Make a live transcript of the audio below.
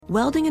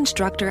Welding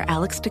instructor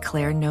Alex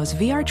DeClaire knows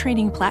VR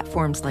training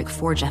platforms like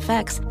Forge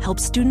FX help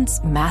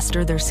students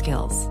master their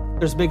skills.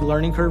 There's a big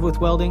learning curve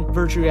with welding.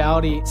 Virtual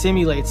reality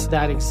simulates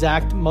that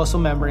exact muscle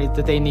memory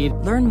that they need.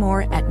 Learn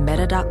more at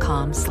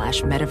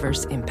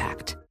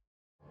meta.com/metaverseimpact.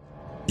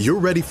 You're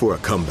ready for a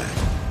comeback.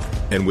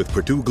 And with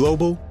Purdue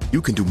Global,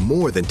 you can do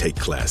more than take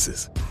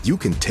classes. You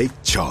can take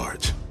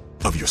charge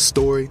of your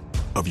story,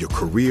 of your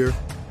career,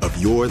 of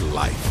your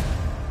life.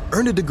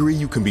 Earn a degree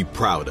you can be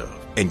proud of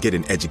and get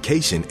an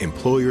education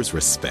employers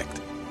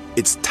respect.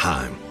 It's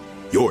time,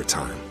 your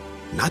time,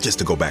 not just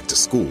to go back to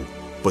school,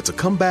 but to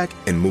come back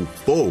and move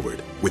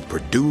forward with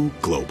Purdue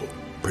Global,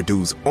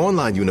 Purdue's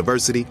online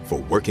university for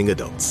working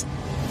adults.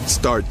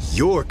 Start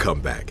your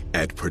comeback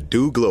at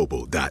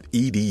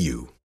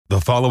purdueglobal.edu. The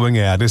following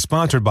ad is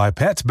sponsored by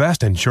Pets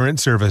Best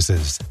Insurance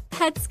Services.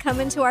 Pets come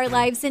into our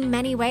lives in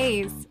many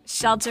ways.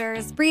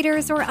 Shelters,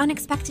 breeders, or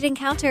unexpected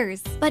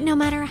encounters. But no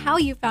matter how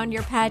you found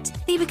your pet,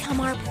 they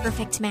become our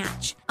perfect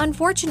match.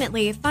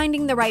 Unfortunately,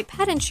 finding the right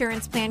pet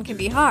insurance plan can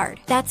be hard.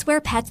 That's where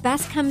Pets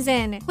Best comes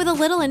in. With a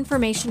little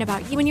information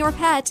about you and your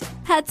pet,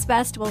 Pets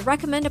Best will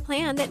recommend a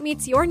plan that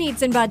meets your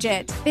needs and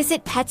budget.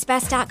 Visit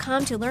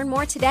PetsBest.com to learn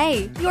more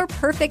today. Your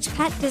perfect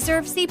pet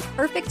deserves the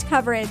perfect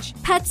coverage.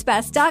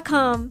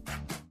 PetsBest.com.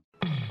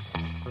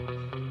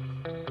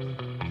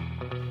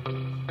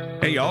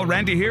 Hey y'all,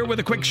 Randy here with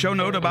a quick show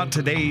note about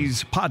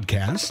today's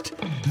podcast.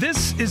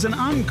 This is an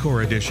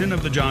encore edition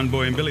of the John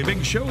Boy and Billy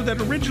Big Show that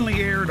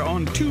originally aired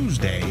on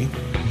Tuesday,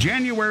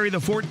 January the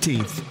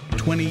 14th,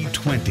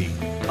 2020.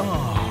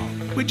 Oh,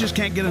 we just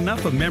can't get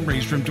enough of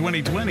memories from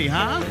 2020,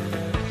 huh?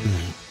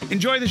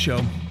 Enjoy the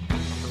show.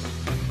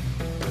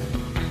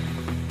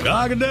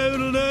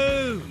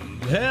 Cock-a-doodle-doo.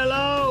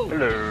 Hello.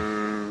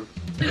 Hello.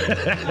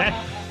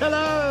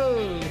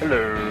 Hello.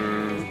 Hello.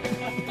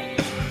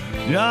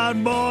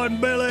 John Boy and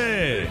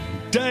Billy,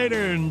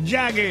 Tater and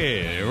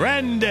Jackie,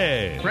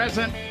 Randy.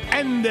 Present.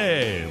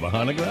 Andy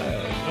behind the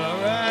glass. All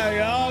right,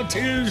 y'all,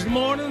 Tuesday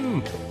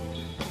morning.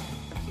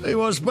 See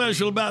what's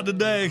special about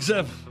today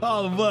except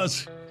all of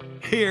us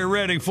here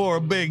ready for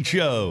a big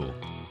show.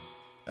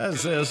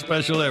 That's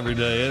special every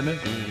day, isn't it?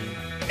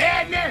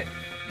 Isn't it?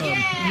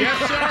 Yes,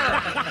 sir.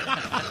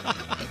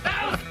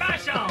 So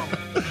special.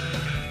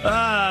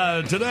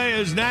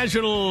 Today is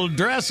National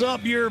Dress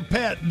Up Your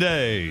Pet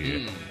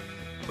Day.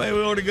 Maybe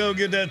we ought to go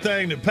get that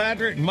thing that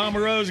Patrick and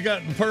Mama Rose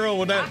got in Pearl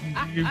with that.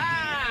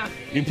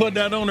 You put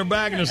that on her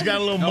back and it's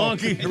got a little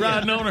monkey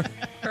riding on her.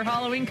 Her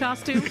Halloween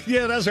costume?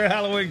 Yeah, that's her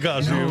Halloween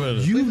costume. No,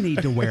 you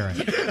need to wear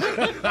it.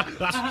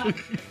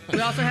 We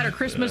also had her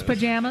Christmas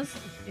pajamas.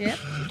 Yep.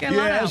 Yeah,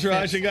 that's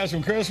right. She got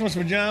some Christmas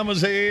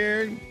pajamas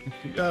here.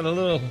 She got a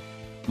little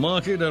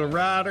monkey that'll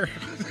ride her.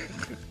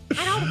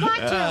 I don't want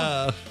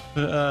to.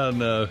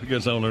 No, it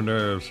gets on her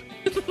nerves.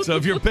 So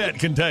if your pet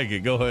can take it,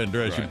 go ahead and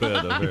dress your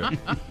pet up here.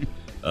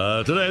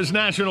 Today is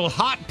National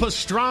Hot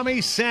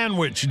Pastrami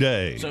Sandwich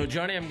Day. So,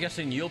 Johnny, I'm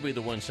guessing you'll be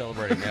the one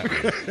celebrating that.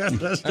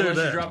 Let's do Unless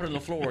that. you drop it on the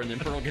floor, and then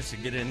Pearl gets to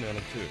get in on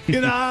it, too. You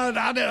know,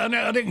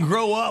 I didn't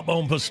grow up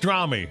on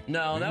pastrami.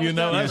 No, that was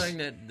the thing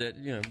that,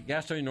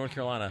 Gastonia, North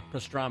Carolina,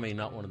 pastrami,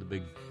 not one of the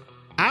big...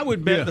 I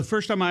would bet the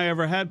first time I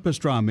ever had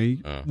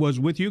pastrami was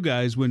with you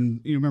guys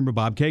when, you remember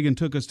Bob Kagan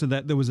took us to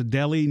that. There was a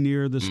deli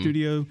near the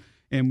studio,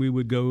 and we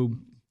would go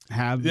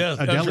have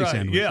a deli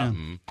sandwich. Yeah.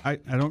 I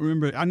don't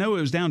remember. I know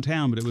it was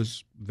downtown, but it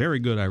was very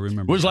good, I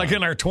remember. It was like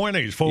in our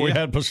 20s before we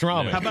had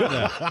pastrami. How about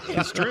that?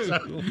 It's true.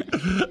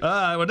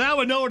 Well, now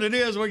we know what it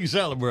is. We can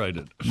celebrate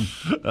it.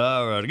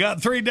 All right. I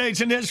got 3 dates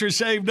in history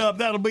saved up.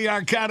 That'll be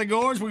our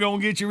categories. We're going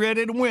to get you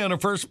ready to win our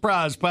first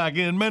prize pack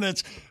in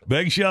minutes.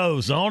 Big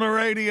Show's on the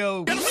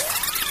radio.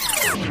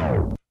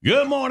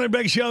 Good morning,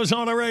 Big Show's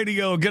on the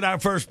radio. Get our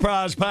first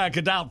prize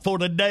packet out for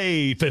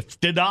today.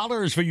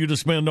 $50 for you to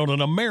spend on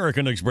an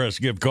American Express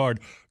gift card,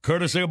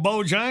 courtesy of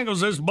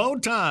Bojangles. It's bow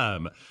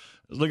time.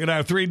 Let's look at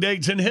our 3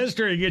 dates in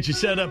history. Get you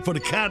set up for the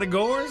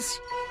categories.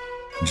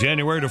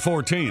 January the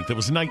 14th, it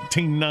was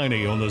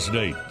 1990 on this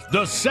date.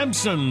 The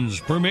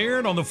Simpsons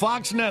premiered on the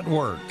Fox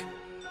network.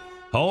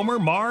 Homer,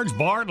 Marge,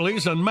 Bart,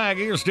 Lisa, and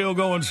Maggie are still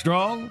going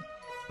strong.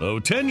 Though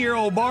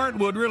 10-year-old Bart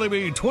would really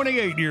be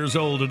 28 years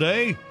old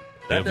today.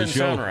 That doesn't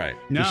sound right.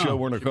 The show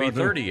weren't a It should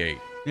be 38.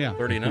 Yeah.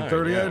 39.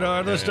 38. Yeah.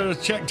 All right, let's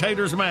check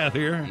Tater's math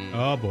here.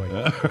 Oh, boy.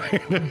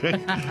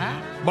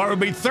 Bart would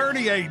be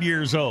 38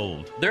 years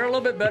old. They're a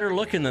little bit better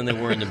looking than they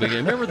were in the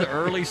beginning. Remember the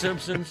early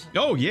Simpsons?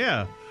 Oh,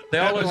 yeah. They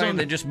all look like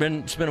they just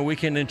spent a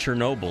weekend in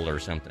Chernobyl or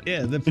something.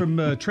 Yeah, they're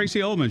from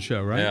Tracy Ullman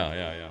show, right?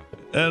 Yeah.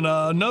 And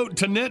note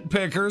to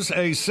nitpickers,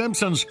 a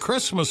Simpsons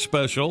Christmas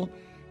special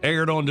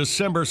aired on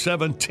December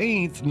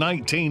 17th,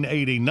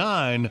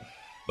 1989,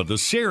 but the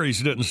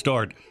series didn't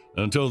start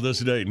until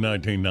this date in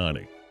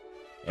 1990.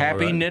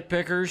 Happy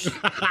nitpickers.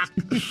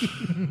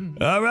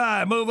 All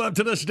right, move up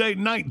to this date,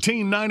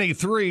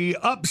 1993.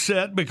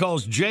 Upset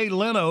because Jay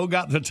Leno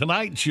got the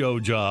Tonight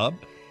Show job.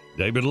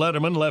 David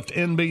Letterman left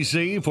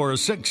NBC for a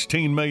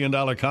 $16 million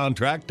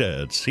contract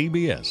at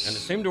CBS. And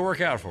it seemed to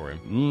work out for him.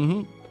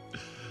 Mm-hmm.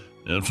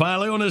 And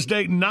finally, on this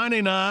date in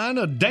 99,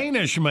 a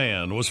Danish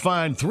man was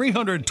fined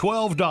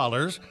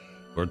 $312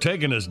 for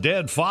taking his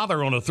dead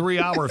father on a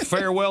 3-hour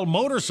farewell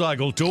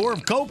motorcycle tour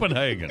of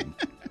Copenhagen.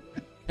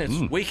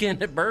 It's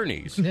Weekend at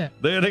Bernie's. Yeah.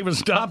 They had even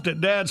stopped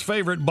at Dad's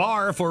favorite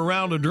bar for a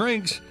round of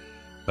drinks.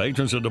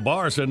 Patrons at the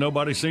bar said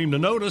nobody seemed to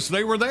notice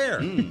they were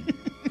there.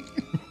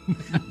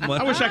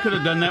 I wish I could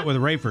have done that with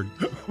Rayford.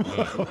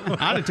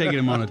 I'd have taken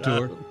him on a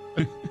tour.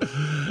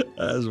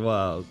 That's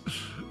wild.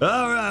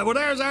 All right, well,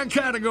 there's our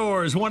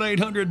categories.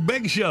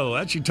 1-800-BIG-SHOW.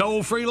 That's your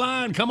toll-free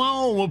line. Come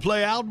on, we'll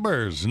play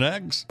Outbursts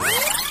next.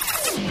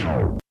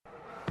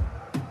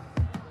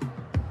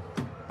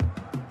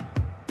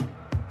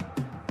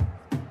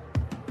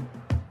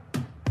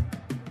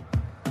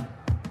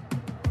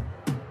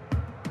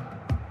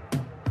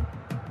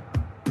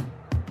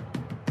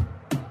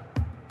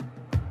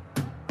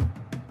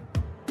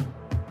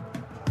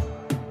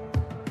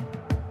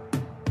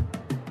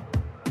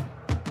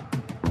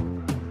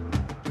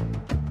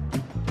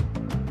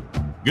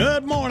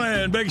 Good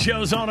morning. Big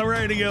Show's on the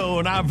radio,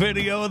 and our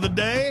video of the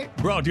day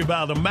brought to you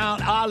by the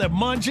Mount Olive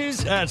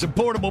Munchies. That's a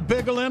portable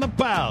pickle in a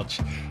pouch.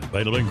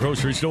 Available in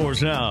grocery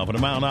stores now for the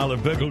Mount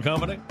Olive Pickle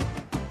Company.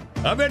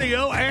 A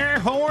video, Air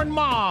Horn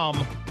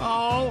Mom.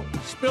 Oh,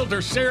 spilled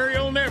her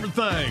cereal and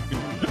everything.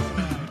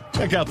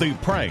 Check out the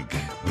prank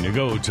when you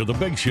go to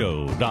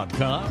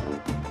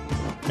thebigshow.com.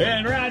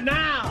 And right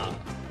now,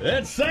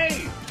 let's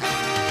see.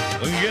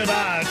 We get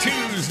our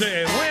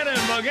Tuesday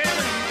winning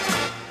beginning.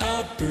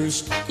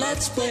 Outburst,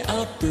 let's play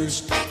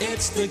Outburst.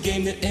 It's the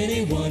game that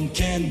anyone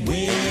can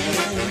win.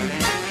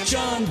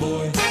 John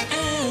Boy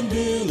and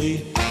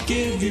Billy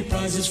give you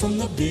prizes from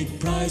the big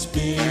prize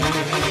bin.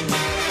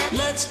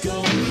 Let's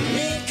go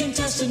meet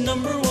contestant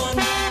number 1.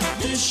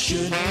 This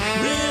should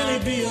really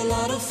be a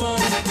lot of fun.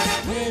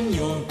 When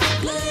you're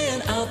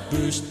playing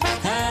Outburst,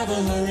 have a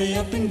hurry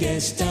up and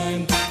guess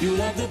time. You'll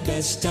have the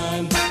best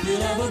time.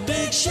 You'll have a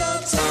big show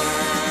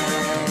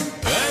time.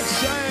 Let's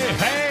say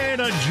hey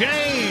to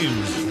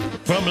James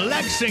from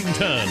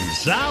Lexington,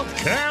 South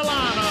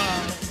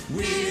Carolina.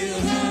 We'll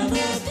have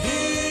a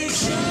big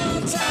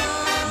show James!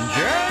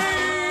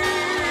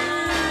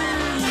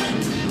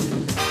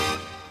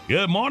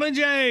 Good morning,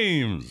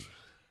 James.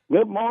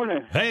 Good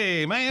morning.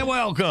 Hey, man,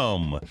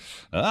 welcome. All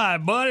right,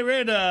 buddy,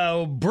 ready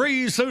to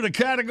breeze through the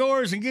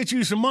categories and get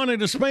you some money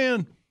to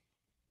spend?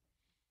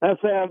 That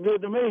sounds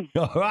good to me.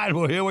 All right,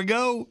 well, here we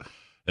go.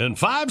 In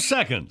 5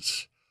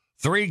 seconds,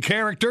 3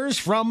 characters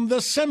from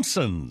The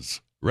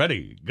Simpsons.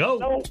 Ready, go.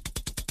 No.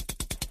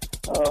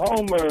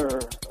 Homer,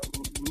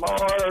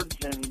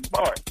 Marge, and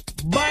Bart.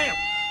 Bam!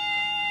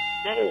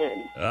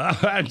 Dang. All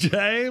right,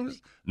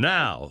 James.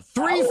 Now,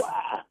 3...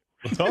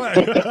 All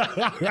right.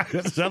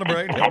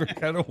 Celebrate every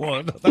kind of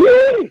one.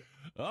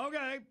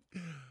 Okay.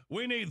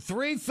 We need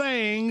 3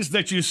 things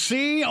that you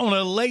see on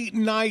a late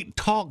night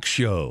talk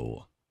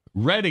show.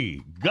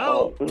 Ready,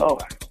 go. Oh,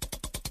 Lord.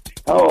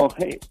 Oh,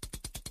 hey.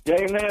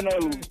 Jay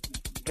Leno,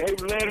 Dave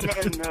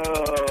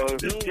Letterman,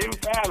 Jim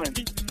Fallon.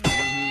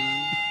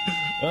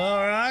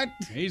 All right.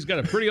 He's got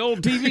a pretty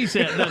old TV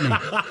set, doesn't he?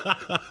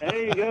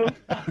 There you go.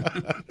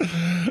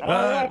 I don't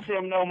watch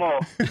them no more.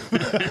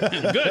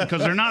 Good,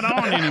 because they're not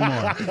on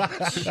anymore.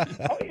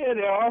 Oh, yeah,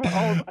 they are.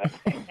 Oh,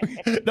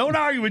 don't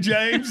argue with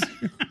James.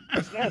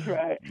 That's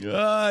right.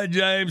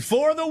 James,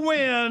 for the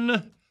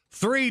win,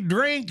 3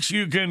 drinks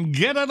you can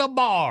get at a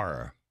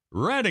bar.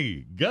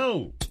 Ready,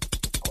 go.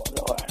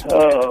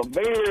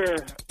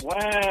 Beer,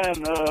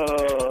 wine,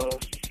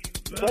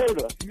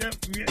 soda. Yeah,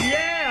 there you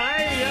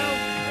go.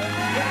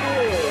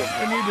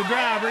 I need the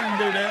driver. You can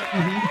do that.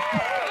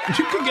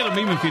 You can get them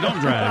even if you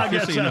don't drive. I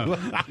guess so.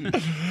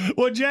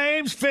 Well,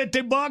 James,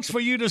 $50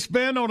 for you to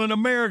spend on an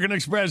American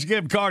Express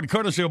gift card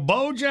courtesy of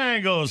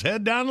Bojangles.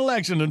 Head down to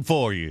Lexington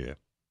for you.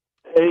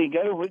 There you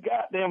go. We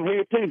got them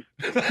here, too.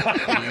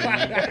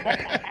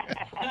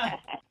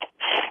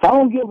 I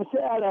want to give a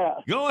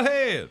shout-out. Go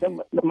ahead.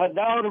 My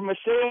daughter,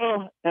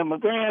 Michelle, and my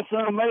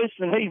grandson,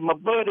 Mason. He's my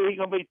buddy. He's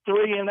going to be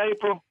 3 in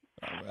April.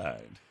 All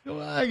right. Well,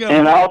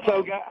 and I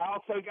also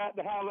got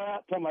to holler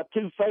out to my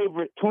 2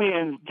 favorite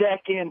twins,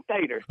 Jackie and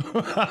Tater.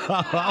 All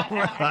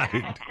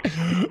right.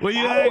 Well,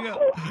 you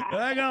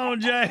hang on,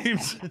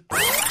 James.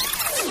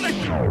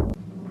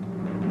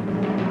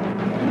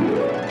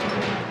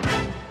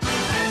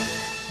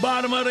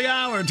 Bottom of the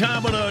hour,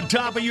 time for the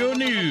top of your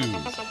news.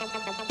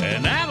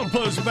 And that'll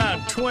put us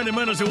about 20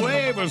 minutes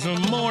away for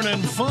some morning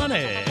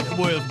funny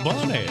with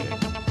Bunny.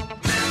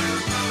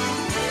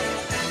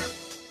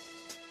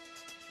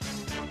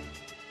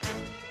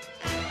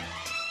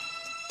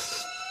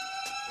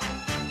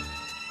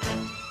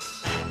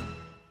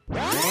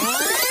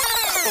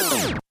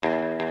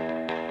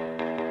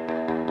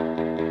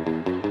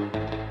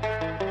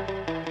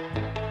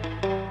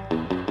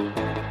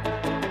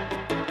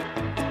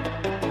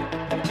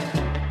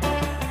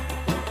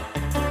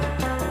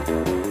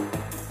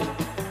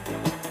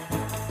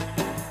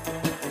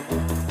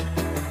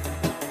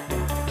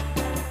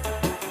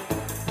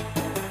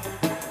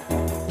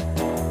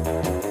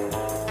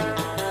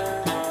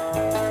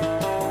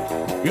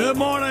 Good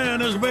morning.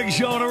 This is Big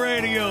Show on the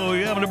radio.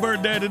 You're having a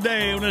birthday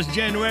today on this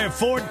January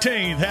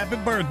 14th. Happy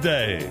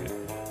birthday.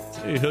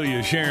 See who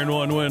you're sharing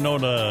one with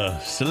on the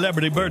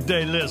celebrity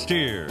birthday list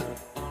here.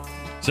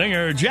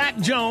 Singer Jack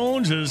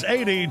Jones is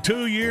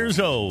 82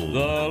 years old.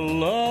 The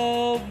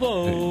Love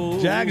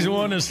Boat. Jack's the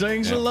one that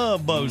sings the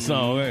Love Boat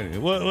song, ain't he?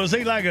 Was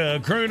he like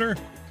a crooner?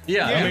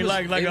 Yeah. I mean,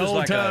 like an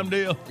old-time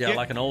deal? Yeah,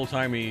 like an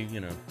old-timey,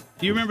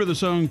 You remember the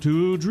song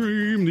 "To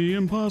Dream the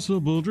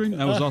Impossible Dream"?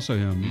 That was also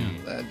him.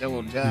 Yeah. That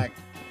old Jack.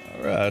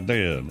 All right,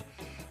 then.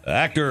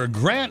 Actor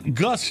Grant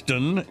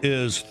Gustin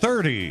is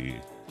 30.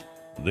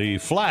 The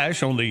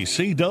Flash on the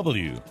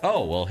CW.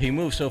 Oh, well, he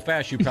moves so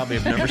fast you probably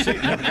have never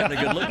gotten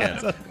a good look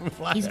at him.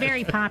 He's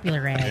very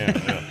popular,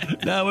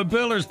 Ed. Now, when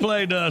Pillars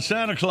played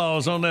Santa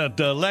Claus on that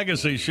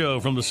Legacy show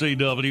from the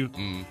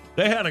CW,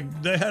 they had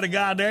a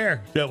guy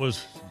there that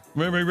was,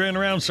 remember he ran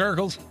around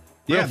circles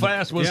real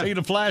fast? Was he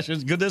the Flash?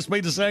 Could this be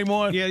the same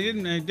one? Yeah, he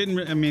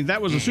didn't. I mean,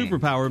 that was a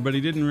superpower, but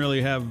he didn't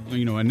really have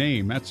a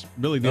name. That's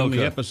really the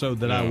only episode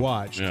that I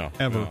watched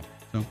ever.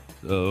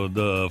 So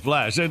the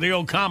Flash, the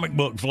old comic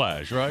book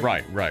Flash, right?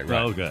 Right.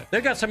 Okay.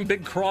 They've got some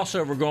big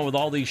crossover going with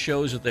all these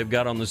shows that they've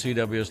got on the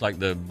CW. It's like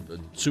the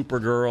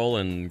Supergirl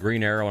and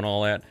Green Arrow and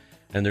all that.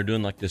 And they're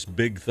doing like this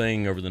big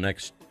thing over the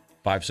next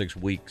 5-6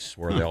 weeks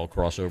where they all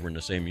cross over in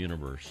the same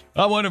universe.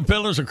 I wonder if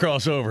Pillars will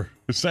cross over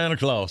with Santa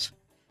Claus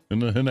in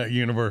that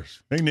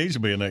universe. He needs to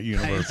be in that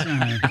universe.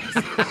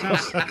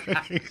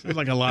 It's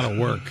like a lot of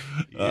work.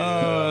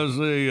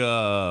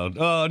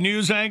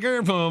 News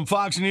anchor from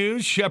Fox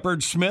News,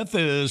 Shepard Smith,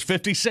 is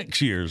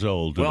 56 years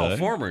old today. Well,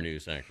 former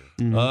news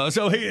anchor.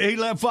 So he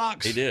left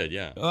Fox? He did,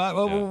 yeah.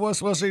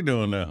 What's he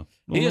doing now?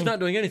 He is not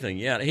doing anything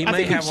yet. He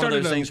may have one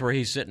of those things where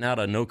he's sitting out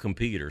a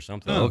no-compete or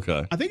something.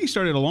 Okay. I think he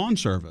started a lawn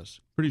service.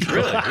 Pretty sure.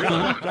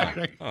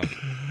 Really?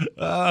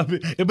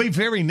 It'd be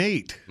very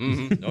neat.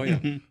 Mm-hmm. Oh,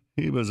 yeah.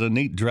 He was a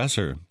neat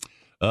dresser.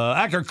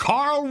 Actor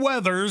Carl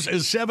Weathers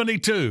is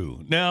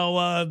 72.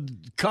 Now,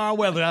 Carl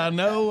Weathers, I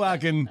know I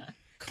can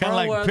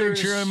kind of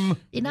picture him.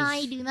 Did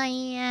I do that?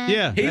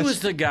 Yeah. He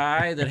was the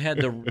guy that had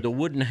the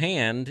wooden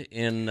hand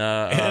in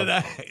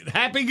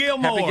Happy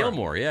Gilmore. Happy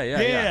Gilmore,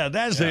 yeah.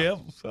 That's him.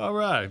 All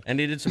right. And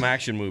he did some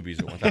action movies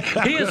at one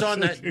time. He is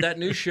on that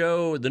new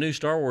show, the new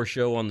Star Wars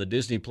show on the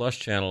Disney Plus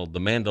channel, The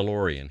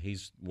Mandalorian.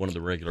 He's one of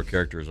the regular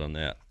characters on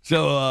that.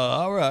 So,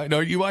 all right.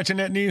 Are you watching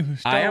that new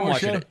Star Wars I am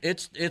watching show?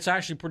 it. It's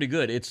actually pretty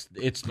good. It's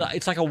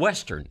like a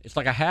Western. It's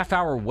like a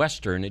half-hour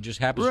Western. It just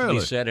happens to be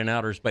set in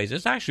outer space.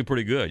 It's actually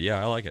pretty good. Yeah,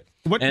 I like it.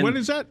 What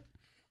is that?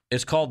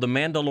 It's called The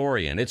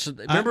Mandalorian.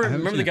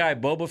 Remember the guy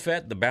Boba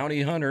Fett, the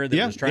bounty hunter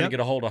that was trying to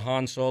get a hold of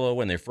Han Solo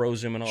when they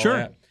froze him and all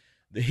that?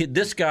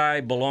 This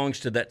guy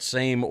belongs to that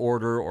same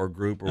order or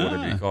group or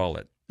whatever you call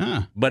it.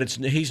 But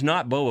he's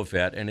not Boba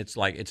Fett, and it's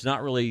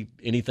not really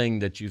anything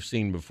that you've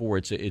seen before.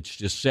 It's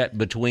just set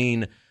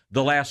between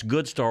the last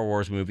good Star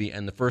Wars movie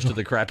and the first of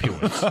the crappy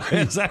ones.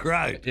 Is that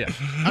right? Yeah.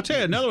 I'll tell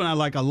you another one I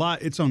like a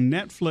lot. It's on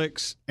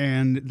Netflix,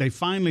 and they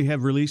finally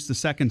have released the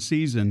second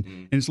season,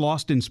 and it's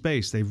Lost in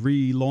Space. They've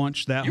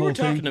relaunched that whole thing. You were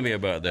talking to me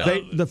about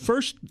that. The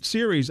first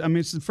series, I mean,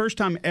 it's the first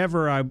time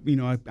ever I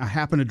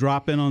happen to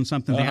drop in on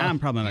something. I'm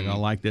probably not going to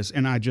like this,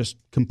 and I just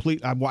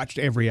I watched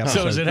every episode.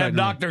 So does it have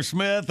Dr.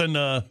 Smith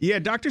and? Yeah,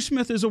 Dr.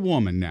 Smith is a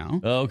woman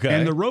now. Okay.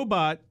 And the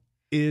robot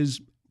is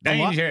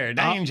danger.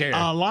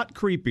 A lot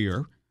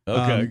creepier.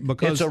 Okay.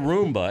 Because it's a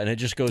Roomba, and it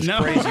just goes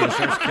crazy and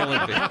starts killing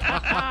people.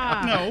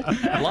 No.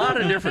 A lot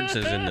of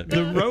differences in it.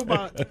 The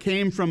robot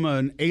came from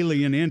an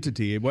alien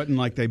entity. It wasn't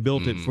like they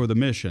built it for the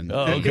mission.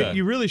 Oh, okay.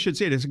 You really should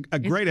see it. It's a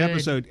great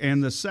episode,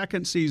 and the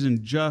second season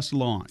just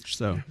launched.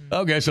 So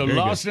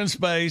Lost in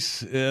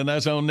Space, and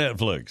that's on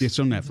Netflix. It's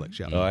on Netflix,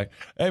 yeah. All right.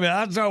 Hey, man,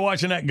 I started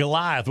watching that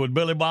Goliath with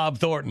Billy Bob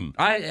Thornton.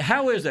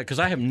 How is that? Because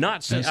I have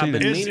not seen it. I've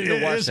been meaning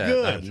to watch that.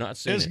 Good. I have not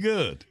seen it. It's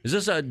good. Is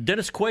this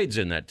Dennis Quaid's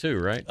in that, too,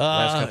 right?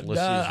 Last couple of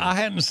seasons. I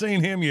hadn't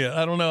seen him yet.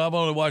 I don't know. I've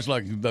only watched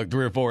like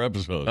 3 or 4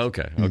 episodes.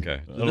 Okay.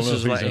 This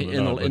is like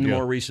in the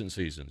more recent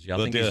seasons. Yeah, I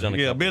think he's done a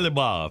couple. Billy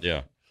Bob.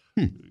 Yeah.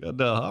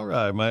 All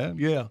right, man.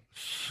 Yeah.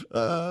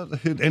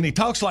 And he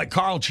talks like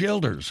Carl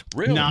Childers.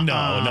 Really? No,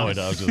 he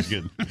doesn't. Just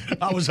kidding.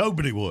 I was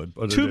hoping he would.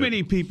 But Too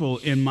many people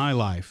in my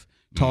life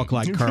talk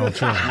like Carl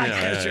Childers. I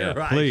guess you're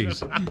right.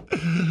 Please.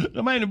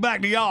 I'm handing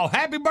back to y'all.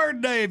 Happy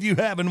birthday if you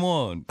haven't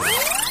won.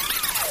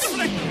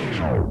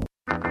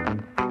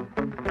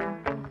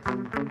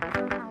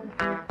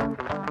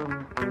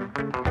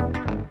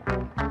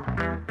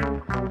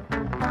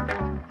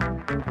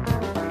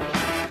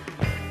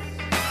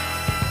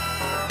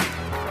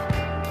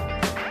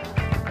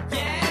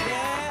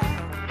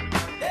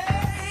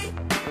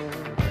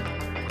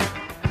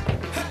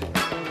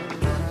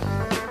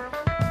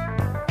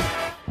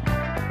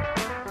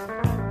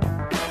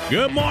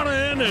 Good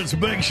morning. It's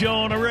Big Show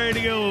on the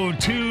radio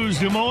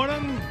Tuesday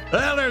morning.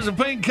 Well, there's a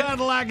pink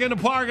Cadillac in the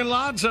parking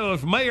lot, so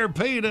if Mayor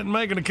Pete isn't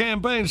making a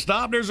campaign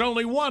stop, there's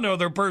only one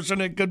other person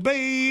it could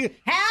be.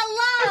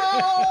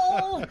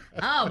 Hello!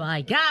 Oh,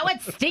 my God,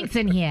 what stinks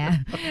in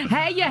here?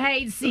 Hey, you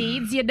hate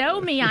seeds. You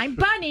know me. I'm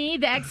Bunny,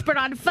 the expert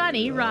on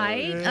funny,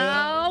 right?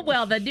 Yeah. Oh,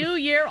 well, the new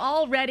year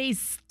already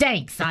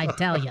stinks, I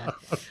tell you.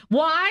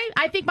 Why?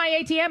 I think my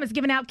ATM is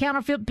giving out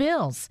counterfeit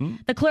bills.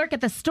 The clerk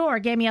at the store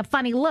gave me a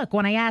funny look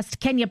when I asked,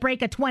 can you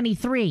break a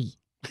 23?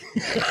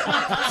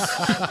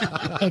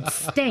 It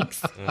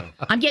stinks.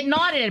 I'm getting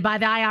audited by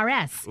the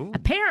IRS. Ooh.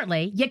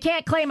 Apparently, you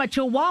can't claim a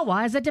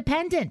chihuahua as a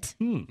dependent.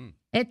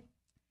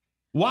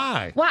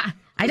 Why? Why?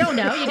 I don't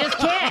know. You just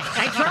can't.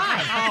 I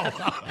tried.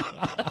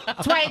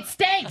 That's why it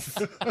stinks.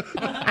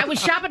 I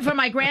was shopping for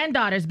my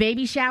granddaughter's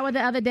baby shower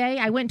the other day.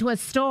 I went to a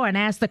store and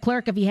asked the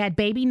clerk if he had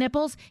baby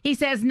nipples. He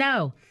says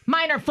no.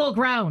 Mine are full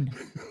grown.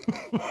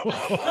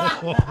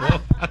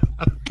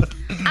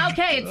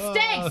 Okay, it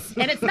stinks,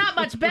 and it's not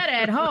much better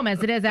at home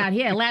as it is out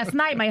here. Last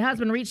night, my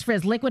husband reached for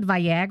his liquid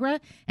Viagra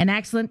and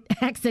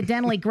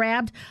accidentally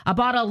grabbed a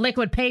bottle of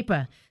liquid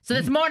paper. So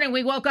this morning,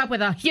 we woke up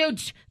with a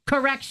huge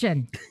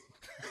correction.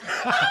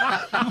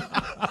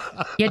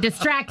 You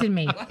distracted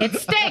me. It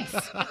stinks.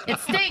 It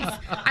stinks.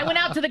 I went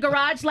out to the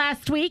garage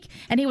last week,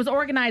 and he was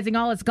organizing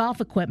all his golf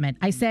equipment.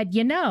 I said,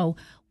 you know,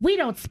 we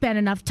don't spend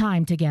enough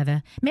time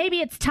together. Maybe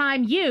it's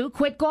time you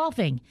quit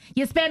golfing.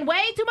 You spend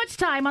way too much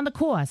time on the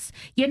course.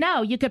 You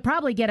know, you could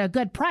probably get a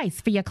good price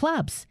for your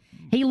clubs.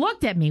 He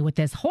looked at me with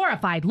this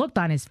horrified look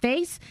on his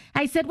face.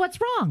 I said, what's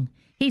wrong?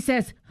 He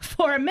says,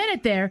 for a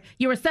minute there,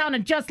 you were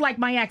sounding just like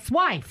my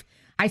ex-wife.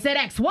 I said,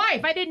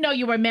 ex-wife? I didn't know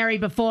you were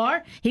married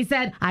before. He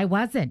said, I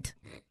wasn't.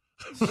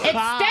 It stinks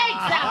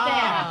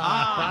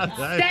out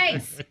there.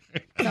 It stinks.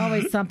 There's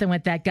always something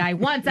with that guy.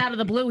 Once, out of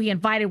the blue, he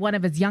invited one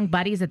of his young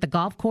buddies at the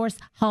golf course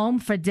home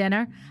for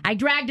dinner. I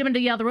dragged him into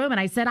the other room, and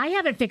I said, I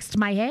haven't fixed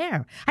my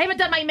hair. I haven't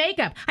done my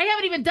makeup. I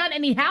haven't even done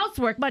any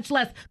housework, much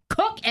less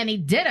cook any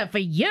dinner for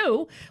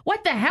you.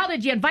 What the hell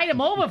did you invite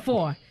him over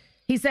for?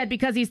 He said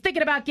because he's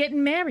thinking about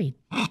getting married.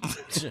 He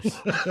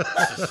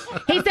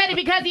said it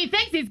because he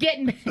thinks he's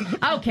getting...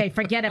 Okay,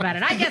 forget about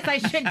it. I guess I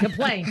shouldn't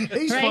complain.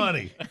 He's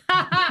funny.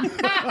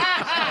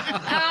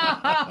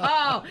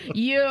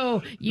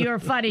 You're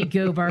funny,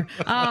 goober.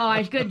 Oh,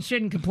 I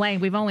shouldn't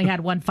complain. We've only had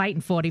one fight in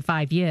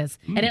 45 years,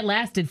 and it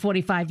lasted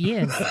 45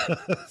 years.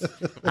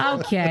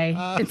 Okay.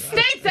 It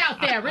stinks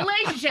out there.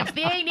 Relationships,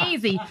 they ain't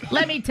easy.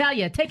 Let me tell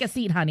you. Take a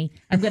seat, honey.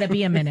 I'm going to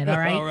be a minute, all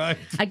right? All right.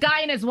 A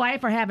guy and his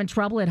wife are having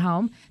trouble at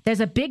home.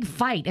 There's a big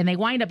fight, and they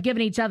wind up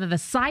giving each other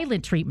the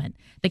silent treatment.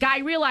 The guy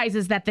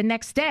realizes that the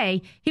next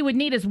day he would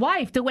need his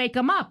wife to wake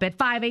him up at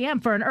 5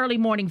 a.m. for an early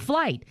morning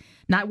flight.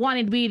 Not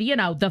wanting to be,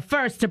 the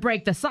first to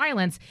break the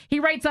silence, he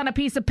writes on a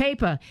piece of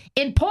paper,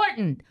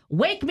 important,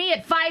 wake me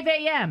at 5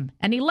 a.m.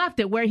 And he left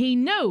it where he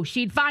knew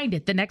she'd find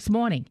it the next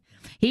morning.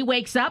 He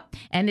wakes up,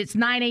 and it's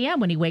 9 a.m.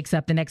 when he wakes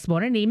up the next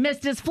morning, and he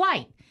missed his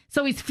flight.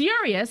 So he's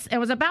furious and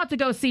was about to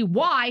go see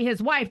why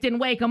his wife didn't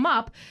wake him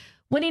up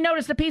when he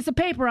noticed a piece of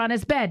paper on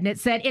his bed, and it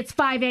said, it's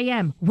 5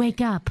 a.m. Wake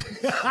up.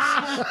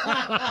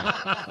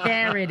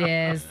 There it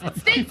is. It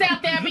stinks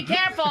out there. Be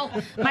careful.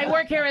 My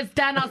work here is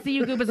done. I'll see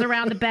you goobers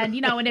around the bend.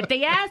 And if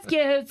they ask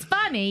you who's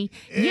funny,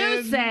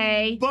 you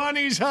say...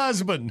 Bunny's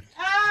husband.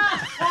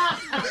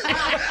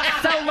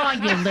 So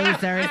long, you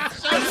losers.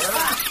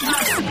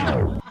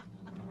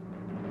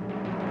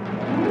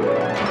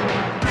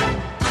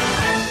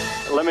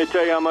 Let me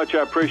tell you how much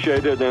I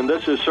appreciate it, and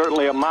this is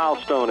certainly a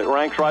milestone. It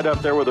ranks right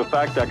up there with the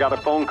fact that I got a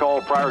phone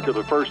call prior to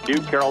the first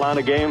Duke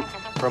Carolina game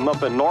from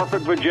up in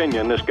Norfolk, Virginia,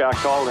 and this guy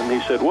called and he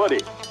said,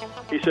 Woody,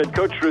 he said,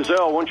 Coach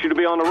Drizel wants you to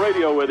be on the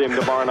radio with him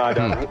tomorrow night.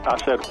 I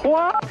said,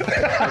 what?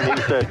 And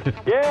he said,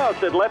 yeah. I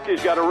said,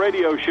 Lefty's got a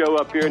radio show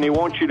up here, and he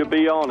wants you to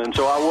be on. And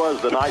so I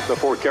was the night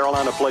before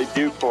Carolina played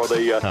Duke for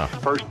the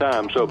first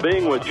time. So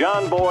being with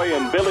John Boy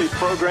and Billy's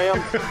program,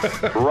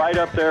 right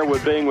up there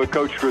with being with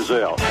Coach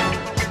Drizel.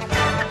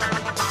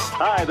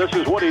 Hi, this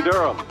is Woody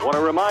Durham. I want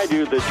to remind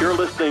you that you're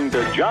listening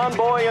to John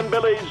Boy and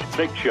Billy's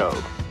Big Show.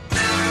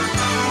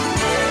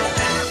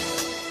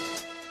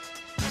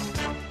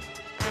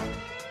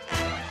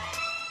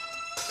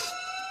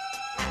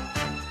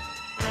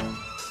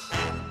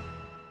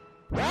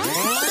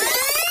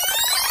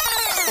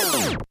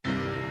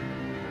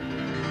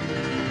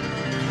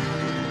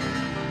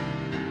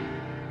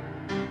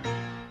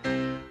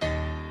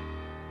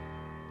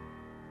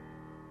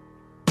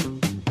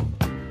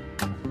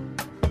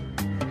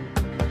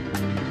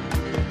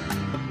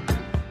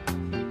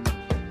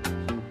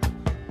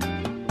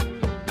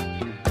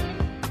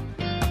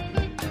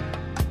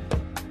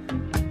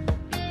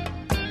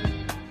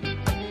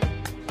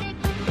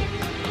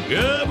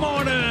 Good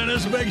morning.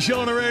 It's a Big Show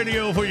on the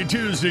radio for you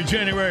Tuesday,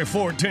 January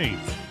 14th.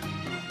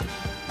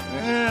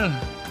 And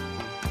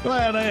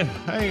glad I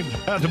ain't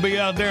have to be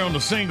out there on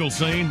the single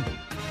scene.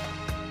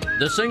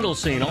 The single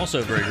scene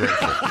also very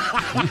grateful.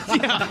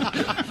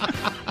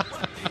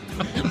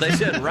 They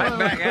said right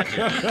back at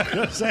you.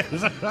 I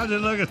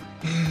just looking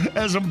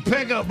at some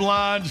pickup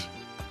lines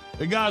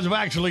the guys have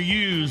actually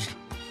used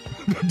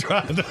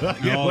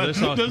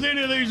Does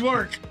any of these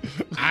work?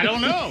 I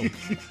don't know.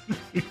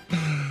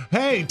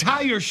 Hey,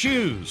 tie your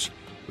shoes,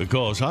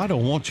 because I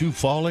don't want you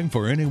falling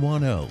for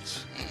anyone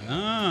else.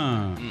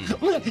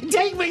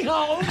 Take me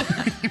home.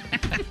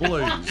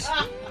 Please,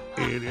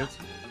 idiots.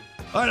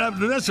 All right,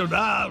 listen,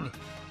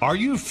 are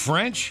you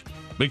French?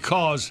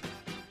 Because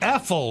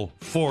Eiffel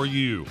for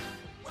you.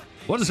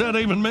 What does that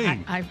even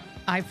mean?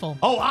 Eiffel.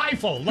 Oh,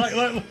 Eiffel. Like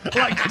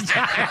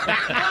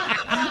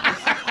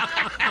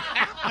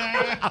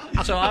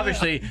So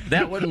obviously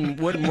that wouldn't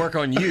work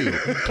on you.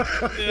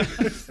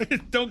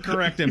 Don't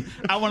correct him.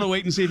 I want to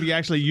wait and see if he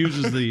actually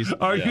uses these.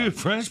 Are you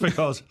French?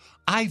 Because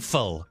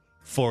Eiffel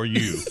for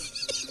you.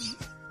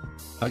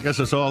 I guess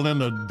it's all in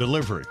the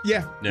delivery.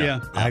 Yeah.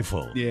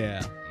 Eiffel.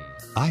 Yeah.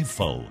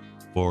 Eiffel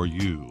for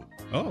you.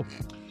 Oh,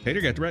 Peter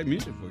got the right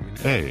music for you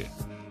now. Hey,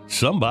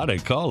 somebody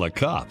call the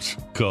cops,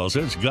 because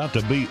it's got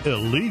to be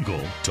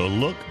illegal to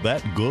look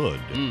that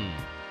good.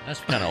 That's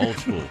kind of old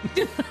school.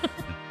 Yeah,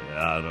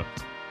 I know.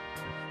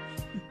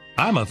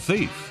 I'm a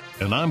thief,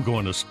 and I'm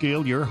going to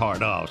steal your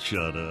heart. Oh,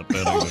 shut up.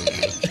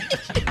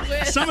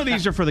 Anyway. Some of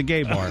these are for the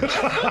gay bars.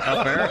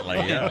 Apparently,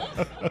 yeah.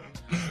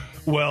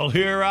 Well,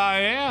 here I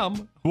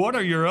am. What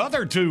are your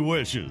other two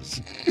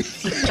wishes?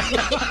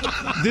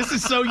 This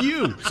is so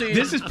you. See,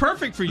 this is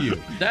perfect for you.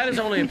 That is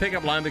only a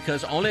pickup line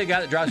because only a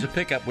guy that drives a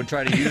pickup would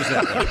try to use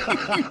that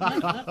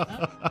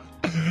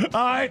one.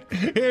 All right,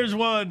 here's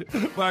one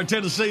for our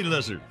Tennessee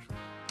listeners.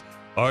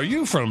 Are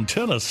you from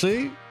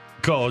Tennessee?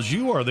 Because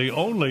you are the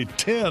only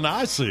 10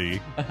 I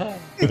see.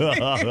 Hey,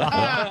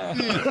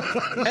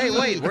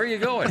 wait, where are you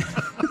going?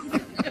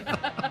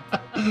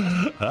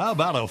 How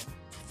about a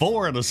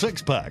 4 and a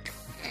 6-pack?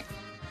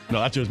 No,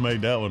 I just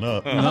made that one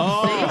up.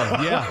 Oh,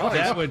 yeah.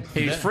 That would.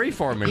 He's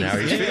freeforming now.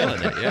 He's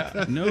feeling it,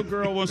 yeah. No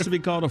girl wants to be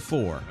called a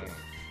 4.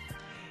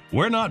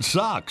 We're not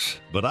socks,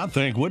 but I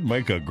think would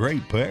make a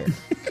great pair.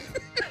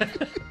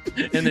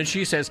 And then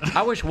she says,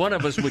 I wish one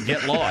of us would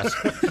get lost.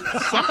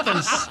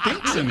 Something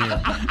stinks in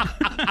here.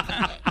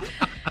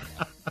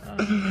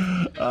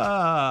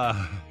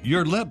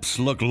 Your lips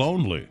look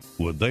lonely.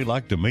 Would they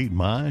like to meet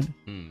mine?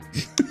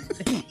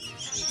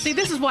 See,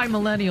 this is why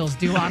millennials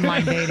do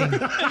online dating.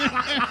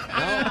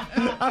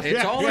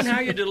 It's all in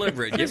how you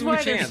deliver it. Give him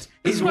a chance.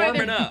 He's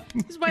warming up.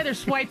 This is why they're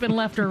swiping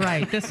left or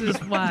right. This is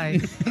why.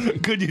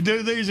 Could you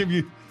do these if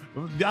you...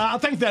 I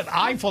think that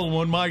Eiffel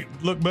one might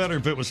look better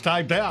if it was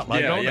typed out,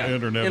 like on the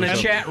internet. In a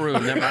chat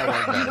room, that might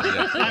work better.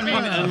 Yeah. I mean,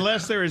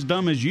 unless they're as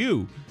dumb as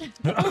you.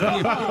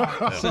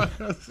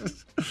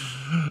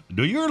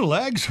 Do your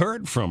legs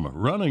hurt from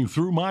running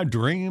through my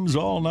dreams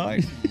all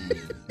night?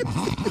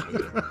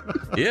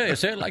 Yeah, you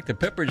sound like the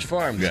Pepperidge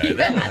Farm guy.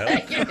 That'll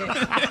help.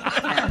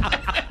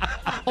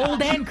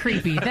 Old and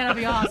creepy. That'll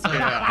be awesome.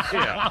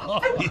 Yeah.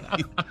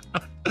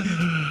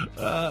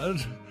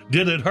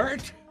 Did it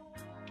hurt?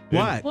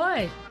 What?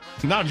 What?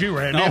 Not you,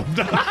 Randy. Oh.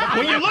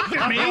 Well, you looked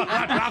at me.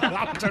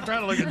 I'm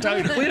trying to look at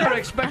Taylor. We don't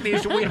expect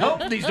these. We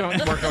hope these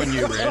don't work on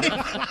you, Randy.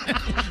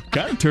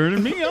 Kind of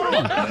turning me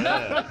on.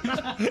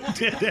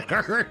 Did it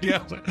hurt?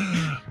 Yeah.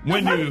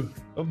 When you...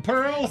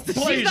 Pearl,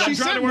 please, I'm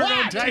trying to work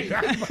on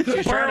Taylor.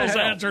 Pearl's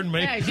answering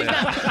me. Yeah,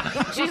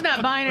 she's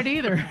not buying it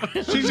either.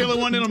 She's the only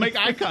one that'll make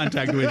eye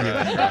contact with you.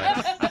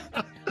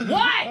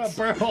 What?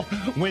 Pearl,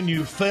 when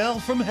you fell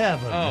from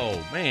heaven.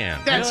 Oh, man.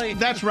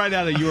 That's right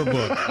out of your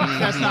book.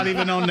 That's not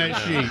even on that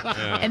sheet.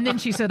 Yeah. And then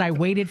she said, I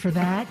waited for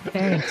that.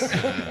 Thanks.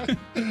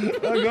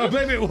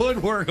 Maybe it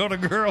would work on a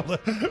girl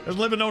that is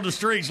living on the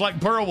streets like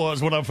Pearl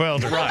was when I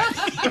found her. Right.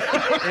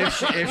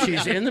 If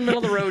she's in the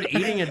middle of the road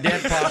eating a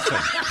dead possum,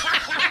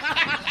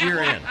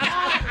 you're in.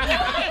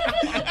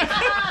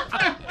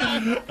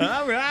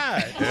 All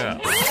right. Yeah.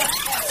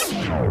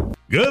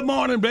 Good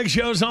morning, Big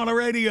Show's on the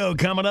radio.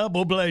 Coming up,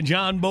 we'll play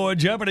John Boy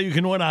Jeopardy. You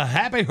can win a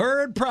Happy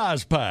Herd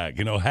prize pack.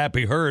 You know,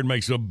 Happy Herd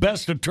makes the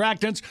best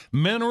attractants,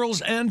 minerals,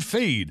 and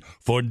feed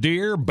for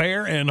deer,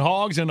 bear, and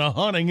hogs in the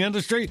hunting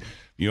industry.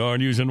 You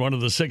aren't using one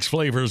of the 6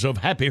 flavors of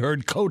Happy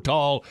Herd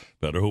Cotal.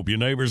 Better hope your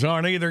neighbors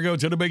aren't either. Go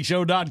to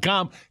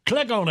thebigshow.com,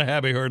 click on the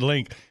Happy Herd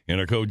link,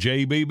 enter code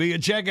JBB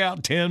at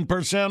checkout,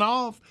 10%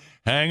 off.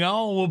 Hang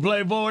on, we'll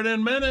play for it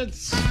in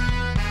minutes.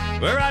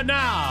 Well, right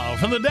now,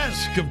 from the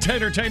desk of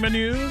Tatertainment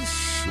News,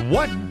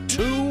 what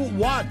to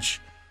watch?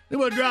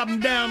 We're dropping,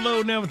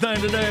 downloading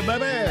everything today,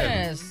 baby.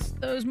 Yes,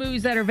 those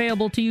movies that are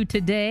available to you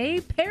today.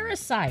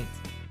 Parasite.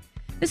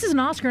 This is an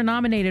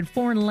Oscar-nominated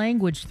foreign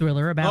language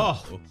thriller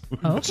about...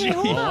 Okay,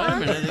 hold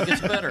on. Wait a minute, it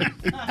gets better.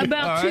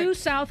 About 2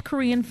 South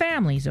Korean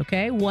families,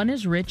 okay? One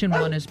is rich and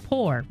one is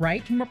poor,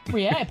 right?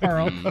 Yeah,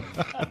 Pearl.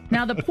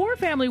 Now, the poor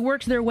family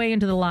works their way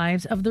into the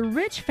lives of the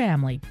rich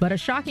family, but a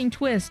shocking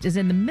twist is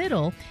in the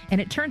middle, and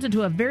it turns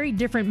into a very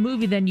different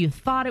movie than you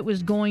thought it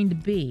was going to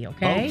be,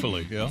 okay?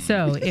 Hopefully, yeah.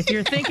 So, if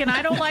you're thinking,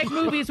 I don't like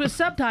movies with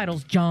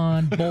subtitles,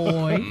 John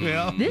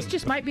Boy, this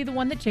just might be the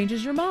one that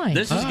changes your mind.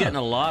 This is getting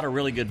a lot of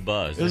really good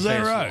buzz. Is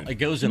that right? right. It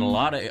goes in a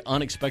lot of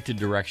unexpected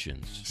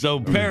directions. So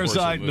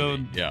parasite,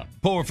 yeah.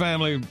 Poor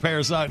family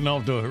parasiting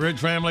off to a rich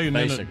family, and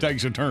then it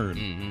takes a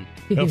turn.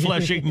 A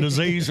flesh-eating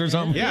disease or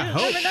something? Yeah,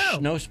 never know.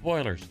 No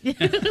spoilers.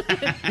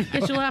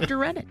 Guess you'll have to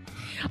rent it.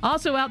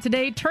 Also out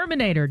today,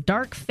 Terminator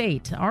Dark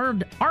Fate.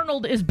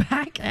 Arnold is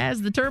back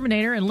as the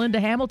Terminator, and Linda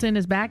Hamilton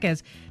is back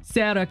as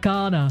Sarah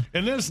Connor.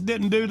 And this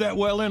didn't do that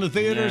well in the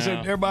theaters that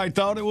everybody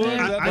thought it would?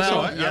 I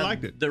saw it. I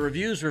liked it. The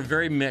reviews were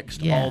very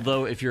mixed,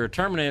 although if you're a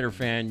Terminator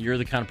fan, you're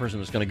the kind of person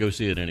that's going to go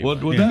see it anyway.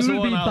 Well, that's the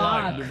one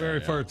I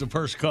liked, the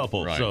first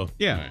couple. Right. So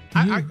yeah.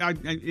 I,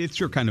 it's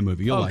your kind of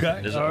movie. You'll like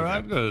it. All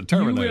right.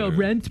 Terminator. You will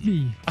rent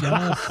me.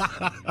 Yes.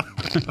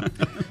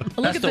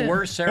 That's the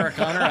worst Sarah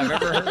Connor I've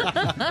ever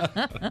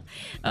heard.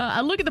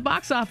 A look at the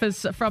box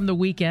office from the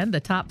weekend, the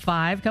top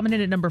 5. Coming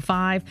in at number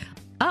 5,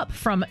 up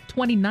from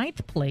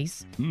 29th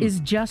place, is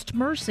Just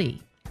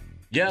Mercy.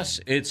 Yes,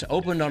 it's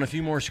opened on a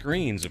few more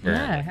screens,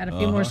 apparently. Yeah, had a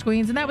few more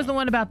screens. And that was the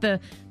one about the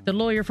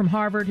lawyer from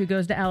Harvard who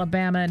goes to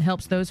Alabama and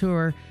helps those who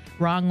are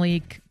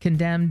wrongly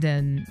condemned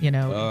and, can't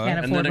afford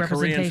and then a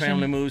Korean representation.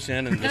 family moves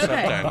in and the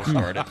subtitles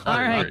started. All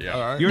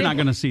right. You're not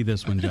going to see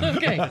this one, John.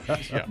 Okay.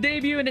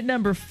 Debuting at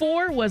number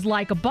 4 was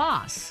Like a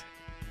Boss.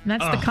 And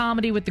that's the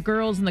comedy with the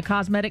girls and the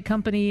cosmetic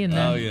company. And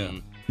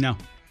No.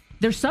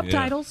 There's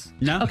subtitles?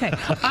 Yeah. No. Okay.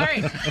 All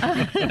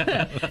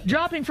right.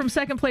 Dropping from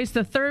second place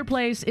to third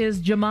place is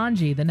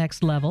Jumanji, The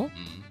Next Level.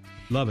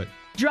 Love it.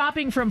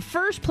 Dropping from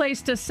first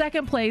place to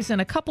second place in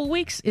a couple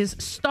weeks is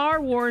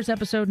Star Wars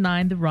Episode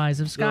 9, The Rise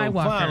of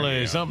Skywalker. So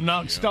finally, something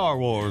knocked Star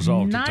Wars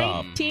off the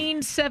top.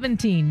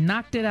 1917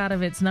 knocked it out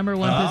of its number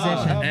 1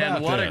 position.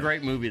 And what a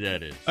great movie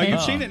that is. Oh,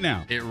 you've seen it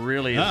now. It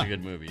really is a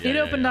good movie. It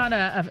opened on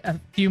a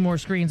few more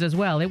screens as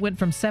well. It went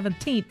from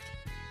 17th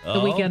the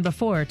weekend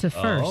before to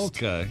first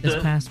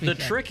this past weekend.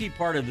 The tricky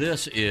part of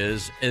this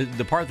is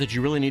the part that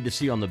you really need to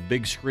see on the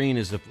big screen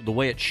is the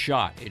way it's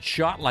shot. It's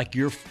shot like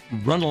you're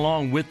running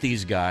along with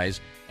these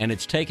guys, and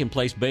it's taking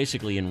place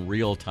basically in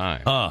real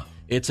time.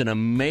 It's an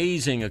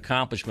amazing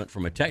accomplishment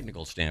from a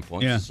technical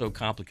standpoint. Yeah. It's so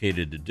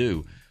complicated to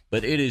do.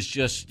 But it is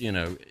just,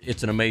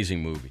 it's an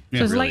amazing movie.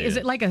 So is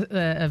it like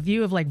a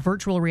view of like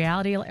virtual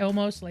reality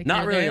almost? Like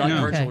Not really like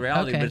virtual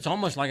reality, okay. but it's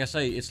almost like I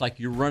say, it's like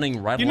you're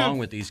running right along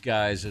with these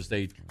guys as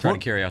they try to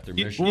carry out their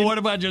mission. Well, what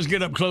if I just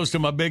get up close to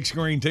my big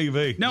screen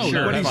TV? No,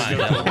 Sure, that's fine.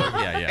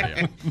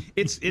 Yeah.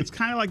 It's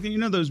kind of like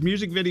those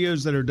music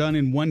videos that are done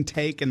in one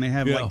take, and they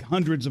have like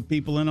hundreds of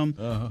people in them.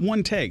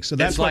 One take. So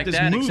that's it's what like this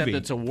that, movie. except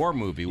it's a war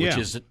movie, which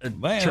is a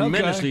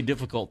tremendously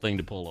difficult thing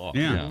to pull off.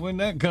 Yeah. When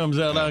that comes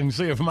out, I can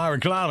see it from my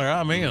recliner.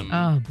 I'm in.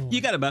 Oh, boy.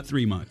 You got about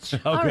 3 months.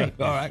 Okay.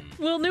 All right.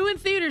 Well, new in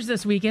theaters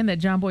this weekend that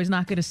John Boy's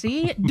not going to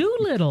see,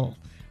 Doolittle.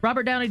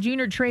 Robert Downey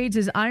Jr. trades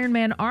his Iron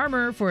Man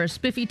armor for a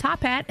spiffy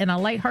top hat and a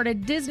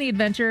lighthearted Disney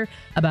adventure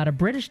about a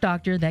British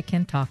doctor that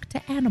can talk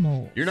to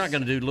animals. You're not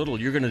going to do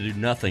little. You're going to do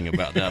nothing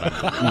about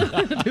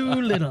that.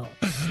 Doolittle.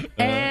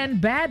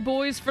 And Bad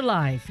Boys for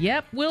Life.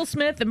 Yep, Will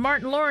Smith and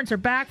Martin Lawrence are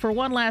back for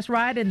one last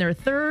ride in their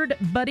third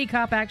buddy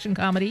cop action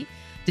comedy.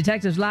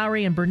 Detectives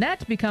Lowry and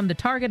Burnett become the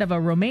target of a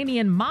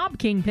Romanian mob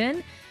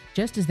kingpin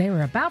just as they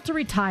were about to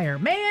retire.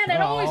 Man, it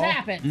always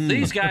happens.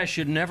 These guys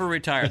should never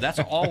retire. That's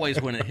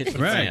always when it hits the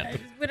fan.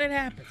 That's when it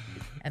happens.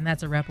 And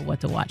that's a wrap of what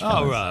to watch.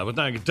 All right. Well,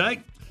 thank you,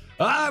 Tank.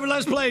 All right, well,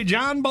 let's play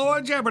John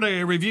Boy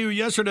Jeopardy. Review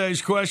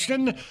yesterday's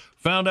question.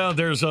 Found out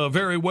there's a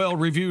very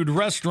well-reviewed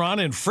restaurant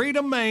in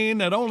Freedom, Maine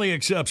that only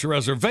accepts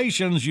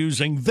reservations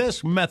using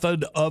this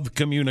method of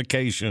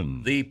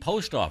communication. The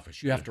post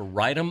office. You have to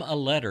write them a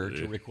letter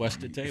to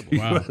request a table.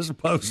 U.S.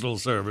 Postal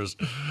Service.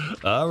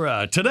 All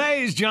right.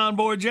 Today's John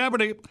Boy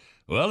Jeopardy.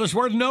 Well, it's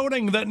worth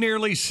noting that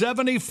nearly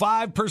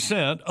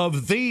 75%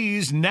 of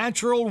these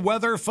natural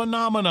weather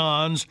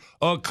phenomenons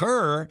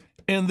occur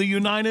in the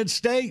United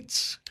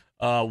States.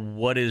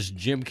 What is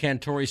Jim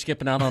Cantori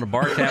skipping out on a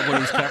bar tab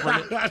when he's covering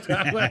it?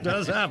 That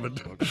does happen.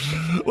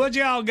 What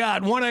y'all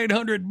got?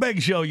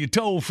 1-800-BIG-SHOW, your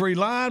toll-free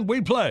line.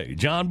 We play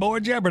John Boy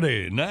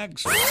Jeopardy.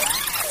 Next.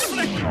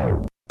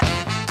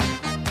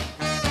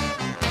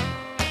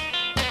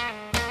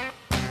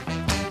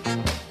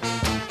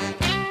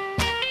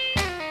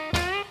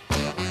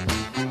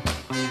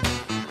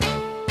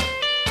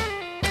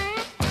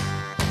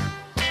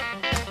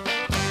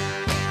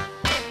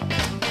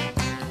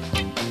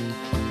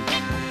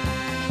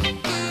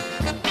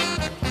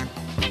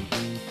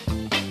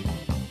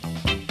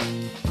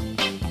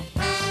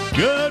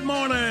 Good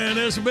morning.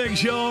 It's a Big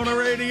Show on the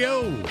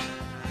radio.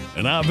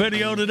 And our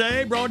video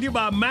today brought to you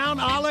by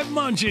Mount Olive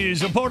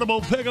Munchies, a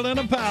portable pickle in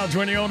a pouch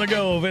when you're on the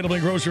go. Available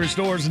in grocery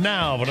stores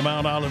now for the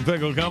Mount Olive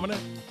Pickle Company.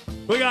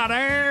 We got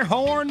Air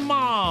Horn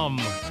Mom.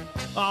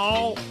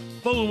 Oh,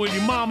 fooling with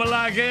your mama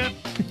like that.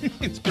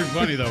 It's pretty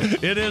funny, though.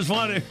 It is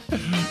funny.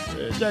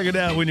 Check it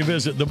out when you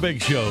visit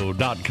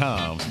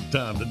thebigshow.com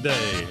sometime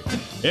today.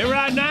 And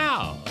right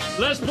now,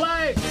 let's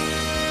play.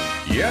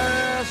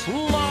 Yes,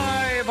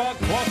 live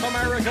across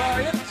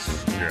America,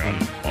 it's John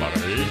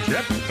Boy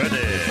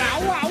Jeopardy.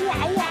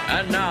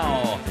 And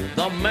now,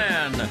 the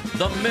man,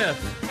 the myth,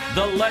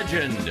 the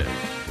legend,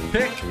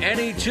 pick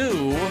any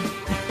two.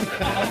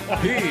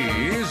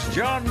 He's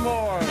John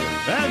Moore.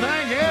 And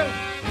thank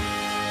you.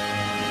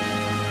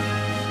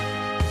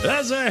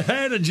 Let's say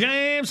hey to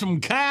James from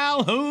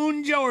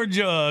Calhoun,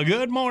 Georgia.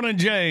 Good morning,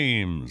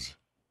 James.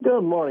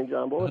 Good morning,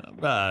 John Boy.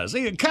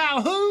 See,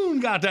 Calhoun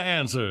got the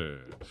answer.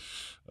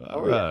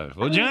 All right.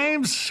 Well,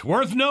 James,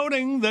 worth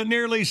noting that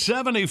nearly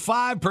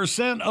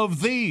 75%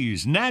 of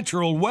these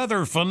natural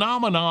weather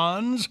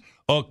phenomenons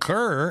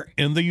occur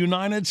in the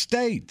United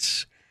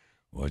States.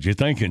 What you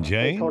thinking,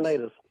 James?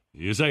 Tornadoes.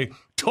 You say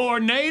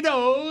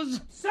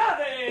tornadoes?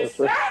 Yes,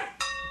 sir.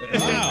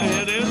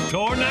 It is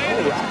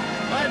tornadoes.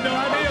 I had no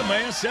idea,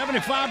 man.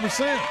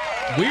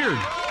 75%. Weird.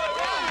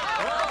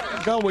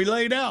 Because we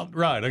laid out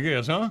right, I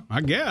guess, huh?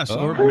 I guess.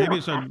 Or maybe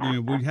it's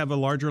we have a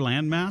larger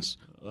landmass.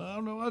 I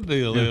don't know what the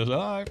deal is.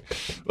 All right.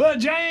 Well,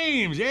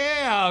 James,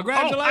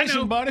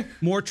 congratulations, buddy.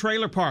 More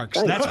trailer parks.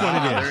 That's what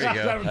it is. There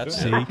you go.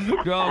 That's See?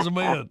 Draws them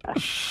in.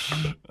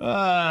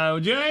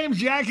 James,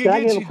 Jackie, Can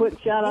I give a quick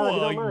shout out if you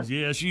don't mind?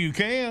 Yes, you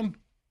can.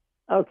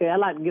 Okay, I'd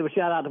like to give a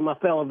shout out to my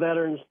fellow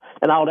veterans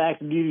and all the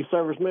active duty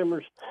service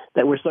members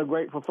that we're so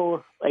grateful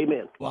for.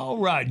 Amen. Well, all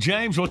right,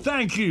 James. Well,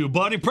 thank you,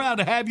 buddy. Proud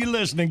to have you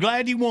listening.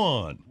 Glad you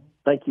won.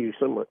 Thank you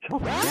so much.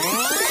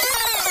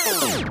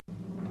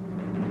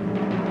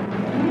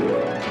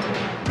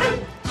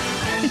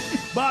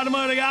 Bottom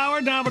of the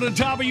hour, down at the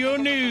top of your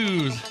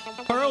news.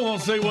 Pearl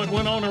wants to see what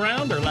went on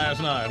around her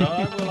last night.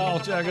 All right, we'll all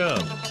check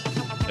up.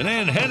 And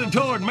then headed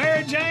toward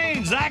Mary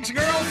Jane, Zach's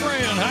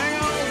girlfriend.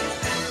 Hang on.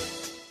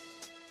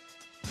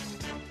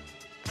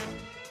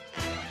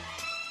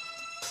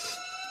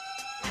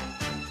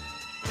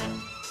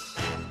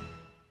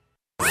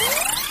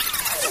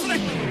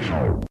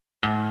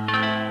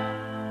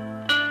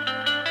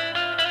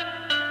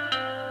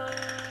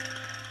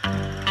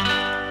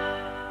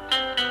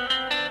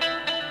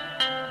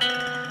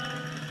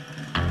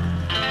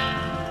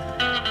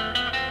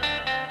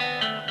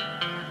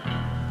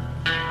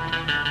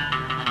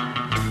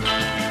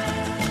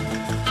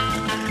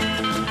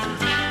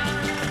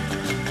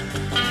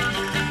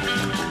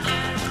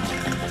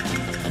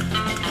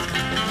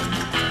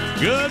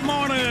 Good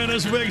morning.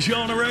 It's Big Show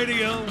on the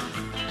radio.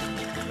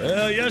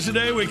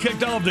 Yesterday, we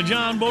kicked off the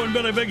John Boy and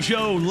Billy Big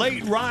Show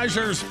Late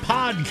Risers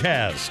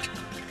podcast,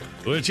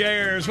 which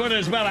airs, what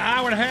is about an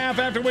hour and a half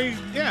after we...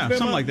 Yeah,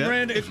 something like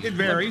that. It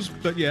varies,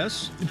 but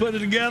yes. You put it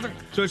together.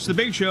 So it's the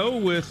Big Show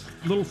with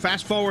a little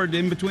fast forward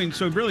in between.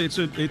 So really,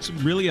 it's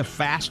really a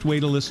fast way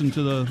to listen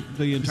to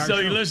the entire show.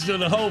 So you listen to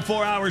the whole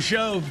 4-hour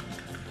show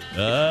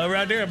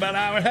right there, about an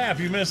hour and a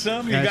half. You missed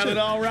something, you got it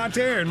all right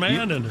there,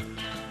 man. And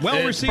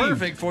well received.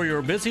 Perfect for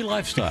your busy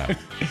lifestyle.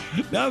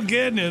 No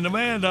kidding. And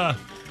man,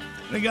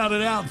 they got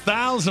it out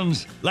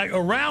thousands, like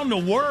around the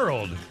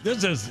world.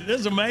 This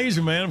is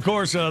amazing, man. Of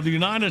course, the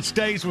United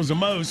States was the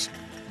most.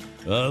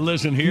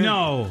 Listen here.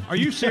 No. Are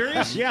you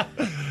serious? Yeah.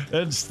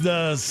 It's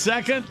the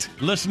second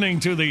listening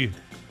to the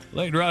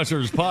Late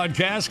Risers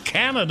podcast.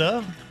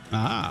 Canada.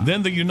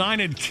 Then the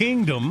United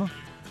Kingdom.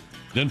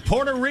 Then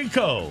Puerto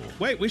Rico.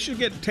 Wait, we should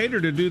get Tater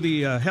to do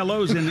the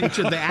hellos in each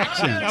of the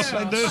accents.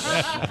 I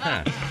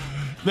do.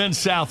 Then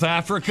South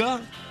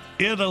Africa,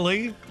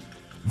 Italy,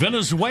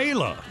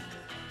 Venezuela,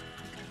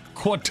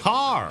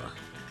 Qatar.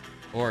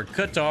 Or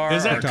Qatar.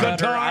 Is that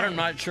Qatar? I'm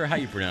not sure how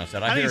you pronounce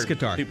that. I think it's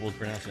Qatar. People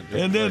pronounce it.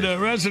 And then the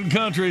rest of the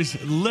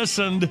countries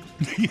listened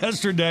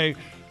yesterday.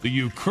 The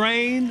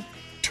Ukraine,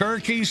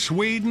 Turkey,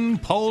 Sweden,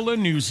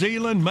 Poland, New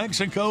Zealand,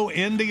 Mexico,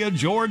 India,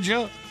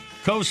 Georgia,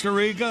 Costa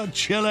Rica,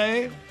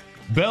 Chile,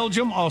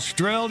 Belgium,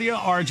 Australia,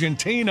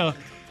 Argentina.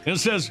 And it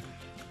says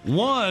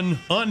one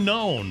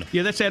unknown.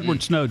 Yeah, that's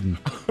Edward Snowden.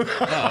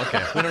 Oh,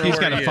 okay. He's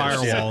got a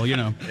firewall, you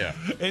know. Yeah.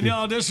 And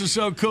y'all, this is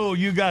so cool.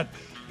 You got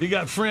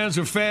friends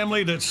or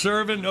family that's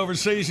serving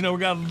overseas. You know,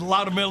 we got a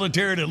lot of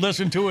military that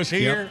listen to us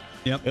here.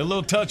 Yep. A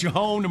little touch of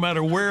home, no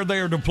matter where they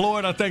are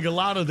deployed. I think a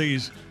lot of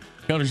these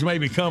countries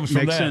maybe comes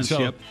from Makes that.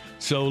 sense,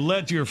 So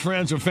let your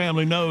friends or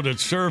family know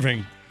that's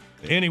serving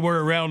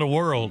anywhere around the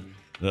world.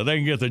 They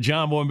can get the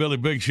John Boy and Billy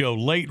Big Show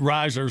Late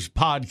Risers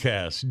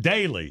podcast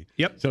daily.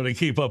 Yep. So they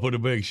keep up with the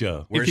Big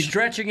Show. We're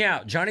stretching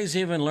out. Johnny's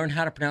even learned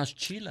how to pronounce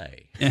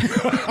Chile.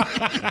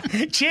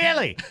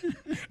 Chile.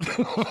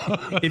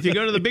 If you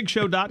go to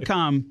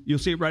thebigshow.com, you'll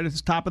see it right at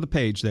the top of the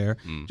page there.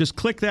 Just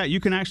click that. You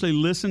can actually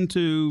listen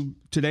to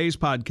today's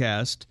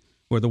podcast,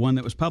 or the one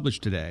that was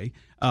published today,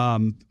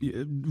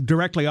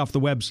 directly off the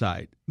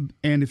website.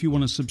 And if you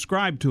want to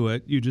subscribe to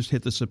it, you just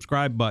hit the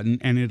subscribe button,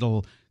 and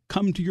it'll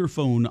come to your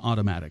phone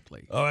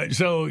automatically. All right,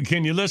 so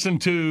can you listen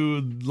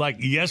to like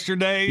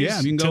yesterday's?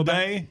 Yeah, you can go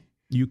today? Back.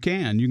 You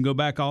can go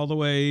back all the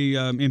way.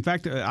 In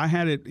fact, I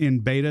had it in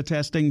beta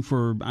testing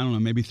for, I don't know,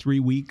 maybe 3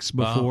 weeks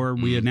before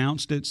we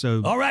announced it.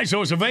 So, all right,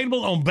 so it's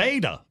available on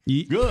beta.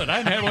 Good. I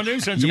hadn't had one of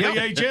these since the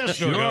VHS.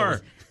 Sure.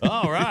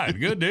 All right,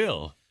 good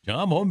deal.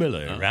 John Boy and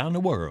Billy around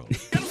the world.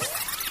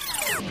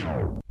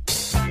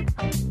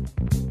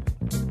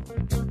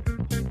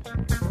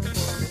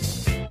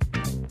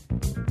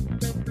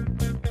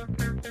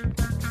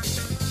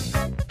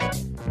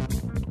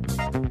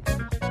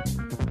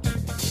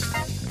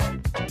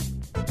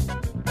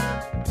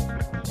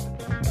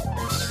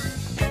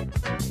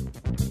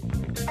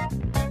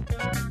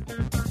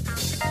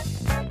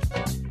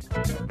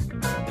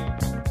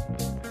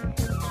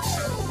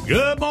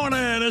 Good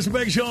morning. It's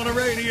Big Show on the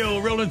radio,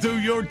 rolling through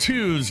your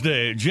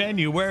Tuesday,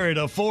 January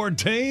the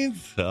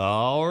 14th.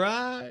 All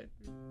right.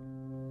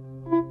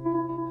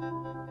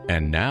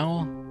 And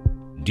now,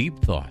 Deep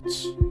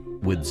Thoughts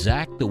with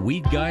Zach the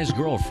Weed Guy's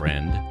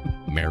girlfriend,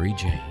 Mary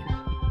Jane.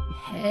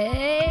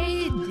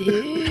 Hey,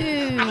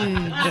 dudes.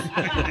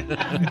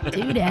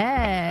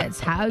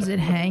 Dudettes, how's it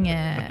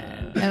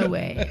hanging? Oh,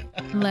 wait.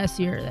 Unless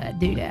you're that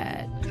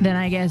dudette. Then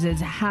I guess it's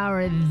how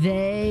are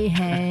they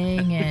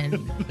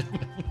hanging?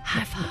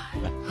 High five.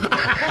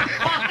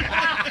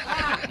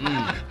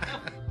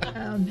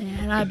 Oh,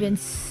 man, I've been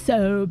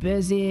so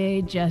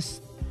busy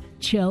just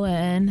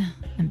chilling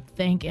and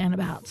thinking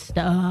about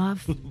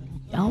stuff.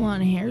 Y'all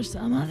want to hear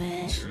some of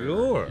it?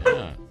 Sure.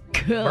 Yeah.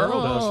 Cool.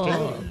 Burl does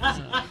too.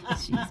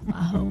 She's my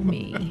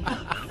homie.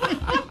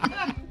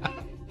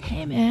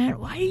 Hey man,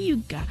 why do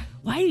you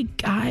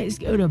guys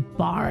go to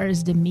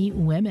bars to meet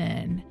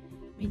women?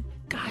 I mean,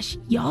 gosh,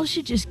 y'all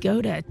should just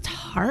go to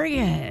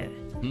Target.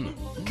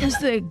 Because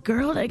the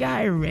girl to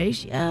guy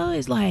ratio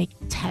is like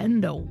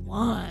 10 to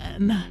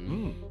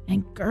 1.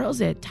 And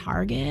girls at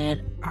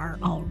Target are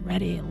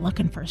already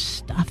looking for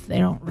stuff they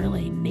don't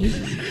really need.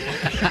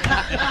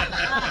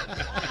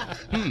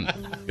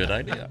 Good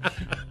idea.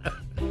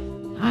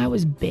 I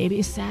was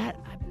babysat.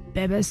 I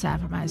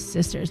babysat for my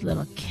sister's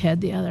little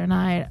kid the other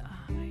night.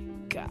 Oh my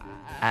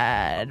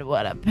God,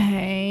 what a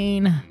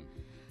pain.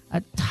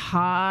 A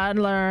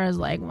toddler is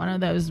like one of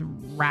those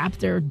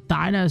raptor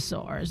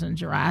dinosaurs in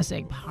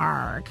Jurassic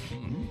Park.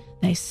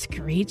 They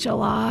screech a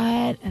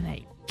lot and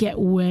they get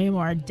way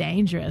more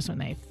dangerous when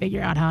they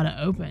figure out how to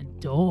open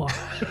doors.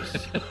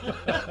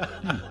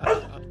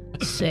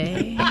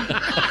 See?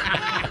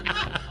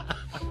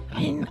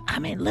 I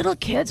mean, little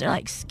kids are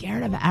like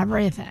scared of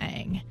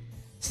everything.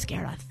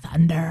 Scared of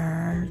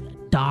thunder, the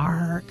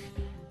dark,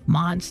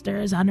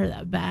 monsters under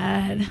the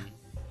bed.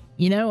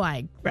 You know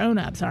why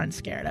grown-ups aren't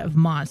scared of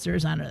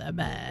monsters under the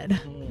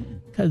bed?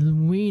 Because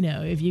we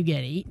know if you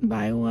get eaten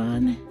by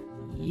one,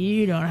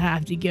 you don't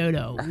have to go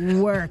to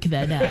work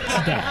the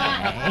next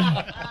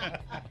day.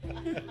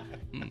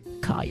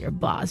 Call your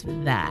boss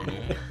with that.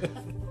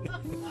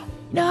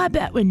 No, I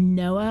bet when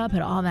Noah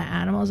put all the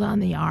animals on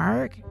the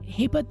ark,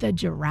 he put the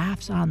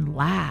giraffes on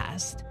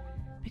last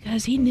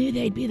because he knew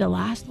they'd be the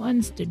last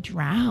ones to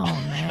drown,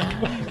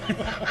 man.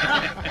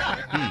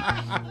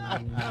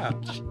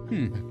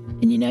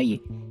 And you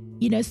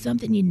know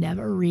something you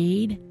never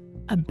read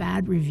a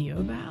bad review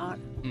about?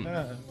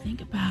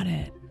 Think about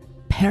it.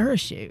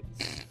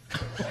 Parachutes.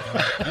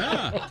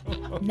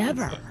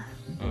 Never.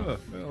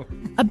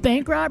 A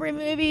bank robbery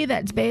movie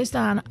that's based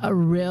on a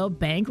real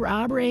bank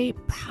robbery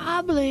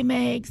probably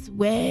makes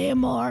way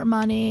more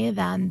money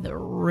than the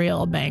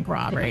real bank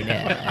robbery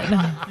did.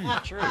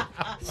 True.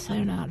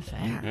 So not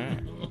fair.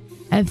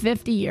 And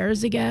 50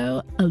 years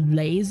ago, a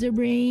laser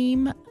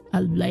beam.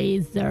 Dude,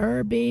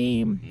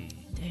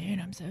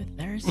 I'm so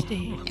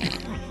thirsty.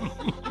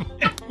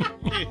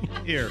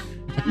 Here.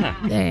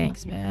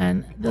 Thanks,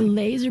 man. The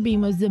laser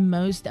beam was the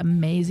most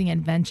amazing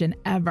invention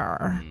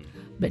ever.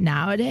 But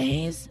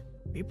nowadays,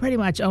 we pretty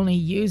much only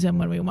use them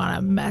when we want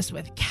to mess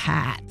with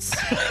cats.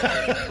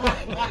 It's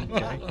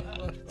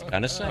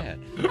kind of sad.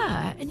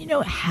 Yeah, and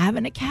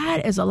having a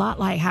cat is a lot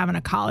like having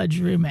a college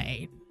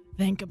roommate.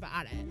 Think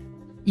about it.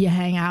 You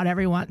hang out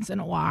every once in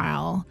a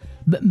while,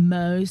 but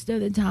most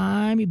of the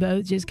time, you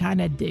both just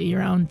kind of do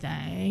your own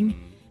thing.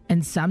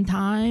 And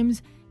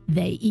sometimes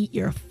they eat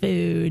your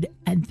food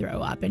and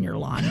throw up in your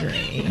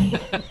laundry.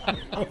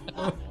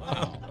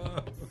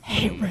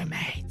 Hey,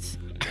 roommates.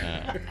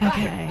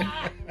 Okay,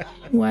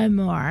 one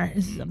more.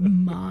 This is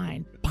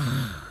mine.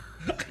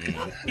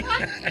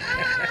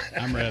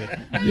 I'm ready.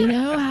 You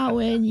know how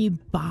when you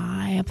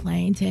buy a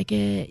plane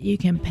ticket, you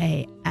can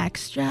pay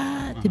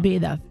extra to be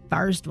the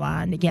first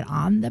one to get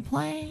on the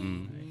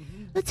plane?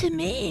 But to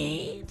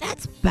me,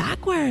 that's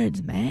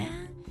backwards,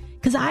 man.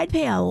 Because I'd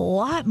pay a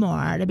lot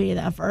more to be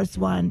the first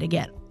one to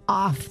get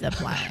off the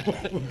plane.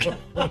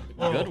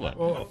 Good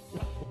one.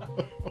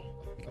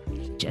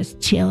 Just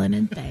chilling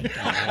and thinking.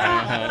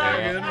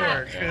 Good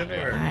work.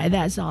 All right,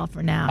 that's all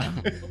for now.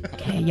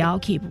 Okay, y'all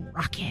keep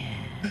rocking,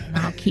 and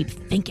I'll keep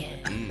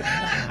thinking.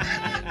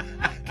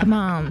 Come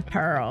on,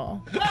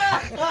 Pearl.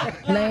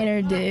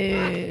 Later,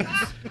 dudes.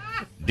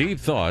 Deep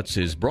Thoughts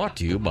is brought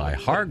to you by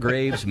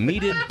Hargrave's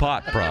Meated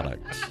Pot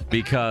Products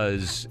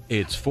because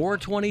it's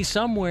 420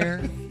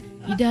 somewhere.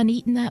 You done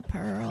eating that,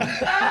 Pearl?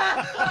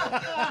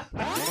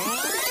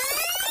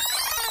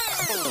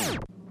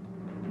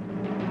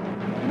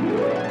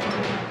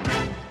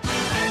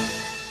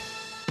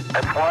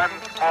 It's one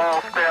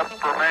small step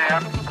for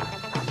man,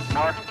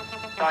 one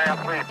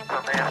giant leap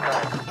for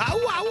mankind.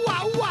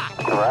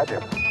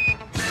 Roger.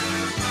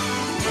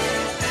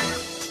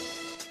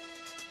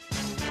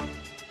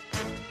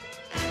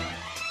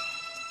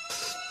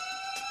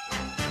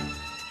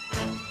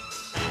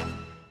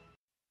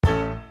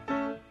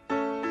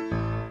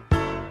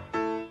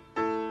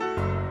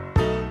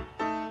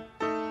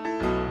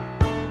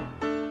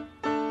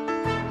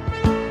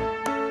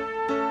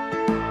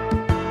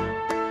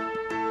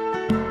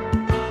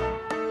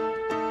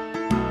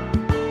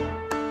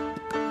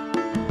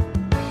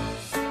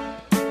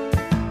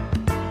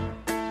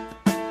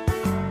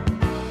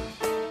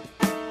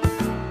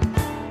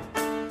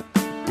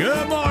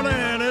 Good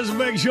morning. This is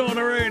Big Show on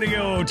the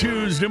radio.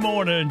 Tuesday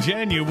morning,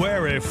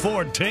 January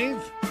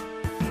 14th.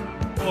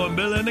 Boy,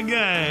 Bill and the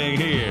gang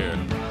here.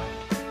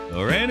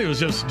 Well, Randy was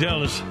just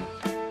telling us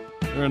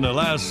during the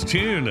last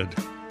tune that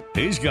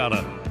he's got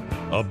a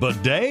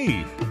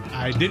bidet.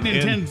 I didn't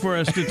intend for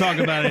us to talk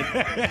about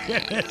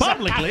it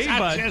publicly,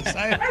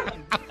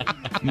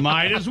 but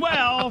might as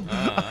well.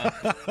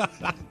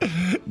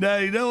 Now,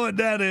 you know what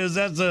that is?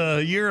 That's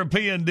a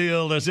European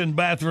deal that's in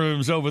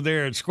bathrooms over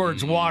there. It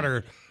squirts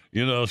water,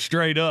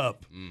 straight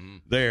up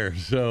there.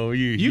 So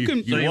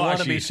you want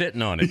to be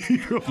sitting on it.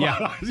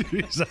 Yeah.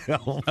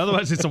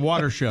 Otherwise, it's a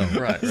water show.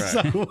 Right.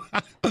 So,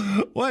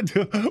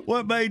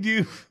 what made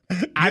you?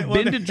 I've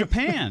been to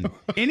Japan.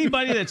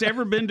 Anybody that's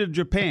ever been to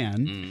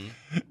Japan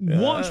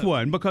wants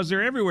one because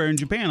they're everywhere in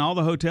Japan. All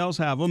the hotels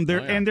have them.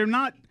 And they're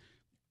not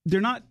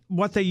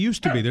what they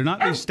used to be. They're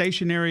not these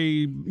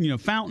stationary,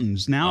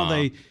 fountains. Now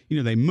they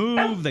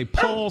move, they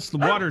pulse, the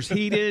water's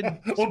heated.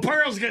 Well,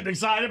 Pearl's getting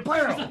excited.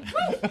 Pearl.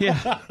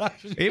 Yeah,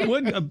 it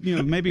would,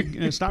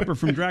 maybe stop her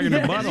from dragging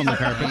her butt on the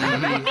carpet.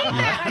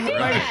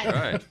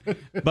 Right.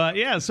 But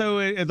yeah,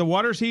 so the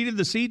water's heated,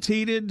 the seat's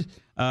heated.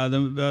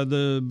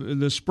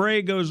 The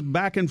spray goes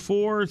back and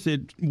forth.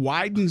 It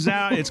widens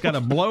out. It's got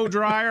a blow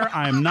dryer.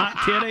 I'm not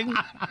kidding.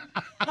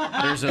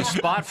 There's a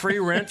spot-free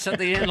rinse at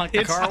the end, like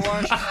the car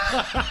wash.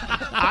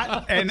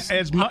 And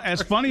as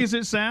funny as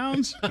it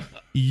sounds,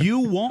 you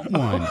want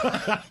one.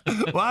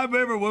 Well, I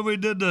remember when we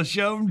did the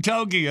show in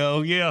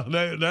Tokyo. Yeah,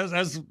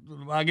 that's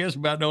I guess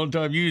about the only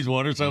time you used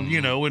one or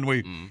something. When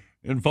we.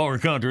 In foreign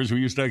countries, we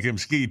used to take him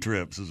ski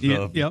trips and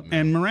stuff. Yep.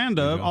 And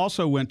Miranda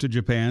also went to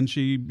Japan.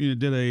 She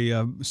did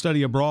a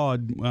study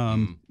abroad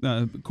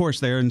course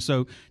there. And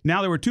so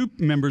now there were two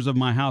members of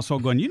my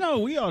household going,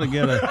 we ought to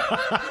get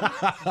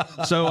a.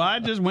 So I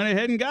just went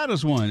ahead and got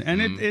us one.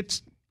 And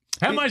it's.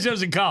 How much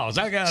does it cost?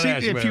 I got to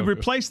ask you. If you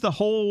replace the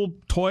whole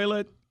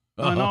toilet.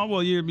 And all,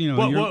 well, you're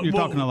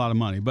talking a lot of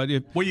money, but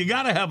you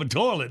got to have a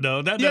toilet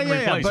though. That doesn't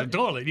replace a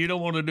toilet. You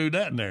don't want to do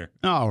that in there.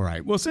 All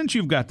right. Well, since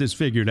you've got this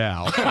figured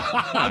out,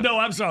 no,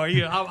 I'm sorry.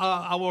 Yeah,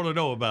 I want to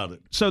know about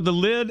it. So the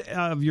lid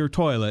of your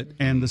toilet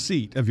and the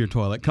seat of your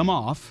toilet come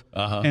off,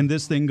 and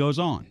this thing goes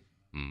on.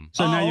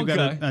 So now you've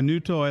got a new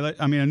toilet.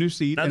 I mean, a new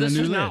seat and a new lid. This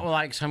is not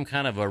like some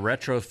kind of a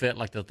retrofit,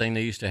 like the thing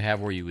they used to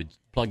have where you would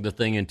plug the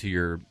thing into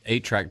your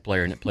 8-track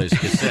player and it plays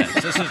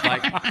cassettes. This is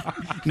like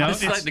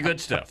this is like the good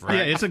stuff, right?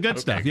 Yeah, it's the good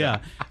stuff. Yeah,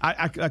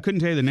 I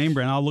couldn't tell you the name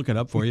brand. I'll look it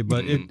up for you,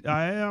 but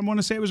I want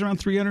to say it was around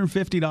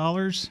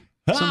 $350.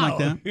 Something like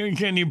that.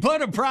 Can you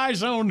put a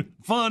price on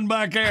fun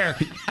back there?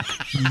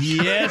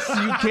 Yes,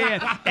 you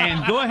can.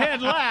 And go ahead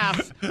and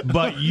laugh,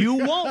 but you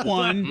want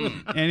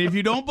one. And if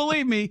you don't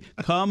believe me,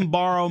 come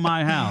borrow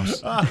my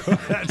house.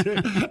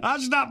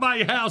 I'll stop by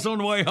your house on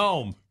the way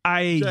home.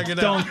 I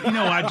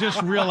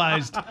just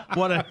realized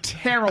what a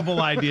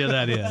terrible idea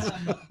that is.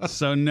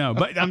 So no,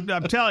 but I'm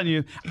telling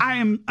you,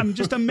 I'm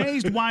just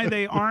amazed why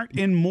they aren't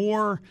in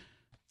more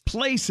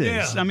places.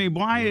 Yeah. I mean,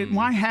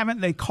 why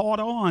haven't they caught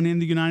on in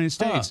the United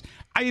States?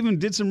 I even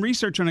did some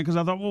research on it because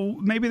I thought, well,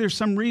 maybe there's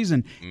some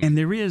reason. And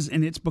there is,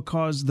 and it's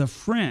because the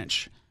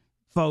French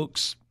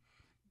folks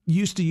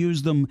used to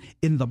use them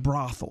in the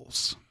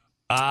brothels.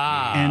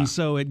 And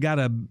so it got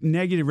a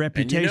negative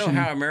reputation. And you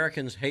know how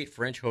Americans hate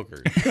French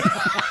hookers.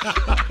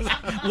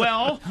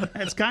 Well,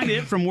 that's kind of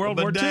it from World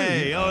War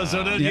II. Oh,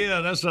 so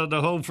that's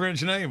the whole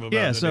French name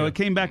about it. So it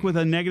came back with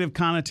a negative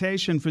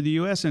connotation for the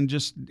U.S. and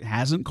just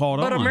hasn't caught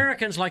on. But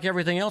Americans like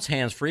everything else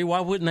hands-free. Why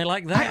wouldn't they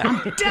like that?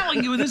 I'm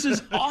telling you, this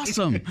is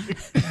awesome.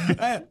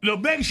 The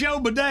Big Show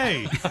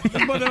bidet.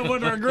 Put up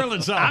with our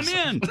grilling sauce.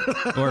 I'm in.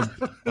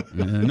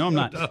 No, I'm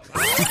not.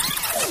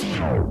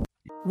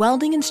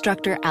 Welding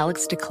instructor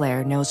Alex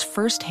DeClaire knows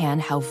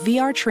firsthand how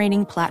VR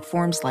training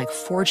platforms like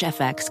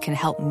ForgeFX can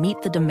help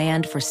meet the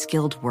demand for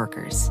skilled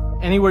workers.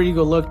 Anywhere you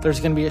go look, there's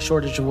going to be a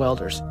shortage of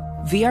welders.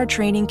 VR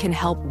training can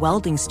help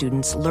welding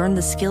students learn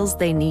the skills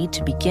they need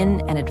to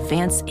begin and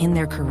advance in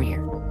their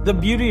career. The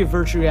beauty of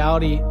virtual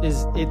reality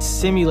is it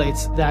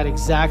simulates that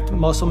exact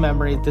muscle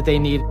memory that they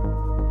need.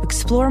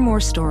 Explore more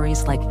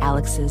stories like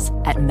Alex's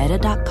at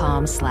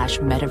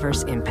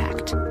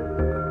meta.com/metaverseimpact.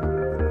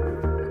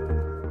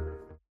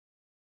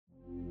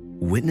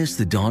 Witness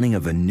the dawning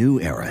of a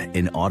new era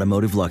in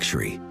automotive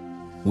luxury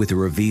with a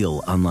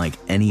reveal unlike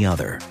any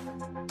other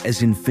as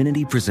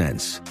Infiniti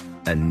presents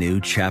a new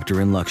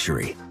chapter in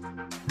luxury,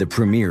 the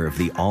premiere of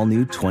the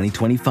all-new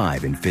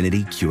 2025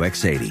 Infiniti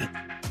QX80.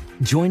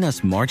 Join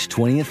us March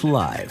 20th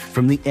live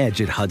from the Edge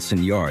at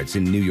Hudson Yards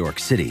in New York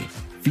City,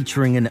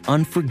 featuring an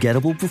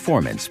unforgettable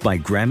performance by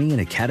Grammy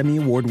and Academy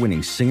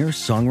Award-winning singer,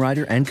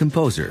 songwriter, and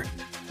composer,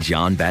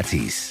 Jon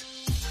Batiste.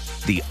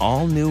 The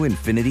all-new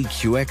Infiniti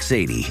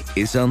QX80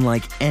 is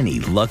unlike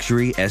any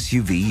luxury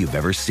SUV you've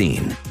ever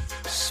seen.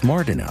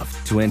 Smart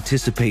enough to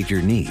anticipate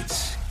your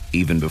needs,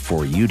 even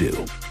before you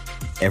do.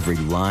 Every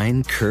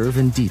line, curve,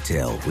 and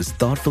detail was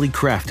thoughtfully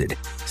crafted,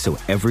 so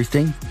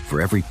everything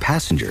for every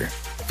passenger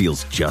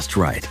feels just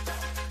right.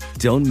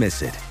 Don't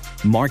miss it.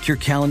 Mark your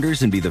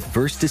calendars and be the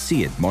first to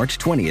see it March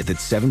 20th at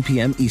 7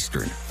 p.m.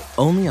 Eastern,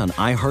 only on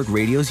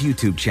iHeartRadio's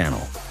YouTube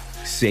channel.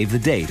 Save the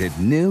date at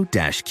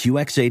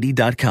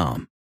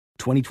new-QX80.com.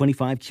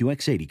 2025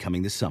 QX80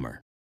 coming this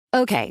summer.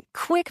 Okay,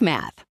 quick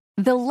math.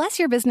 The less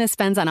your business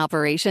spends on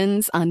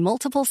operations, on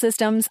multiple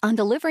systems, on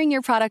delivering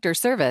your product or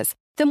service,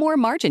 the more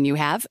margin you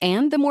have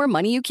and the more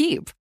money you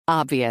keep.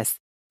 Obvious.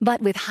 But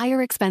with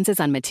higher expenses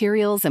on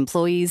materials,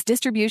 employees,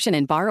 distribution,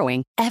 and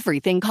borrowing,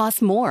 everything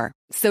costs more.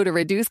 So to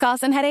reduce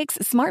costs and headaches,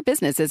 smart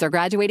businesses are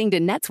graduating to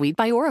NetSuite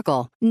by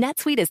Oracle.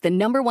 NetSuite is the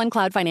 #1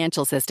 cloud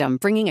financial system,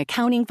 bringing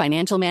accounting,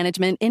 financial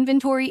management,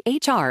 inventory,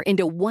 HR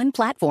into one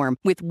platform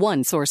with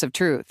one source of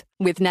truth.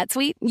 With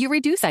NetSuite, you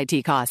reduce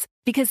IT costs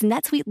because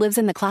NetSuite lives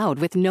in the cloud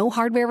with no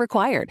hardware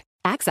required,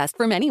 accessed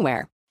from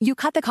anywhere. You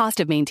cut the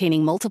cost of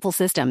maintaining multiple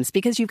systems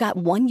because you've got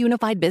one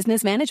unified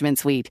business management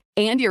suite.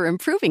 And you're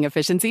improving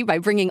efficiency by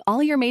bringing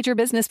all your major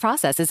business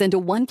processes into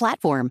one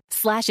platform,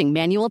 slashing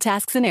manual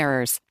tasks and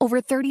errors.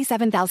 Over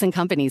 37,000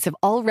 companies have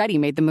already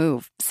made the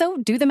move. So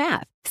do the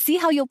math. See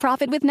how you'll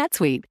profit with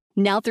NetSuite.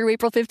 Now through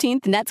April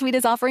 15th, NetSuite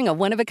is offering a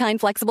one-of-a-kind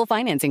flexible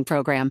financing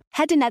program.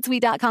 Head to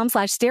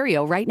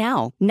netsuite.com/stereo right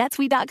now.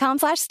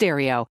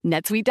 netsuite.com/stereo.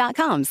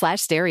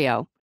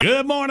 netsuite.com/stereo.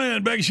 Good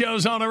morning. Big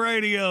Show's on the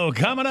radio.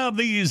 Coming up,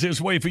 the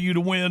easiest way for you to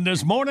win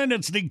this morning,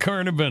 it's the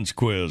current events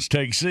quiz.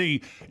 Take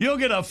C. You'll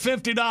get a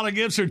 $50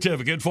 gift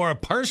certificate for a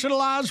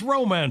personalized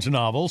romance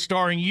novel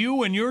starring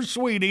you and your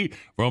sweetie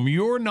from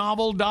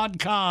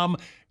yournovel.com.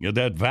 Get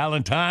that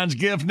Valentine's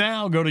gift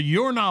now. Go to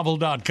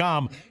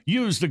yournovel.com.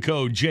 Use the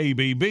code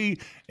JBB,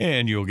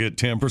 and you'll get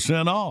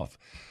 10% off.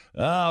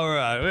 All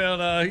right. Well,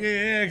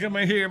 come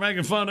in here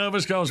making fun of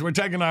us because we're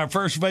taking our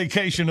first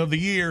vacation of the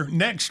year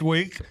next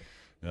week.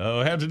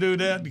 Oh, have to do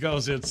that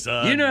because it's...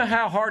 you know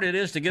how hard it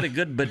is to get a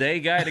good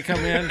bidet guy to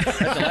come in at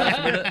the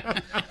last minute?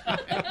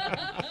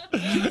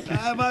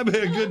 That might be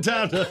a good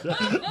time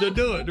to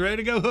do it. Ready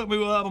to go hook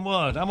me up and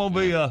what? I'm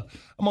gonna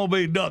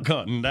be duck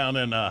hunting down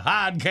in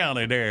Hyde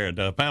County there at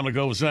the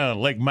Pamlico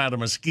Sound, Lake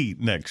Mattamuskeet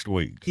next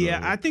week. So.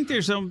 Yeah, I think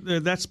there's some.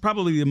 That's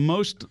probably the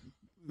most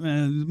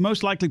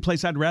likely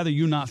place I'd rather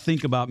you not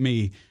think about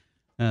me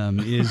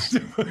is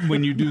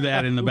when you do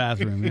that in the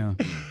bathroom. Yeah.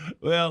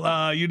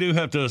 Well, you do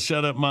have to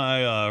set up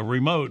my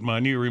remote, my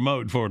new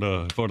remote for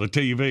the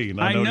TV. And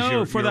I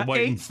know for the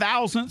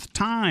 8,000th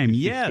time.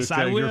 Yes,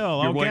 I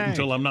will. You're waiting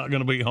until I'm not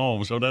going to be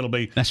home, so that'll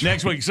be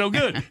next week. So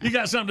good. You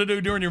got something to do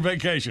during your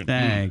vacation.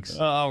 Thanks.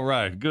 All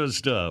right, good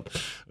stuff.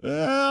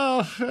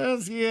 Well,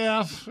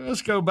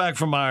 let's go back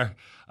from our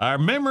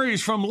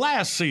memories from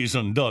last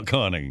season duck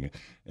hunting.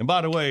 And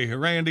by the way,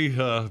 Randy,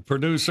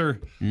 producer,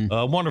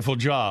 wonderful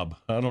job.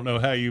 I don't know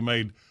how you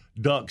made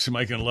ducks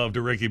making love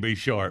to Ricky B.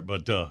 Sharp,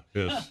 but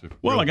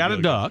well, I got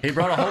a duck. He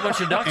brought a whole bunch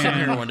of ducks in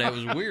here one day. It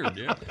was weird.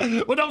 Yeah.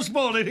 Well, don't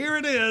spoil it. Here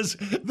it is.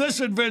 This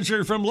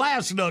adventure from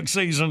last duck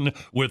season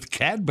with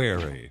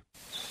Cadbury.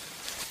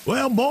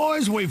 Well,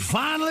 boys, we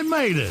finally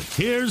made it.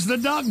 Here's the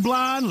duck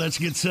blind. Let's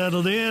get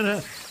settled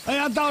in. Hey,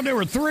 I thought there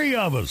were 3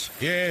 of us.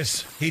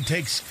 Yes, he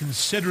takes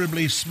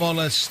considerably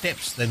smaller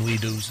steps than we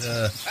do,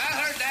 sir. I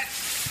heard that.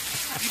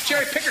 You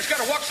cherry pickers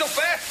got to walk so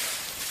fast.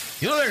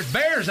 You know there's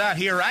bears out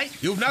here, right?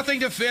 You've nothing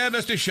to fear,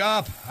 Mr.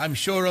 Sharp. I'm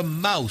sure a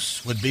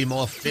mouse would be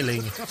more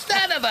filling.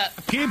 Son of a...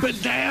 Keep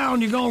it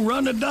down. You're going to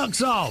run the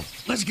ducks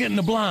off. Let's get in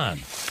the blind.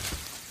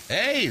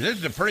 Hey, this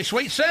is a pretty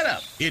sweet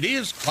setup. It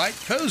is quite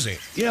cozy.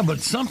 Yeah, but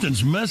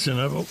something's missing.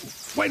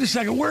 Wait a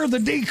second. Where are the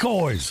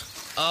decoys?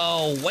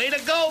 Oh, way to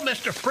go,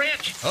 Mr.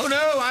 French. Oh,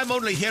 no, I'm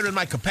only here in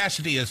my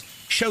capacity as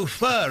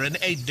chauffeur and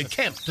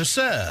aide-de-camp to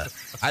sir.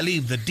 I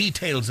leave the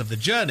details of the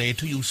journey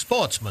to you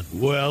sportsmen.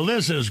 Well,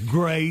 this is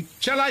great.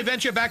 Shall I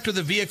venture back to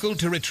the vehicle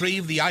to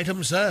retrieve the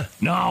items, sir?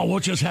 No, we'll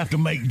just have to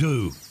make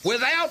do.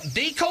 Without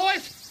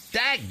decoys?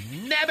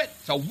 Dag-nabbit,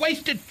 it's a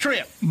wasted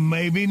trip.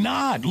 Maybe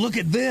not. Look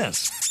at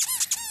this.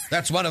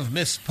 That's one of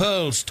Miss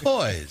Pearl's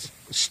toys.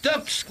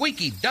 Stuffed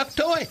squeaky duck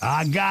toy?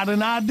 I got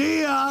an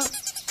idea.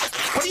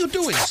 What are you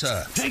doing,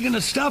 sir? Taking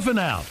the stuffing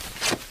out.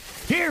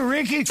 Here,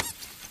 Ricky.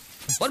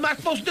 What am I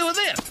supposed to do with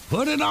this?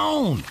 Put it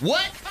on.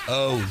 What?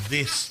 Oh,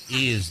 this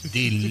is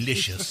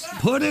delicious.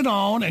 Put it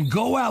on and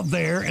go out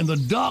there, and the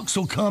ducks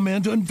will come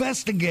in to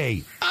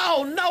investigate.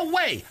 Oh, no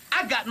way.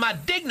 I got my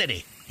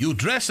dignity. You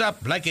dress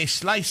up like a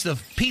slice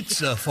of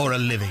pizza for a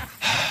living.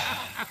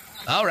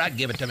 All right,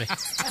 give it to me.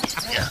 It's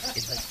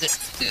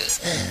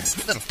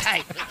a little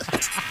tight.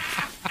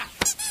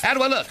 How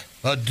do I look?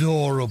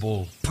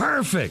 Adorable.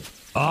 Perfect.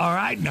 All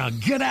right, now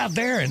get out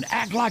there and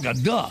act like a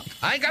duck.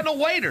 I ain't got no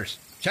waders.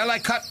 Shall I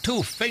cut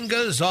 2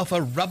 fingers off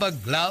a rubber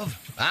glove?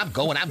 I'm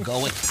going.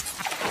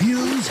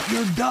 Use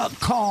your duck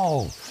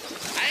call.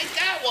 I ain't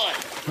got one.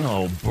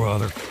 Oh,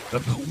 brother.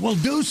 Well,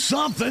 do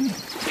something.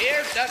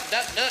 Here, duck.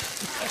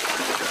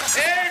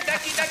 Here,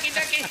 ducky.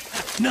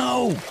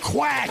 No,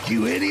 quack,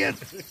 you idiot.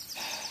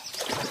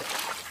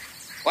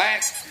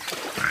 Quack.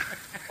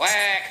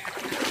 Quack.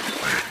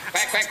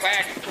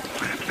 Quack.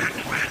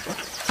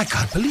 I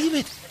can't believe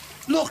it.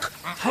 Look.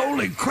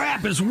 Holy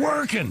crap, it's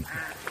working.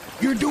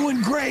 You're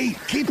doing great.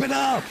 Keep it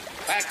up.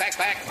 Quack.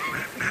 Quack.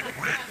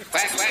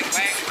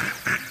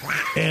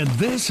 And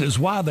this is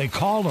why they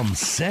call them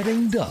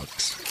setting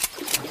ducks.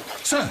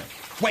 Sir,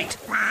 wait.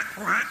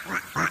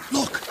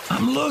 Look.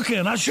 I'm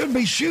looking. I should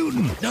be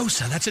shooting. No,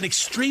 sir, that's an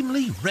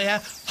extremely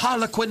rare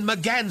Harlequin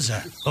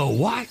merganser. Oh,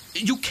 what?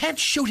 You can't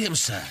shoot him,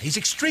 sir. He's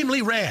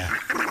extremely rare.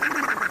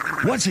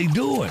 What's he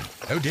doing?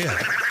 Oh, dear.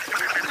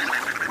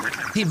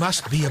 He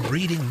must be a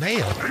breeding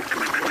male.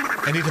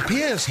 And it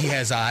appears he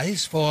has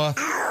eyes for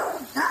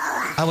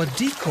our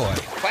decoy.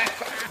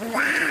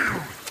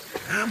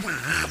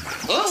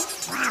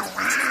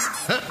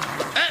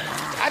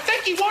 I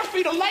think he wants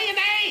me to lay an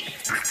egg.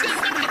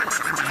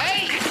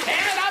 Hey,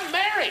 damn it, I'm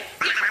married.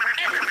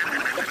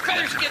 The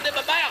feathers get in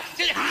my mouth.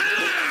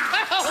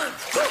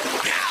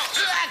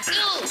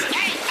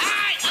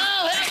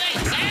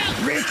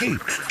 Ricky,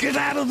 get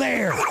out of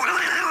there.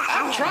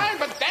 I'm trying,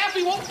 but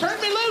Daffy won't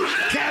turn me loose.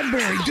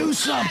 Cadbury, do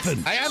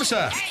something. I am,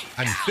 sir.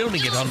 I'm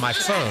filming it on my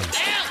phone.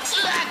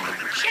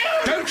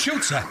 Don't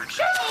shoot, sir.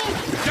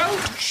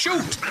 Don't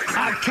shoot.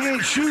 I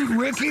can't shoot,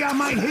 Ricky. I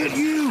might hit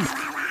you.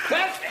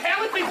 Well,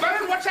 hell, it be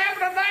burned. What's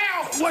happening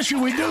now? What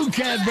should we do,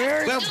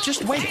 Cadbury? Well,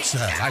 just wait,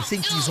 sir. I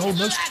think he's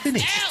almost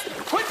finished.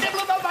 Quit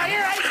nibbling on my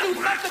ear. I ain't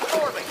do nothing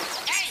for me.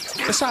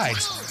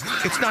 Besides,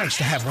 it's nice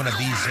to have one of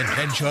these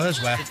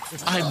adventures where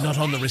I'm not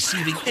on the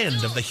receiving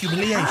end of the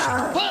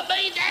humiliation. Put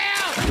me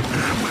down.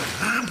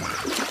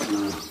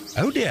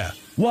 Oh, dear.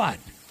 What?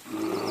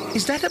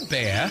 Is that a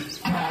bear?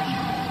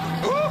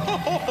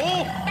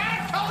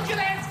 I told you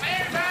there's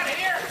bears out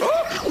here.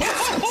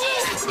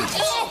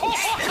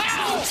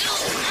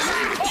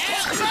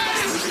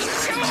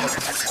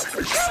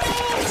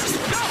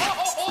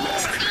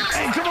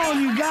 Hey, come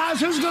on, you guys.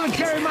 Who's going to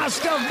carry my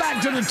stuff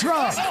back to the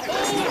truck?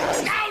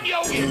 Down,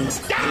 Yogi!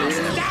 Down!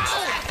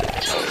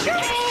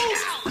 Shoot!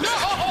 No!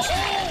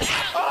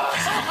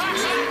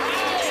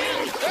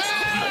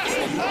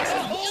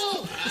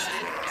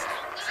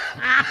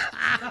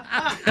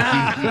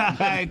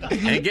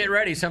 And get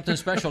ready, something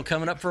special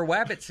coming up for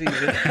Wabbit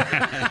season.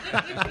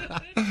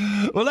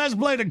 Well, let's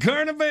play the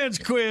current events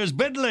quiz.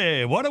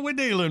 Bidley, what are we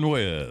dealing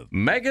with?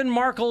 Meghan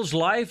Markle's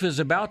life is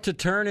about to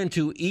turn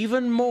into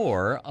even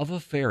more of a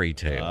fairy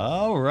tale.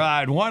 All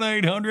right,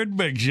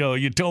 1-800-BIG-SHOW,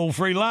 your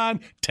toll-free line.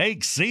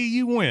 Take C,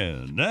 you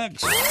win.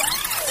 Next.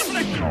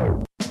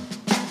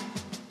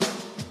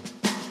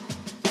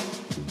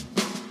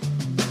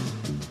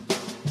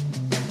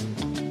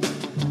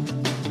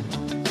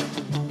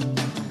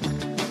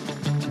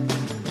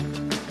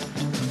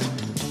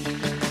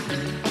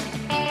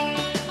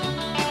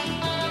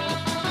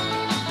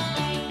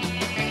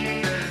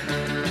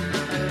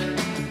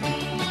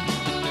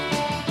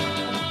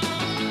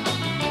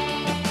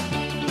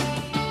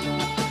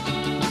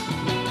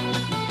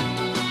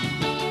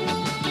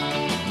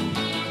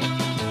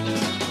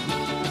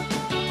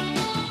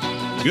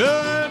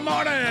 Good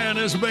morning.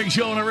 This is Big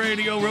Show on the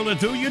radio, rolling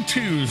through you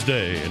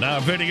Tuesday. And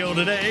our video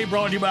today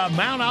brought to you by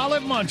Mount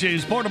Olive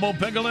Munchies, portable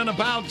pickle in a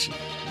pouch.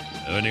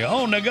 And you're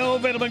on the go,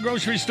 available in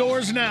grocery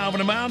stores now from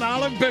the Mount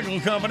Olive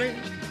Pickle Company.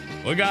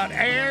 We got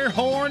Air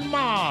Horn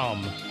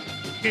Mom.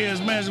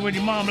 Is messing with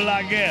your mama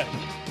like that.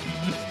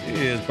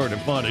 It's pretty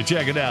funny.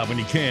 Check it out when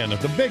you can at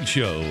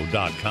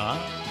thebigshow.com.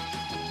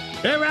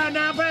 Hey, right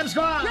now, Pep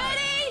Squad.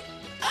 Ready?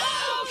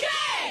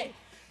 Okay.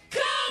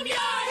 Comb your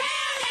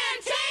hair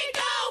and take a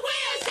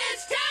whiz.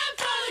 It's time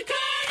for the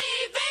current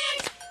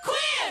events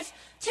quiz.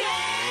 Take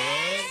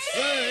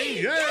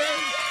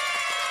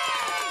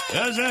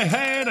There's a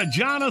head of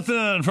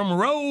Jonathan from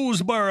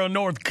Roseboro,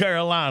 North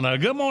Carolina.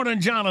 Good morning,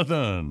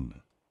 Jonathan.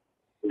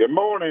 Good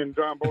morning,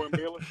 John Boy and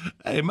Billy.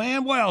 Hey,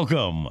 man,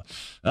 welcome. All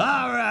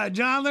right,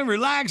 Jonathan,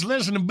 relax,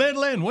 listen to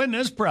Bidley, and win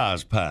this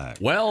prize pack.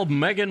 Well,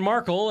 Meghan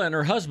Markle and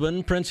her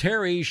husband, Prince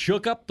Harry,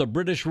 shook up the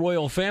British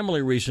royal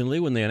family recently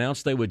when they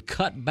announced they would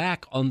cut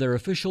back on their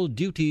official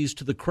duties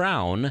to the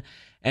crown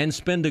and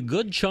spend a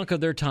good chunk of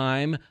their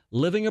time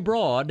living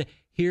abroad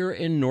here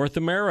in North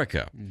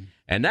America.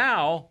 And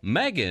now,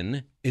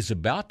 Meghan is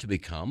about to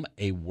become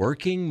a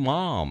working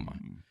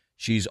mom.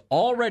 She's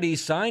already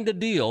signed a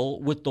deal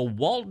with the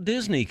Walt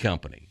Disney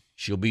Company.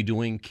 She'll be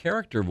doing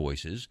character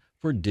voices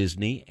for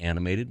Disney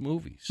animated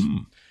movies.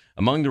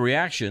 Among the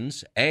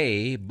reactions,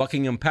 A,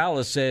 Buckingham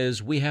Palace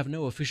says, "We have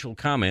no official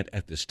comment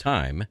at this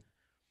time."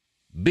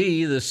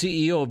 B, the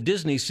CEO of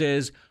Disney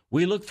says,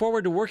 "We look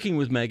forward to working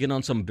with Meghan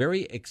on some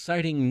very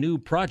exciting new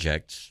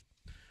projects."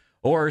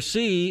 Or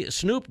C,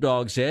 Snoop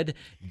Dogg said,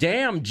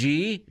 "Damn,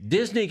 G,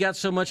 Disney got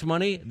so much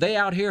money, they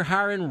out here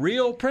hiring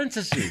real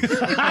princesses."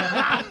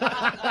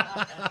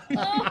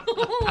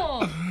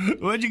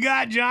 What you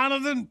got,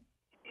 Jonathan?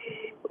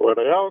 Well,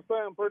 they all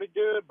sound pretty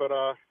good, but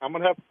I'm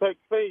going to have to take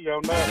C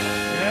on that.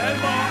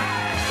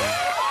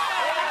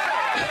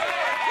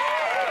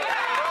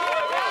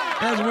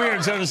 That's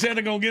weird. So they said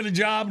they're going to get a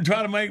job and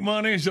try to make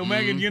money. So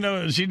Meghan, you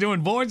know, is she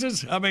doing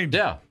voices? I mean,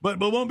 yeah. But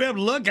won't be able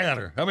to look at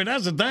her. I mean,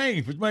 that's the thing.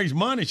 If it makes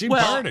money, she's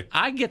Well, pretty.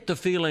 I get the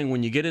feeling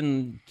when you get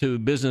into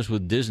business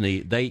with Disney,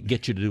 they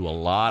get you to do a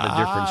lot of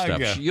different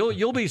stuff.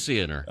 You'll be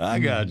seeing her. I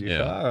got you.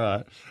 Yeah. All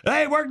right.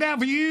 Hey, it worked out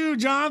for you,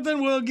 Jonathan.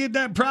 We'll get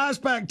that prize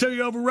pack to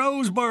you over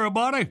Roseboro,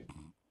 buddy.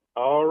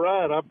 All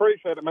right. I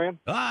appreciate it, man.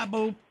 All right,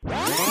 boo.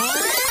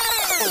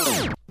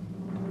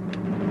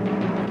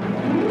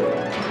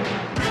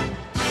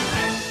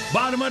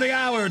 Bottom of the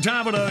hour,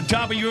 time for the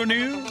top of your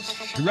news.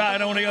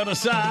 Right on the other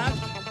side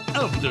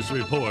of this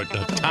report,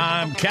 the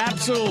time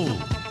capsule.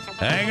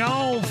 Hang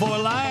on for a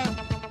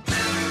laugh.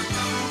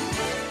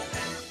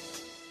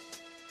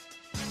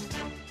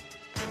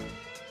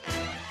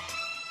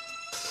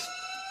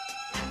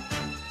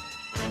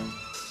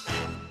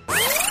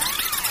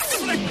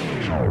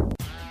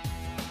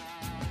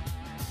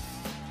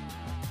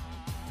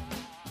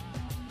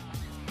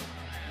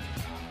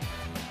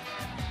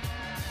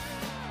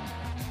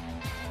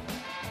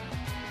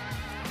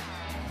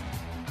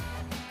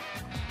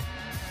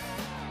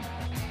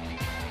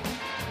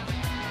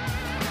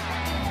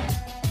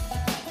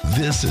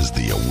 This is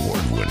the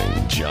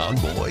award-winning John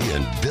Boy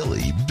and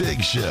Billy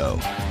Big Show.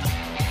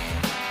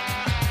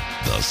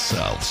 The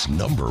South's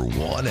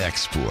 #1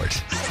 export.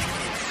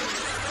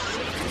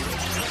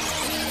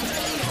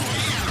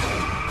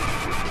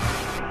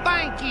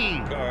 Thank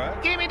you. All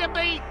right. Give me the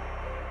beat.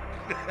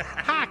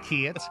 Hi,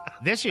 kids.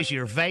 This is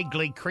your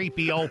vaguely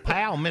creepy old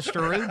pal,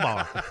 Mr.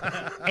 Rhubarb.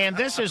 And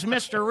this is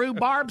Mr.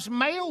 Rhubarb's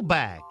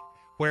mailbag,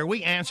 where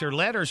we answer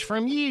letters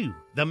from you,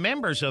 the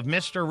members of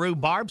Mr.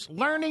 Rhubarb's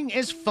Learning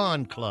is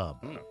Fun Club.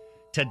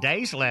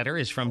 Today's letter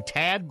is from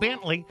Tad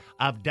Bentley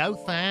of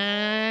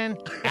Dothan,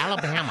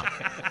 Alabama.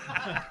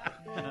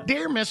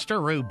 Dear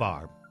Mr.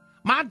 Rhubarb,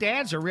 my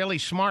dad's a really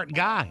smart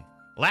guy.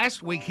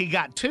 Last week he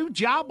got 2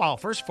 job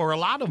offers for a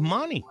lot of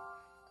money.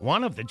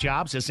 One of the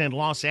jobs is in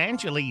Los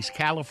Angeles,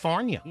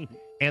 California,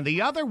 and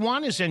the other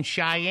one is in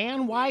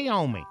Cheyenne,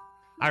 Wyoming.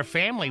 Our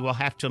family will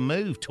have to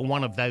move to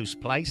one of those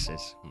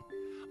places.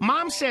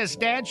 Mom says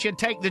Dad should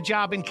take the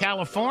job in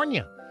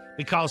California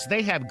because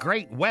they have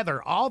great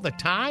weather all the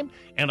time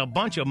and a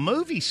bunch of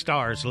movie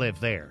stars live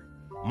there.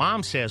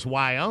 Mom says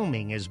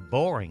Wyoming is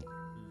boring.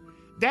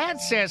 Dad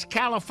says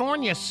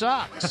California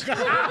sucks.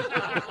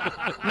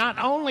 Not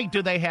only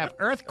do they have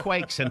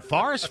earthquakes and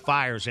forest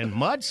fires and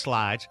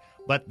mudslides,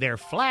 but they're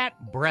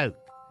flat broke.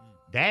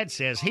 Dad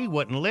says he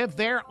wouldn't live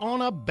there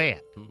on a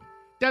bet.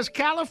 Does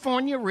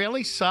California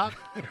really suck?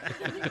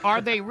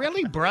 Are they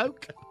really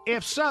broke?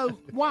 If so,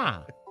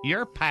 why?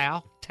 Your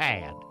pal,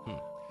 Tad.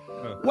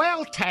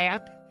 Well,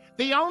 Tad,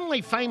 the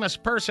only famous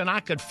person I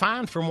could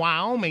find from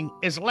Wyoming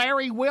is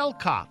Larry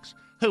Wilcox,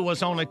 who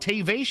was on a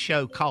TV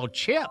show called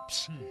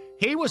Chips.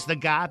 He was the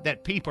guy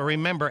that people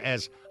remember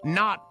as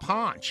Not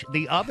Ponch,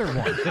 the other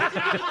one.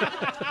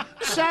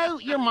 So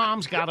your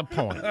mom's got a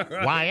point.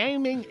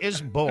 Wyoming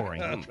is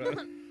boring.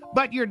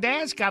 But your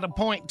dad's got a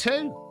point,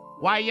 too.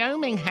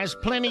 Wyoming has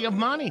plenty of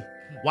money,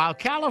 while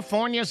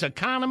California's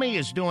economy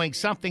is doing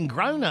something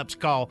grown-ups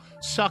call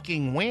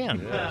sucking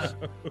wind. Yeah.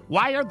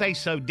 Why are they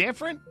so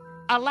different?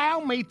 Allow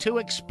me to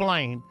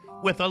explain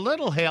with a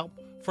little help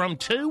from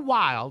 2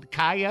 wild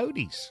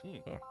coyotes.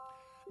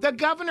 The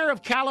governor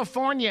of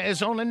California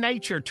is on a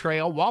nature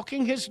trail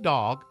walking his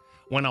dog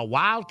when a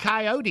wild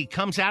coyote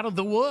comes out of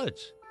the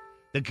woods.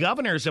 The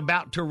governor is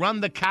about to run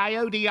the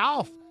coyote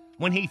off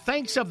when he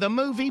thinks of the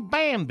movie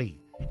Bambi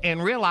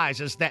and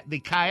realizes that the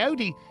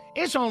coyote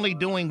is only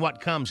doing what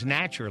comes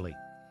naturally.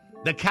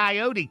 The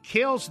coyote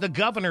kills the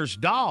governor's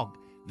dog,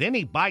 then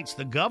he bites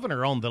the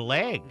governor on the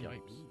leg.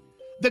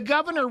 The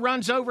governor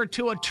runs over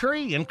to a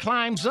tree and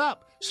climbs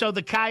up so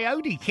the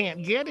coyote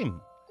can't get him.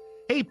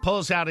 He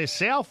pulls out his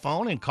cell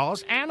phone and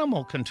calls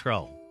animal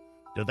control.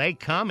 Do they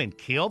come and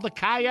kill the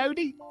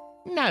coyote?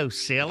 No,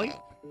 silly.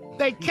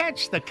 They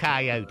catch the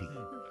coyote.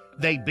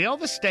 They bill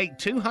the state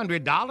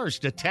 $200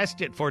 to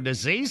test it for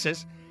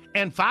diseases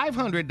and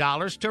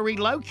 $500 to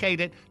relocate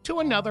it to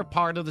another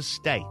part of the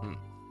state.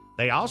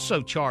 They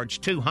also charge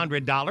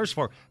 $200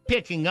 for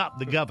picking up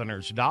the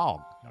governor's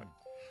dog.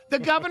 The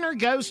governor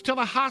goes to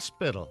the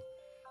hospital.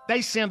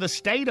 They send the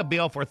state a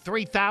bill for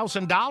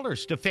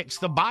 $3,000 to fix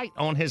the bite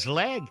on his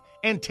leg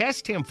and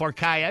test him for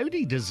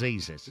coyote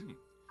diseases.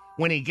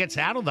 When he gets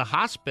out of the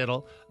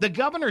hospital, the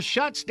governor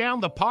shuts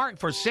down the park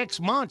for 6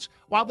 months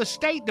while the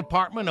State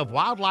Department of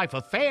Wildlife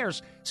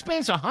Affairs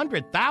spends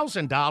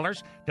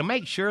 $100,000 to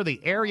make sure the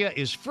area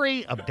is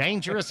free of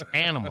dangerous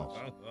animals.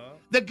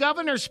 The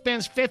governor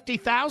spends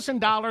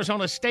 $50,000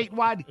 on a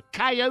statewide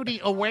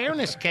coyote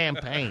awareness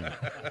campaign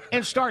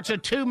and starts a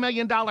 $2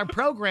 million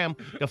program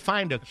to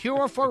find a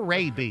cure for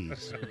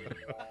rabies.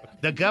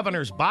 The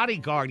governor's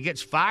bodyguard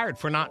gets fired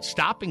for not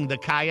stopping the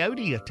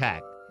coyote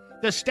attack.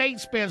 The state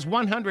spends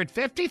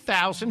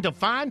 $150,000 to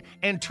find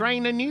and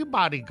train a new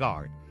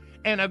bodyguard.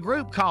 And a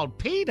group called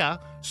PETA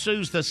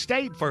sues the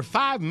state for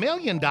 $5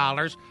 million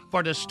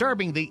for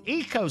disturbing the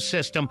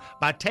ecosystem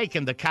by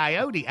taking the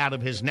coyote out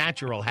of his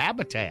natural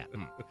habitat.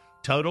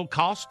 Total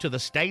cost to the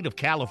state of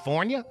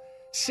California,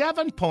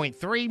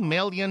 $7.3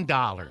 million.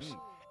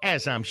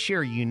 As I'm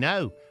sure you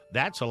know,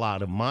 that's a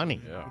lot of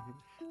money. Yeah.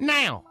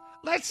 Now,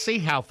 let's see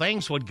how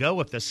things would go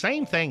if the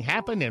same thing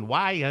happened in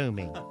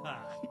Wyoming.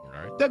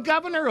 The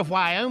governor of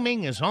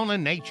Wyoming is on a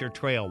nature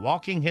trail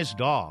walking his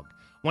dog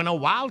when a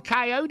wild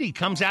coyote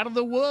comes out of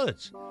the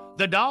woods.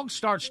 The dog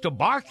starts to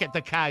bark at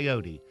the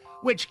coyote.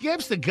 which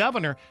gives the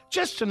governor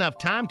just enough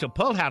time to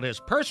pull out his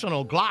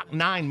personal Glock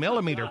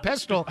 9mm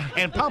pistol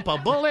and pump a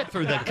bullet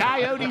through the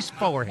coyote's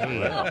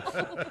forehead.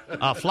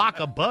 A flock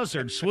of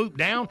buzzards swoop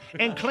down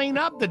and clean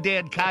up the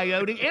dead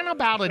coyote in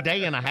about a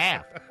day and a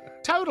half.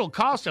 Total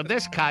cost of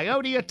this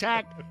coyote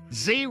attack,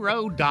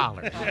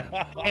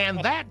 $0. And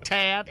that,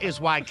 Tad,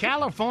 is why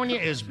California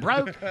is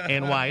broke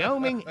and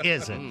Wyoming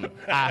isn't.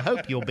 I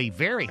hope you'll be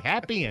very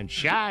happy in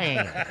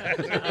Cheyenne.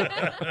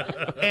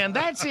 And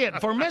that's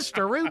it for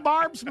Mr.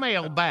 Rhubarb's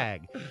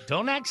mailbag.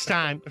 Till next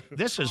time,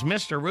 this is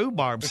Mr.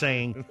 Rhubarb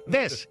saying,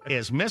 this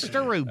is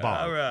Mr. Rhubarb.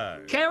 All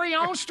right. Carry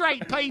on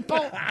straight,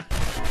 people.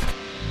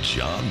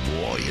 John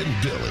Boy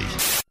and Billy.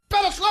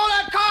 Better slow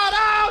that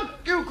car down,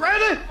 you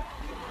crazy.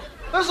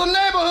 This is a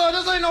neighborhood.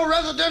 This ain't no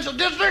residential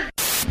district.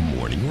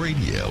 Morning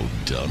radio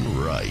done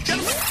right.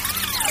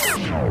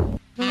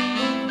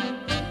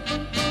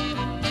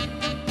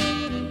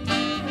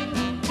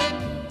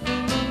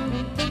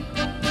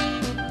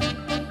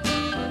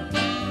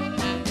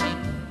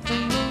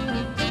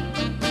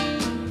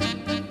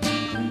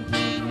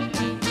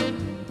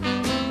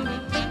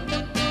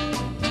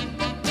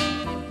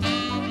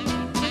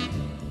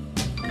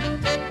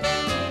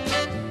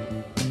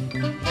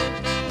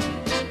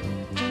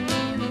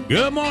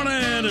 Good morning.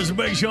 It's a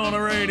Big Show on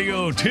the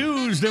radio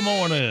Tuesday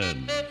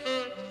morning.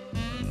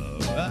 All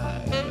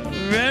right.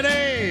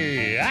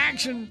 Ready?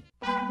 Action.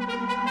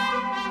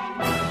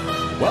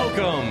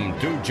 Welcome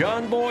to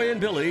John Boy and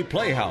Billy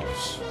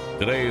Playhouse.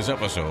 Today's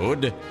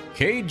episode,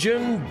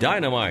 Cajun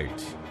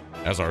Dynamite.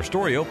 As our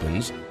story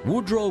opens,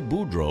 Woodrow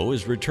Boudreaux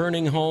is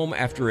returning home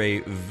after a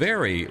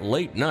very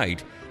late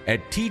night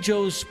at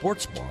T-Joe's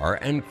Sports Bar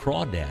and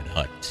Crawdad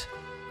Hut.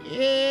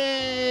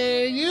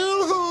 Yeah,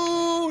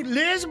 yoo-hoo,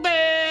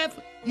 Lisbeth,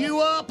 you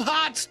up,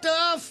 hot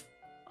stuff?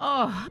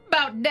 Oh,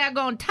 about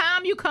daggone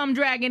time you come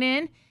dragging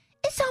in.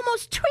 It's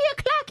almost 3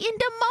 o'clock in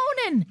the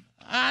morning.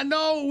 I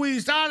know we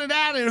started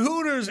out at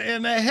Hooters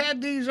and they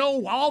had these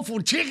old awful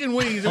chicken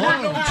wings. There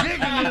wasn't no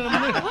chicken in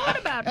them. What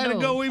about Had to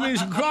go eat me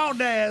some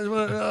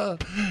crawdads.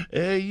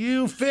 But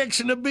you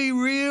fixing to be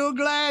real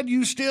glad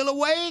you still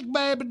awake,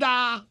 baby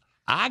doll.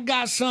 I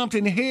got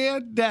something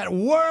here that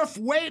worth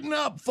waiting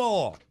up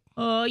for.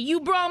 You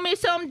brought me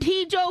some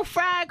T-Joe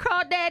fried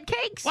crawdad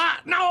cakes?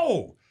 What?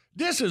 No!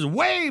 This is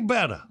way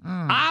better.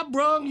 I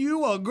brung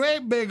you a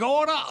great big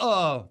order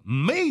of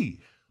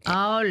me.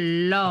 Oh,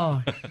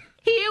 Lord.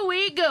 Here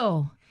we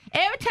go.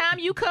 Every time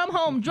you come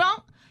home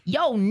drunk,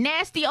 your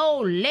nasty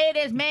old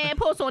ladies' man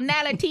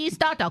personalities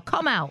start to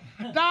come out.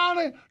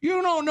 Darling,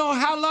 you don't know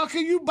how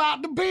lucky you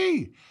about to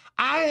be.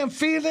 I am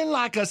feeling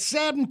like a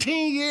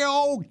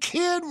 17-year-old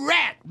kid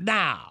rat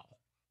now.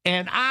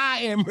 And I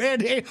am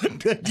ready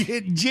to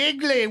get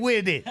jiggly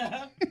with it. How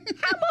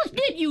much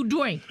did you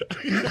drink?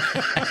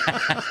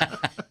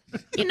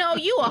 You know,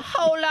 you a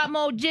whole lot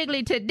more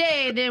jiggly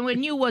today than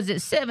when you was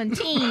at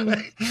 17.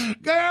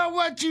 Girl,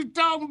 what you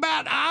talking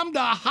about? I'm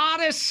the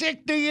hottest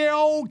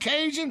 60-year-old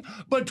Cajun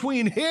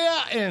between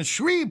here and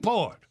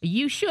Shreveport.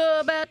 You sure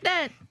about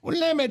that? Well,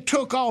 let me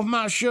took off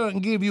my shirt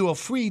and give you a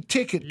free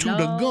ticket to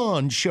the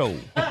gun show.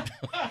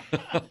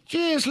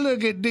 Just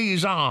look at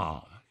these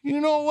arms. You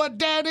know what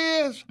that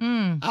is?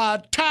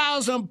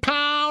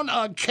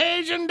 1,000-pound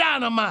Cajun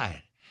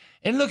dynamite.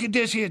 And look at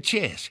this here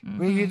chest.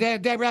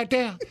 That right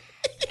there?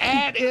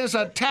 That is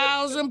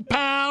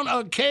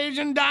 1,000-pound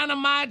Cajun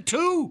dynamite,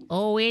 too.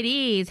 Oh, it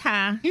is,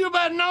 huh? You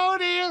better know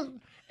it is.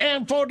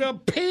 And for the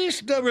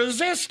piece to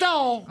resist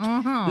all,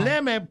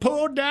 let me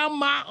pull down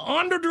my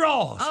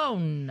underdrawers. Oh,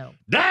 no.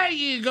 There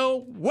you go.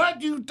 What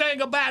do you think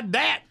about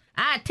that?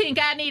 I think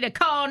I need to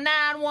call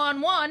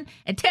 911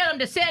 and tell them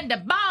to send the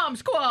bomb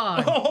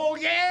squad. Oh,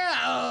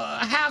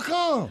 yeah? How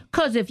come?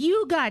 Because if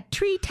you got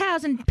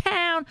 3,000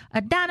 pounds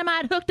of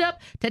dynamite hooked up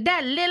to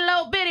that little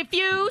old bitty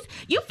fuse,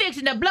 you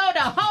fixing to blow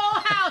the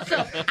whole house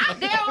up. I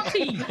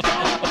guarantee you.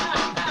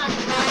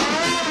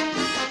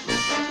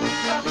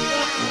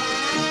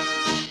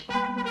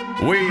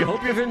 We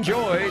hope you've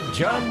enjoyed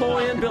John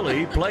Boy and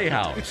Billy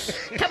Playhouse.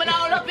 Coming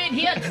all up in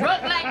here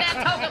drunk like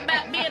that, talking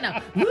about being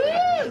a,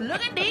 woo,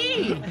 look at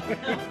these.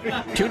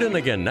 Tune in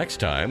again next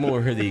time we'll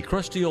hear the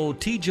crusty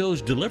old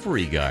T-Joe's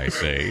delivery guy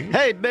say,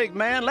 "Hey, big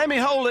man, let me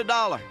hold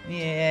 $1."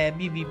 Yeah,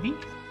 beep.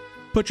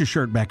 Put your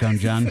shirt back on,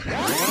 John.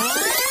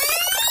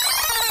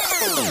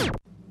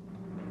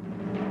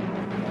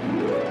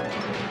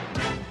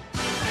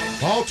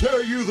 I'll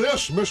tell you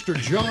this, Mr.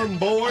 John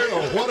Boy,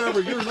 or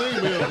whatever your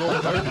name is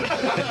over there.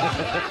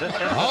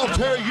 I'll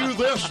tell you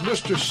this,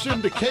 Mr.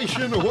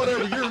 Syndication, or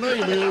whatever your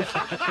name is.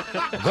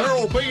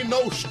 There'll be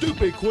no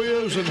stupid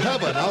quiz in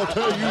heaven, I'll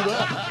tell you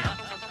that.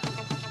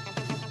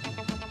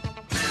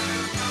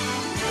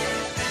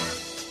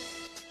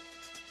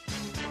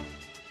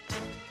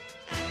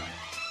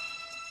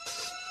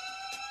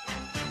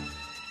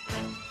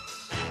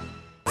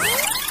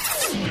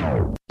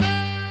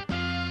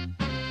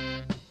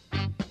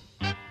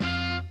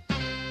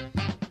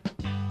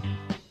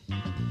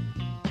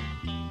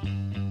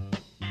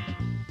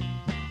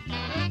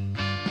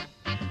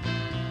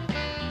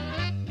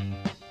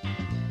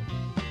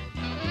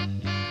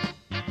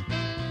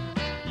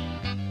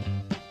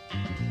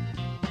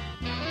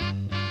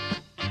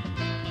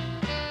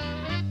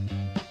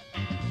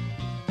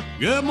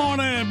 Good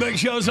morning. Big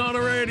Show's on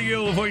the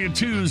radio for you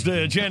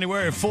Tuesday,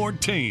 January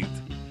 14th.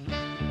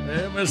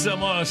 There was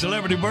some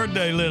celebrity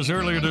birthday list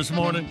earlier this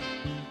morning.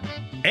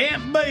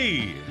 Aunt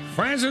B,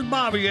 Frances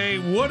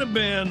Bobbier, would have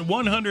been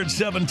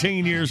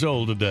 117 years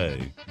old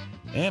today.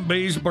 Aunt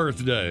B's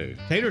birthday.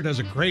 Tater does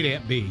a great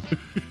Aunt B.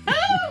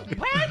 Oh,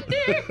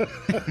 Wendy!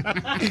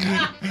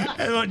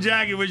 That's what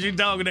Jackie was she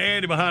talking to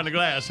Andy behind the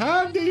glass.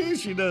 Andy,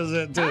 she does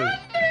that too.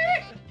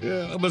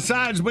 Yeah.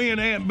 Besides being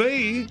Aunt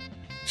B,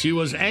 she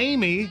was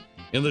Amy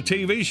in the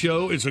TV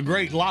show It's a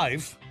Great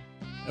Life.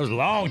 That was a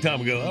long time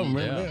ago. I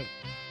remember that.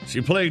 She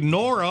played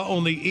Nora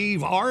on the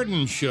Eve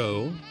Arden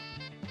show.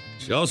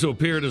 She also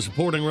appeared in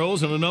supporting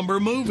roles in a number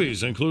of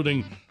movies,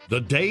 including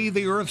The Day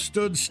the Earth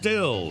Stood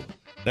Still.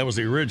 That was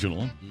the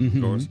original, of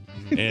course.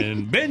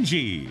 And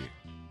Benji.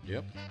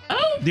 Yep.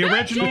 Oh, the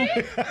original?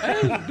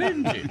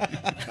 Benji.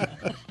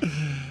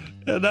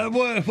 And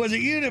was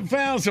it you that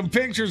found some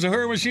pictures of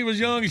her when she was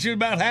young and she was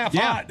about half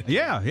hot?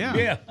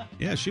 Yeah.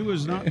 She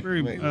was not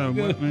very.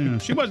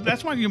 She was.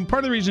 That's why part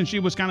of the reason she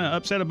was kind of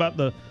upset about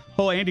the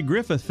whole Andy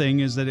Griffith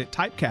thing is that it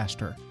typecast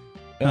her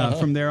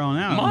from there on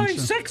out. My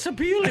sex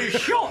appeal is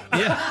short.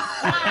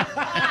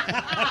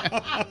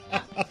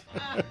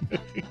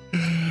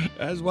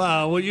 That's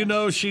wild. Well, you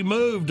know, she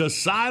moved to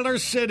Siler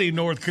City,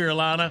 North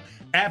Carolina,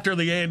 after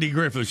the Andy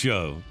Griffith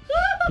show.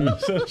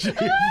 So she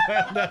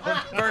found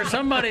out. For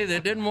somebody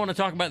that didn't want to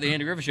talk about the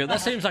Andy Griffith show,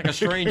 that seems like a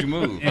strange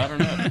move. I don't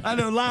know. I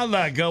know a lot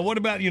like, what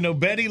about,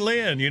 Betty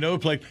Lynn,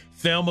 played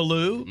Thelma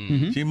Lou.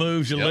 Mm-hmm. She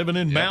moved to living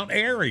in Mount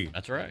Airy.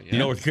 That's right.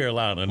 North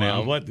Carolina.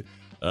 Now, what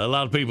a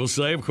lot of people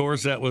say, of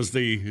course, that was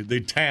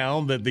the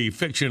town that the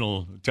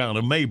fictional town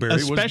of Mayberry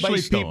was based on.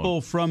 Especially people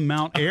from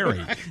Mount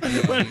Airy.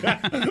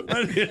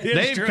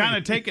 They've kind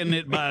of taken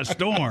it by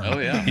storm. Oh,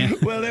 yeah.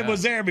 Well, it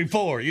was there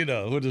before,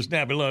 with the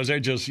snappy lungs. They're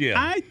just,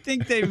 I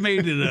think they've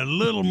made it a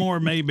little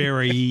more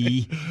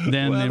Mayberry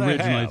than they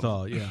originally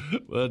thought,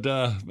 But,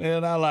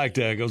 man, I like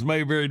that because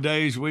Mayberry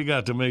days, we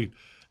got to meet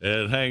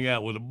and hang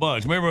out with a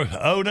bunch. Remember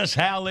Otis,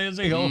 Hal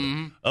Lindsay?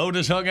 Mm-hmm.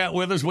 Otis hung out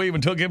with us. We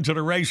even took him to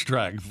the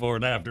racetrack for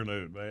an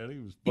afternoon, man. He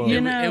was fun.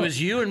 It was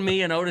you and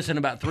me and Otis and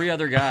about 3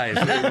 other guys.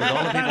 We were the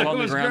only people on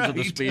the grounds of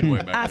the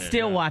Speedway back I then.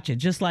 still watch it,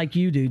 just like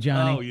you do,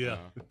 Johnny. Oh, yeah.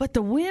 But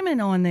the women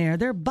on there,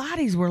 their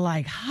bodies were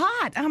like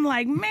hot. I'm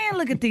like, man,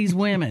 look at these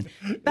women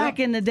back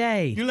in the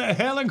day.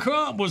 Helen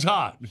Crump was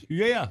hot.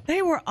 Yeah.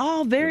 They were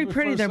all very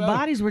pretty. Their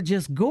bodies were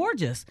just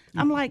gorgeous.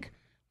 I'm like,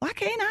 why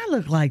can't I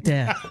look like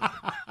that?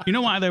 You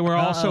know why they were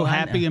all so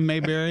happy in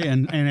Mayberry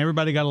and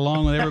everybody got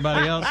along with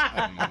everybody else?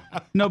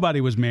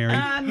 Nobody was married.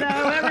 I know.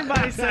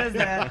 Everybody says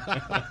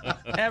that.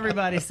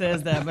 Everybody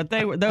says that. But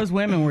those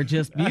women were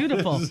just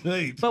beautiful.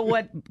 But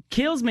what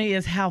kills me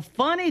is how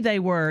funny they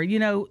were.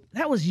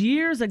 That was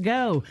years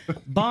ago.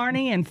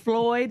 Barney and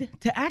Floyd,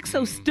 to act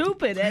so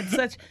stupid at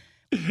such...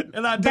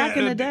 back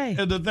in the day.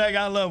 And the thing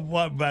I love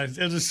about it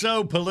is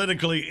so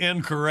politically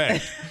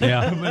incorrect.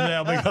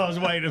 Because,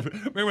 remember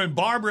when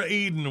Barbara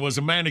Eden was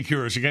a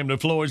manicurist, she came to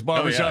Floyd's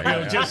barbershop.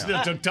 Just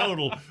a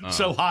total,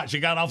 so hot. She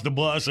got off the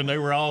bus and they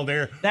were all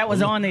there. That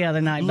was on the other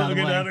night, by the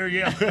way.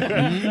 Looking at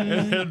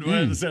her,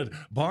 and said,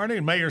 Barney,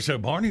 and Mayor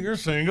said, Barney, you're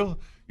single.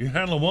 You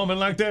handle a woman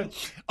like that?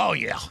 Oh,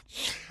 yeah.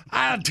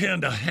 I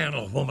tend to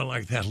handle a woman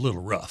like that a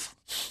little rough.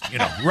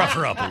 Rough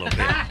her up a little bit.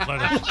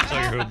 Let her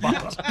say her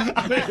boss.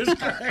 I mean, it's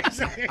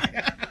crazy.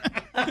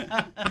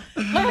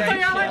 Little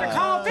thing I like to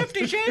call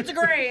 50 Shades of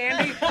Grey,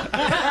 Andy.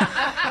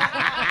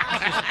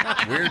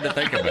 Weird to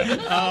think about.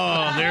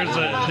 Oh,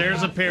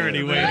 there's a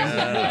parody waiting.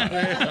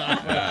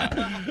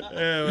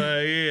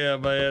 Yeah,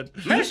 man.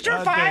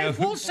 Mr. Fife,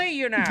 we'll see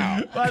you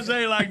now. I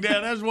say like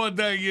that. That's one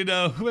thing,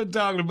 we're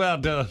talking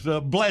about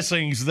the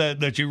blessings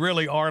that you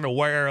really aren't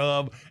aware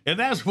of. And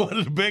that's one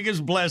of the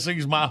biggest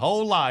blessings my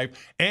whole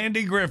life,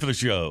 Andy Griffith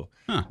Show.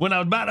 When I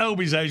was about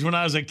Obie's age, when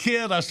I was a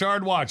kid, I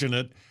started watching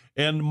it.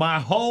 And my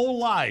whole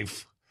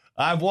life,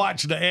 I've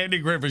watched the Andy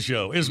Griffith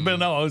Show. It's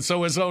been on,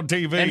 so it's on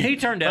TV. And he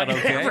turned out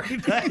okay. Every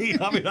day.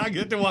 I mean, I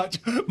get to watch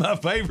my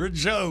favorite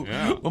show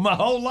for my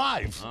whole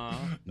life.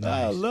 Nice.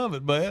 I love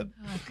it, man.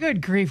 Oh,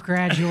 good grief,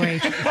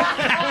 graduate.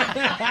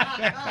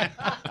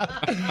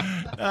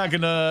 I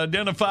can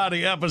identify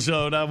the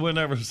episode.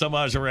 Whenever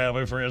somebody's around,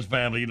 my friends,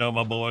 family,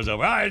 my boys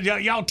over. All right,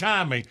 y'all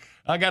time me.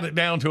 I got it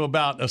down to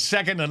about 1.5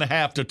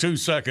 seconds to 2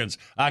 seconds.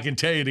 I can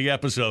tell you the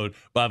episode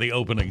by the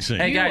opening scene.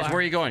 Hey, guys, where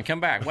are you going? Come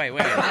back. Wait.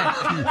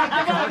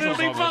 Come on, it'll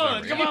be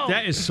fun. Come on.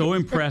 That is so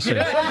impressive.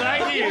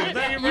 Thank you.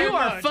 Thank you very You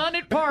much. are fun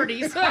at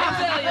parties.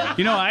 I tell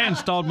you. I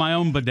installed my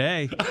own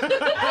bidet.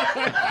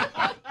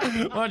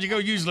 Why don't you go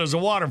use it as a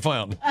water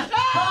fountain?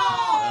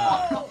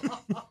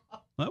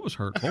 That was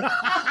hurtful.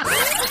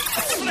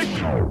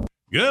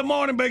 Good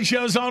morning, Big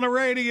Show's on the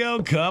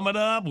radio. Coming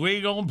up, we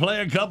going to play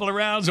a couple of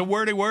rounds of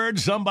wordy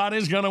words.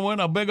 Somebody's going to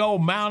win a big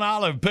old Mount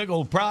Olive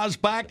pickle prize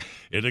pack.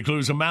 It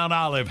includes a Mount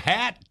Olive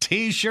hat,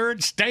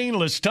 T-shirt,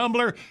 stainless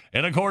tumbler,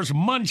 and, of course,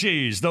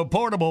 Munchies, the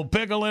portable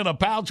pickle in a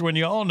pouch when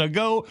you're on the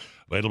go.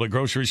 Available at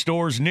grocery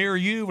stores near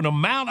you. And a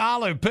Mount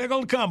Olive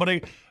Pickle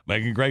Company,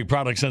 making great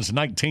products since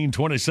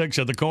 1926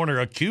 at the corner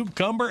of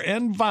Cucumber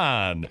and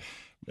Vine.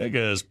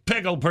 biggest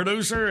pickle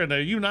producer in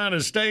the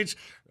United States,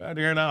 right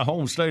here in our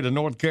home state of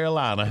North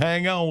Carolina.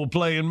 Hang on, we'll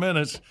play in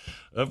minutes.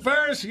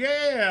 First,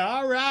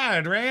 all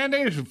right,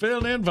 Randy,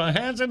 filling in for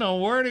Hanson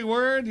on Wordy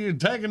Word. You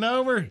taking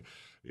over?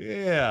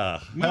 Yeah.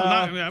 Well,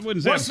 I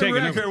wouldn't say what's the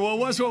record? Over. Well,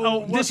 what's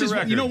the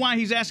record? You know why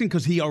he's asking?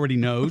 Because he already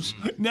knows.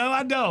 No,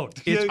 I don't.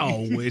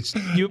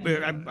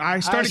 I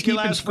started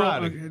keeping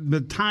score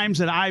the times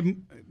that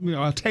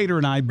Tater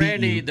and I beat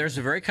Randy, you. There's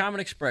a very common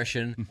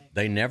expression.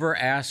 They never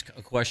ask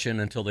a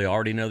question until they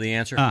already know the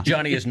answer.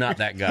 Johnny is not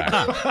that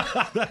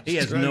guy. He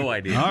has no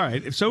idea. All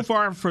right. So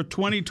far for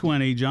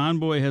 2020, John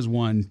Boy has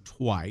won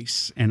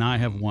twice, and I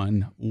have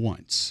won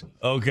once.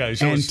 Okay.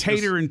 So and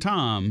Tater and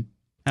Tom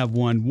have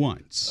won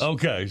once.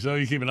 Okay, so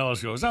you're keeping all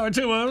scores. All right,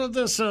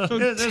 this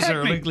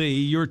technically,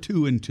 you're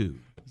 2-2.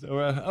 So,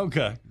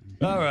 okay.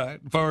 All right,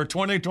 for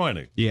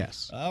 2020.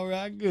 Yes. All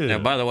right, good. Now,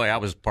 by the way, I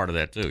was part of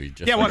that, too.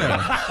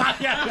 Whatever.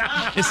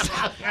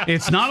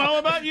 It's not all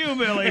about you,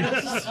 Billy.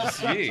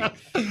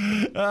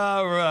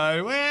 All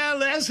right, well,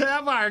 let's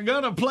have our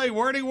Gonna Play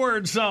Wordy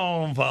Word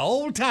song for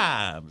old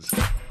times.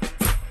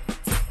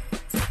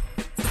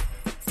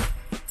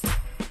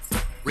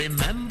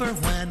 Remember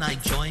when I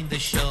joined the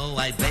show,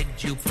 I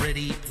begged you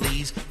pretty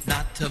please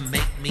not to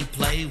make me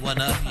play one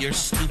of your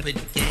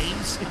stupid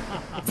games?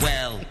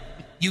 Well,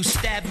 you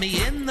stabbed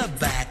me in the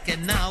back,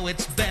 and now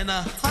it's been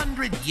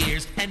 100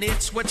 years, and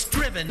it's what's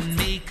driven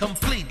me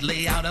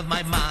completely out of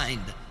my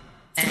mind.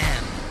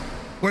 And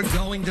we're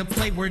going to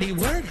play wordy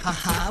word,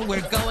 ha-ha.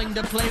 We're going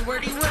to play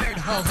wordy word,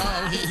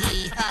 ho-ho,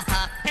 hee-hee,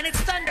 ha-ha. And it's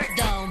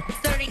Thunderdome,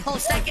 30 whole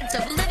seconds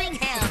of living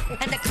hell,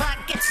 and the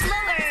clock gets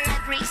slower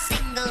every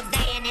single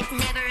day, and it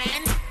never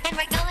ends. And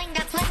we're going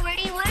to play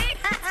wordy word,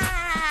 ha-ha.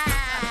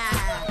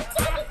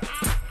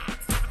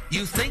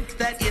 You think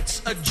that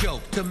it's a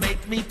joke to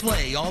make me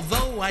play,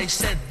 although I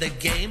said the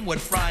game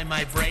would fry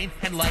my brain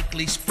and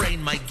likely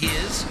sprain my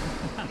giz?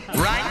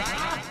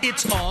 Right?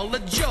 It's all a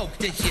joke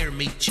to hear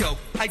me choke.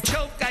 I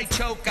choke, I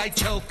choke, I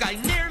choke, I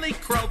nearly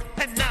croak,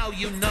 and now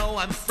you know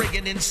I'm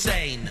friggin'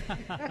 insane.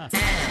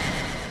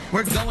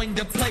 We're going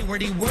to play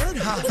wordy word,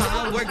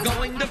 ha-ha. We're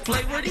going to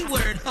play wordy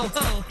word,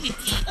 ho-ho,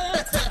 hee-hee.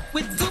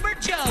 With Goober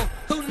Joe,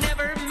 who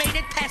never made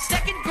it past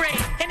second grade,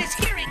 and his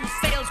hearing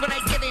fails when I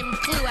give him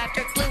clue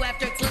after clue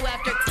after clue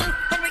after clue.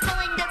 And we're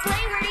going to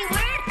play wordy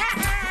word,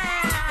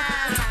 ha-ha.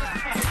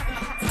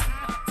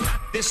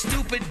 This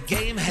stupid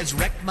game has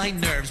wrecked my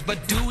nerves,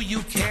 but do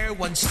you care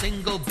one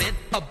single bit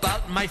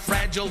about my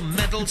fragile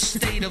mental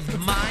state of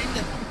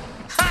mind?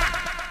 Ha!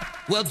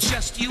 Well,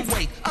 just you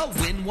wait, I'll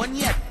win one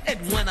yet, and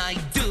when I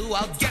do,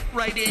 I'll get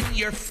right in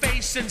your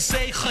face and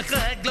say, what?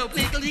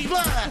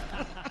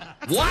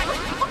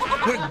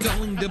 We're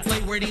going to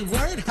play wordy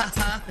word,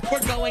 ha-ha.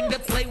 We're going to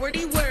play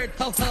wordy word,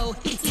 ho-ho,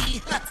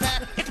 hee-hee,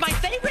 ha-ha. It's my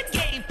favorite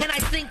game, and I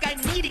think I'm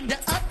needing to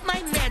up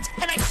my meds,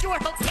 and I sure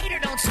hope Tater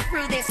don't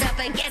screw this up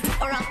again,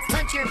 or I'll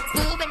punch your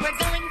boob, and we're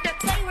going to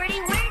play wordy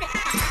word,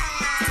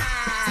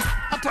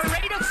 ha-ha. A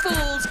parade of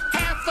fools,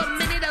 half a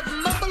minute of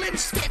mumble and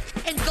spit,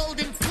 and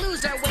golden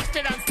clues are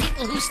wasted on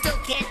people who still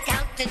can't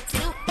count to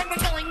 2, and we're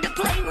going to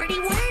play wordy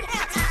word,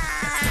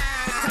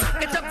 ha-ha.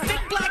 It's a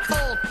big black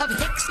hole of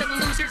hicks and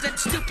losers and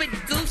stupid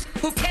goofs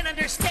who can't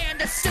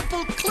understand a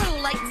simple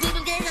clue like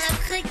doodle gang,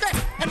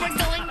 and we're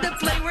going to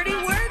play wordy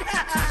word,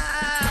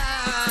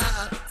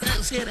 ha-ha.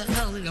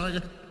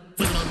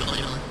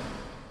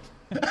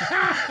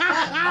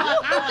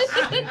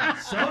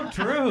 So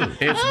true.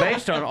 It's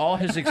based on all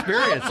his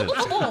experiences.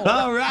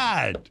 All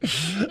right.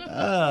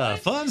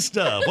 Fun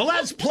stuff. Well,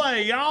 let's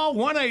play, y'all.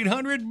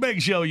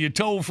 1-800-BIG-SHOW, your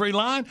toll-free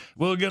line.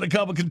 We'll get a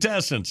couple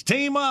contestants.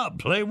 Team up.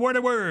 Play wordy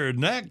word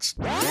next.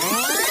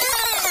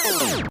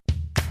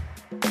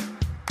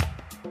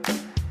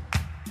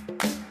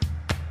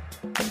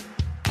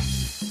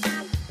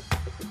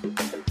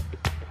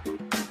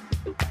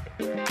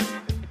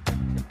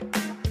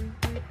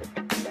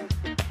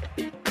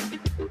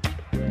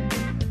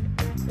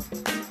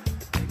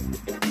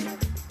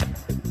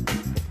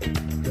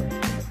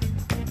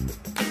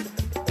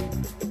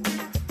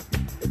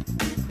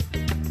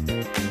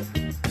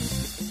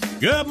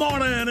 Good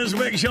morning, it's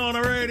Big Show on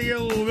the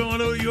radio. We're going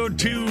to your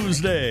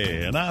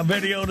Tuesday. And our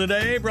video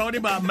today brought to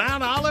you by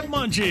Mount Olive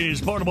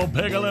Munchies. Portable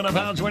pickle in a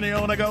pouch when you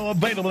want to go.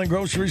 Available in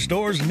grocery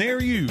stores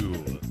near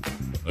you.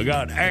 We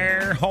got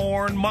Air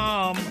Horn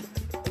Mom.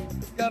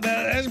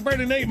 That's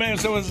pretty neat, man.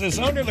 So it's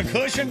under the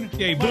cushion?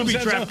 Yeah, he booby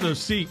traps the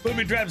seat.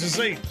 Booby traps the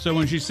seat. So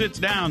when she sits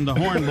down, the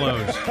horn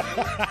blows.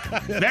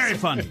 Very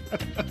funny.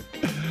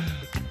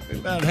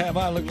 About half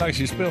I look like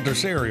she spilled her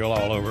cereal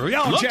all over.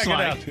 Y'all check it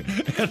out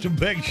at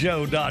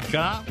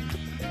thebigshow.com.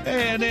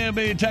 And then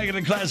be taking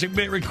the classic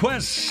bit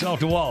requests off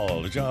the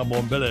wall. The John Boy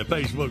and Billy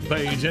Facebook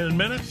page in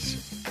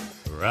minutes.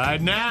 Right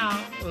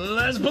now,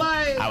 let's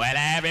play. Oh, well,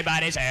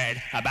 everybody's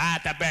heard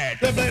about the bird.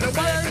 The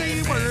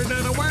wordy word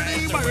and a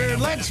wordy word.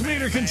 Let's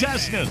meet our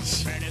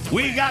contestants.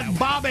 We got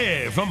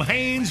Bobby from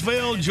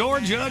Haynesville,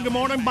 Georgia. Good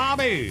morning,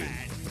 Bobby.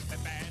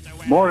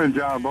 Morning,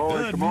 John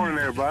Boy. Good morning,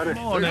 everybody.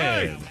 Good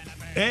morning.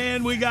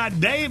 And we got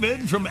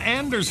David from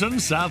Anderson,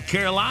 South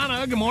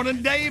Carolina. Good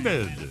morning,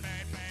 David.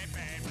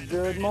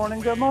 Good morning,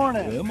 good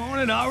morning. Good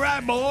morning. All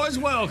right, boys,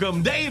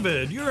 welcome.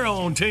 David, you're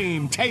on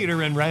Team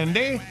Tater and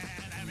Randy.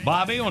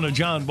 Bobby on the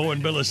John Boy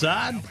and Billy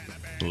side.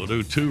 We'll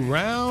do 2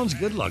 rounds.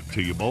 Good luck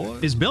to you,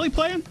 boys. Is Billy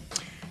playing?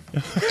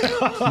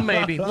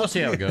 Maybe. We'll see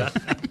how it goes.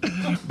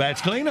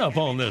 Batch cleanup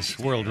on this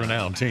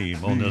world-renowned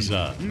team on this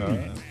side.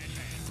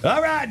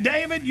 All right,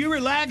 David, you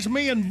relax.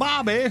 Me and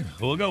Bobby,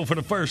 we'll go for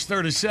the first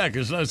 30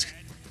 seconds. Let's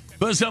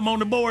put something on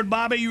the board.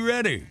 Bobby, you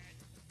ready?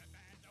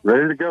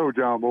 Ready to go,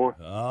 John Boy.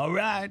 All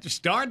right,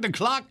 start the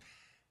clock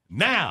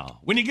now.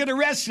 When you get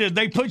arrested,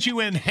 they put you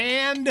in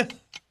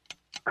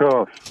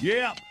cuffs.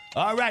 Yeah.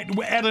 All right,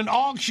 at an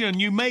auction,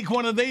 you make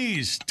one of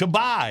these to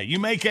buy. You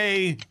make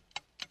a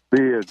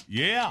bid.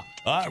 Yeah.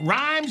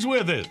 Rhymes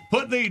with it.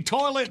 Put the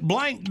toilet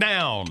blank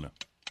down.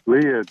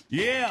 Lid.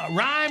 Yeah,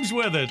 rhymes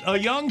with it. A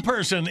young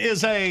person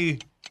is a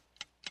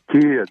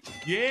kid.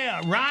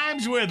 Yeah,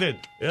 rhymes with it.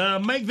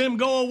 Make them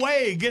go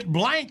away. Get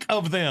blank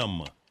of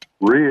them.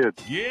 Red.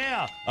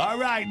 Yeah. All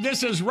right,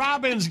 this is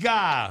Robin's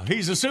guy.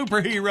 He's a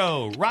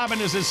superhero. Robin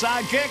is his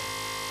sidekick.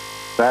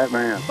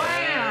 Batman.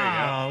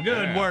 Bam!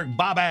 Good work,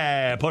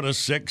 Bobby. Put a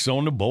 6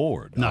 on the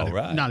board. All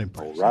right. Not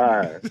impressive. All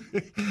right.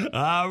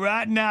 All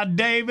right, now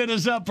David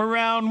is up for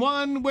round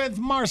 1 with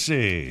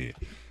Marcy.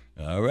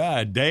 All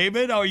right,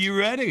 David, are you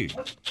ready?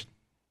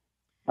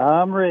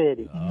 I'm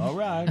ready. All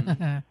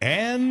right.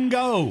 And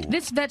go.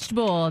 This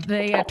vegetable,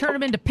 they turn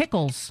them into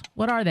pickles.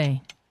 What are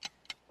they?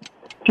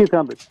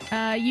 Cucumbers.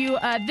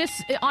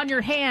 This on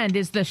your hand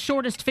is the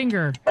shortest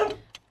finger,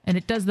 and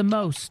it does the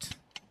most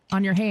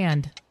on your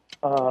hand.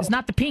 It's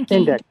not the pinky.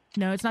 Index.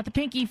 No, it's not the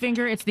pinky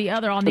finger. It's the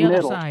other on the other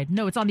middle. side.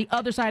 No, it's on the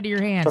other side of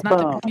your hand. It's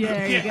not the,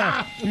 there you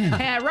go.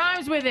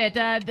 Rhymes with it.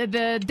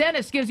 The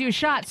dentist gives you a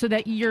shot so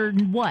that you're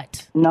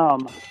what?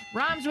 Numb.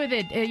 Rhymes with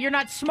it. You're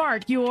not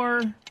smart.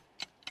 You're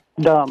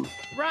dumb.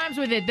 Rhymes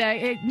with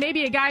it.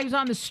 Maybe a guy who's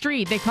on the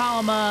street. They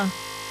call him a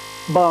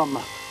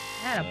bum.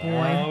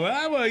 Attaboy. All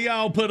right, well,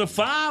 y'all put a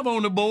 5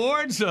 on the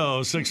board,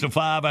 so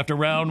 6-5 after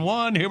round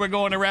 1. Here we're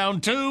going to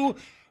round 2.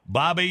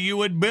 Bobby,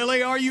 you and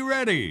Billy, are you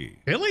ready?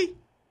 Billy?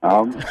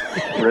 I'm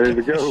ready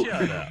to go.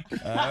 Shut up.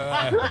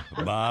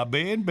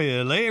 Bobby and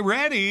Billy,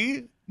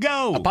 ready,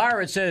 go. A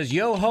pirate says,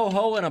 yo ho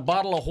ho, and a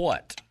bottle of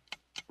what?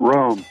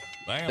 Rum.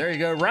 Bam. There you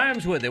go.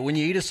 Rhymes with it. When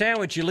you eat a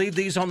sandwich, you leave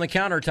these on the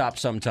countertop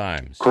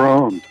sometimes.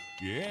 Crumbs.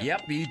 Yeah.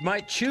 Yep, you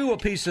might chew a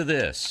piece of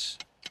this.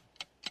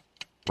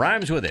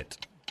 Rhymes with it.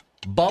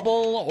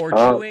 Bubble or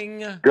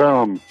chewing.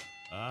 Gum.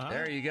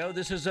 There you go.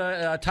 This is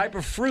a type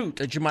of fruit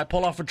that you might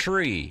pull off a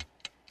tree.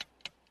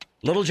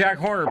 Little Jack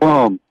Horner.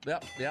 Plum.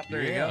 Yep,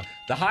 there you go.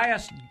 The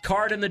highest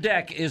card in the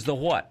deck is the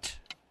what?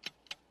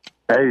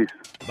 Ace.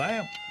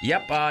 Bam.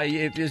 Yep.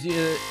 And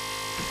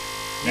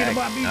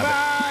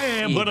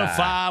put a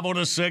 5 on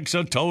a 6,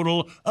 a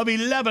total of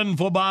 11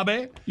 for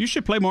Bobby. You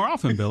should play more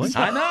often, Billy.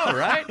 I know,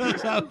 right?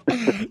 So,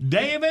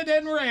 David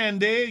and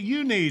Randy,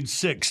 you need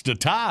 6 to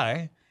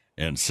tie,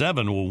 and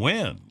 7 will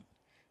win.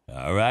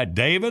 All right,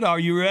 David, are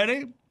you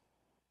ready?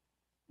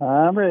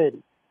 I'm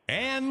ready.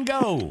 And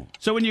go.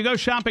 So when you go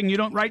shopping, you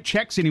don't write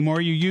checks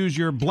anymore. You use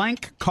your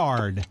blank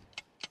card.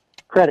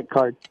 Credit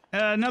card.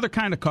 Another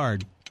kind of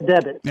card.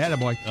 Debit.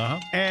 Attaboy.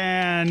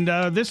 And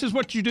this is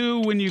what you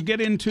do when you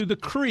get into the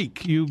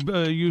creek. You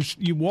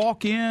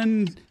walk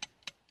into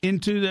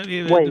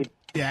the Wade.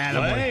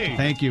 Attaboy.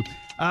 Thank you.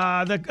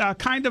 The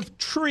kind of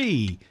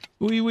tree.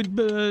 We would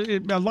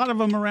a lot of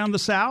them around the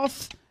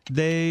South.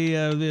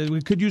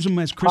 We could use them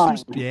as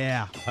Christmas. Pine.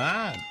 Yeah.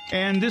 Fine.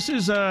 And this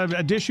is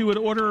a dish you would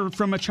order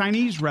from a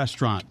Chinese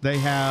restaurant. They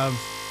have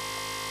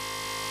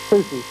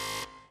Sushi.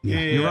 Yeah,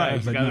 you're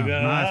right, but no,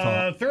 my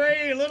fault.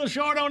 3, a little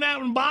short on that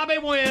one. Bobby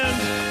wins.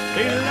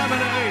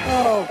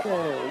 11-8.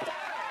 Okay.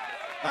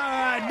 All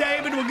right,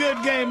 David, a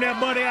good game there,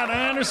 buddy, out of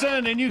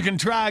Anderson, and you can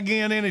try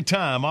again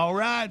anytime, all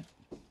right?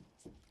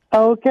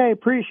 Okay,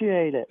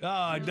 appreciate it.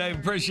 All right, Dave,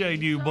 appreciate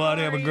you,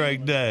 buddy. Have a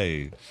great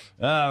day.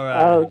 All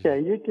right.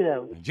 Okay, you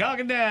too.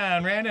 Jogging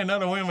down, Randy.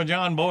 Another win with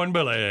John Boy and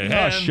Billy.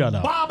 And shut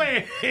up.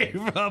 Bobby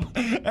from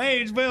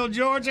Hayesville,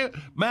 Georgia.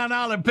 Mount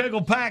Olive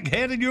Pickle Pack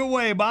headed your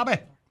way, Bobby.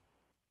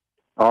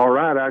 All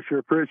right, I sure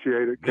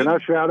appreciate it. Can I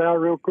shout out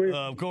real quick?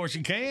 Of course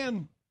you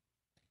can.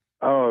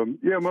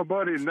 Yeah, my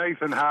buddy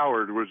Nathan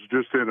Howard was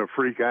just in a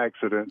freak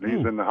accident.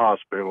 He's in the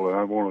hospital, and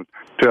I want to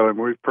tell him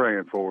we're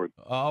praying for him.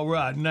 All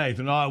right,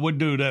 Nathan. All right, we'll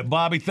do that.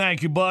 Bobby,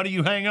 thank you, buddy.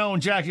 You hang on.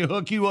 Jackie will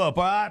hook you up,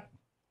 all right?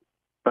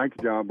 Thank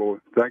you, John Boy.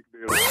 Thank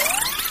you, Billy.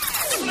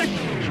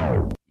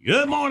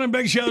 Good morning,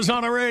 Big Show's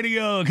on the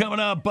radio. Coming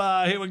up,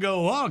 here we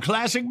go. Oh,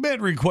 classic bit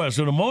request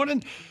of the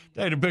morning.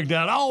 They picked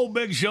out old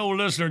Big Show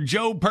listener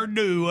Joe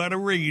Perdue out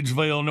of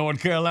Reidsville,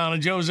 North Carolina.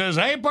 Joe says,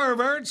 hey,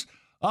 perverts.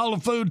 All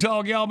the food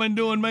talk y'all been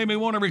doing made me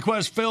want to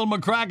request Phil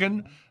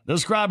McCracken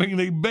describing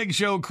the Big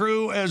Show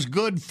crew as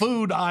good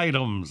food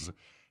items.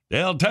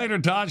 Tell Tater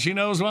Tot she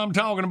knows what I'm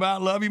talking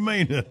about. Love you,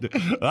 mean it.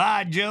 All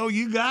right, Joe,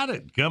 you got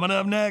it. Coming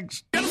up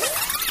next.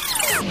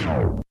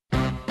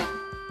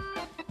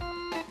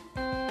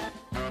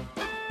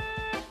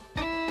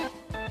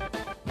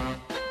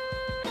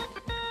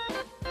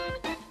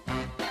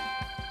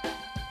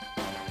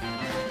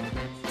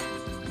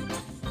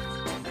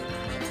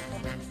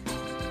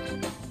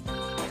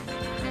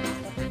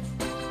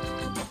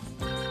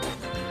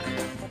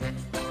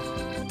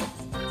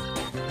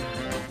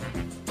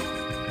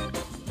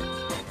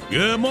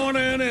 Good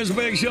morning. It's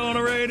Big Show on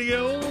the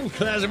radio.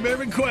 Classic Beer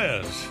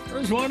Request.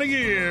 First one to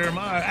hear,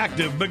 my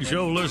active Big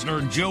Show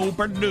listener, Joe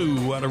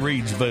Perdue out of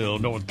Reidsville,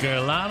 North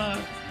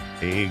Carolina.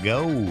 Here you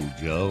go,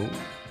 Joe.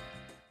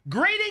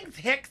 Greetings,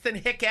 Hicks and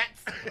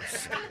Hickets.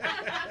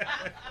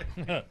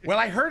 Well,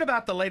 I heard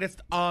about the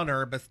latest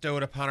honor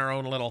bestowed upon our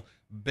own little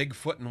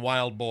Bigfoot and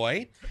Wild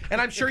Boy,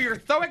 and I'm sure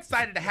you're so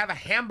excited to have a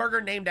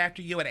hamburger named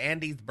after you at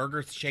Andy's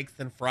Burgers, Shakes,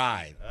 and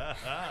Fries.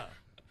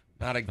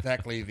 Not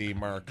exactly the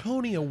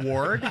Marconi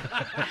Award,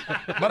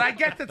 but I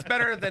guess it's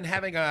better than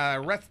having a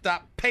rest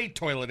stop pay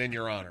toilet in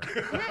your honor.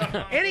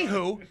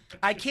 Anywho,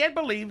 I can't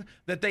believe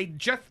that they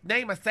just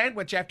name a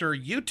sandwich after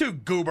you two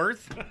goobers,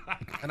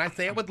 and I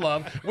say it with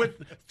love,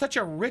 with such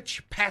a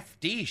rich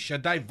pastiche, a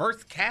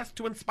diverse cast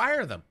to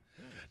inspire them.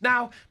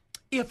 Now,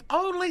 if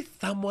only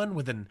someone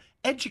with an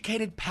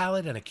educated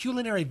palate and a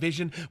culinary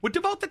vision would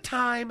devote the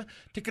time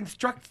to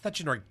construct such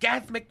an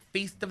orgasmic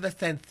feast of the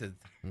senses.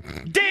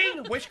 Ding!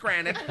 Wish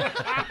granted.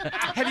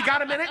 Have you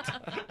got a minute?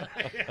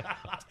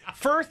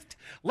 First,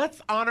 let's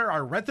honor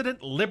our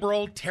resident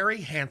liberal,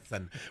 Terry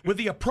Hansen, with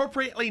the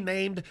appropriately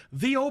named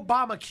The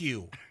Obama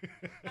Q.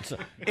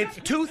 It's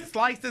 2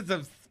 slices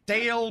of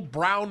stale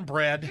brown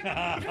bread,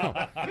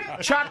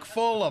 chock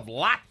full of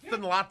lots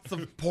and lots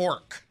of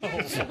pork.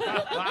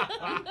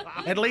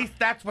 At least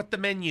that's what the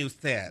menu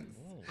says.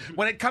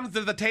 When it comes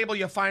to the table,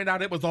 you find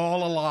out it was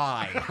all a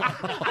lie.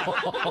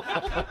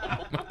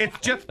 It's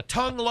just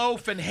tongue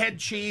loaf and head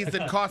cheese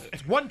and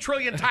costs 1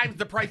 trillion times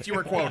the price you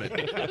were quoted.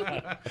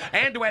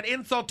 And to add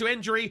insult to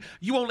injury,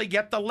 you only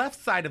get the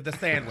left side of the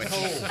sandwich.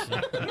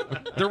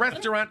 The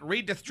restaurant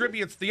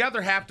redistributes the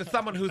other half to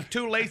someone who's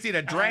too lazy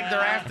to drag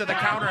their ass to the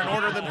counter and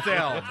order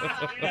themselves.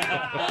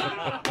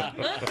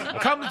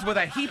 Comes with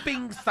a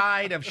heaping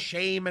side of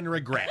shame and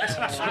regret.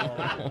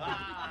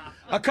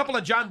 A couple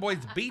of John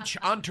Boy's Beach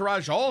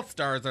Entourage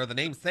All-Stars are the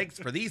namesakes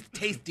for these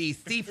tasty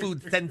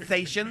seafood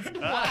sensations.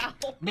 Wow.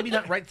 Maybe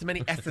not write so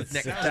many S's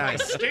next time.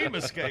 Steam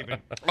escaping.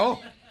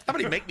 Oh,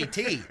 somebody make me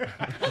tea.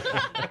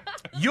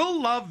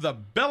 You'll love the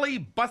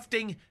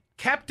belly-busting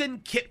Captain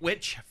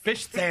Kitwich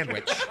fish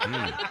sandwich.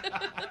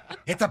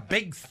 It's a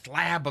big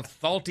slab of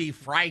salty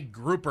fried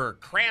grouper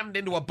crammed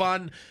into a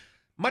bun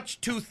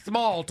much too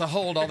small to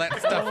hold all that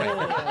stuffing.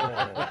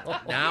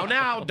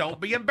 Now,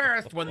 don't be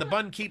embarrassed when the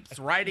bun keeps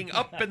riding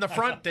up in the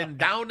front and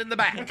down in the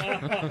back.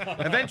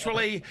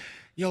 Eventually,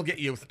 you'll get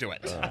used to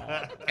it.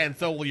 And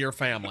so will your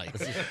family.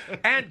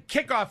 And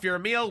kick off your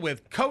meal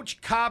with Coach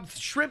Cobb's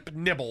shrimp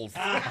nibbles.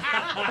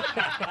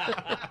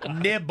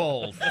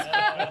 Nibbles.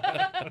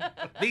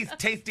 These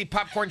tasty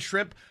popcorn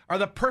shrimp are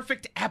the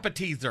perfect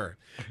appetizer.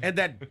 And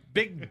that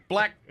big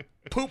black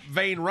poop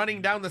vein running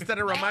down the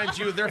center reminds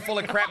you they're full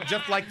of crap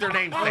just like their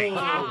namesake.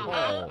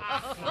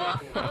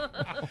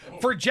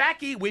 For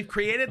Jackie, we've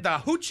created the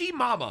Hoochie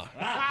Mama.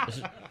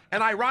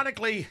 An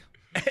ironically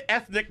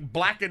ethnic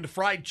blackened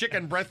fried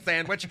chicken breast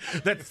sandwich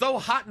that's so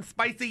hot and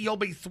spicy you'll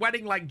be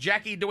sweating like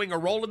Jackie doing a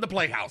roll in the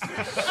playhouse.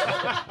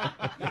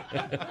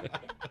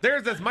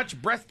 There's as much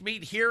breast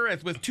meat here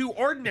as with 2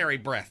 ordinary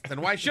breasts,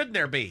 and why shouldn't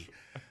there be?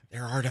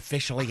 They're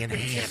artificially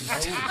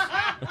enhanced.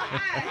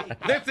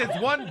 This is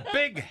one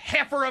big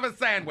heifer of a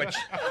sandwich,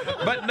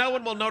 but no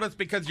one will notice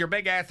because your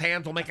big-ass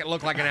hands will make it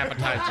look like an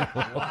appetizer.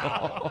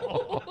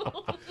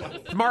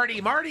 Smarty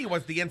Marty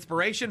was the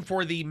inspiration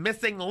for the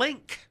missing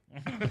link.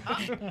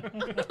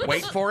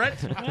 Wait for it.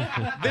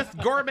 This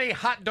gourmet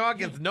hot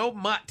dog is no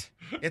mutt.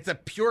 It's a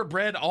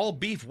purebred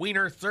all-beef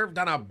wiener served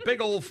on a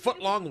big old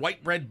foot-long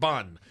white bread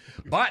bun.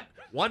 But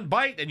one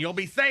bite and you'll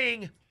be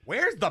saying,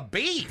 where's the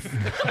beef?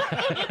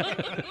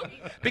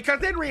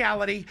 Because in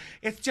reality,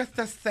 it's just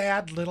a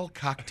sad little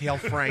cocktail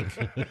frank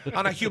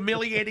on a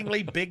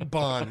humiliatingly big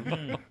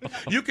bun.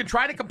 You can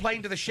try to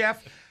complain to the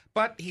chef,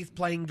 but he's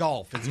playing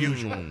golf as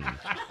usual.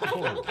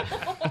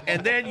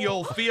 And then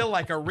you'll feel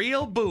like a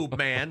real boob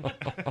man.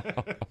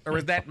 Or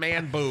is that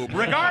man boob?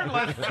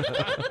 Regardless,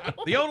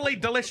 the only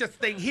delicious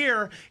thing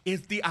here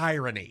is the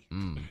irony.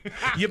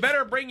 You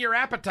better bring your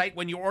appetite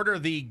when you order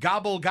the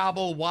Gobble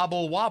Gobble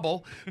Wobble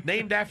Wobble,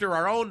 named after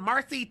our own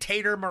Marcy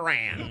Tater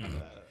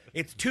Moran.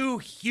 It's 2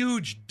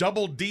 huge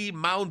double D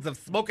mounds of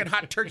smoking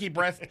hot turkey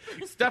breast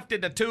stuffed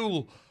into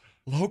 2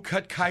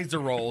 low-cut Kaiser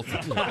rolls.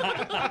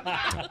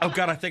 Oh,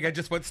 God, I think I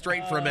just went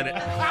straight for a minute.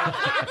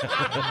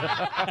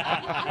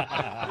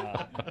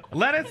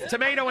 Lettuce,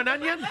 tomato, and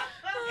onion?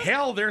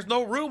 Hell, there's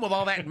no room with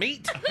all that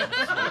meat.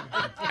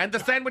 And the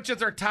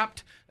sandwiches are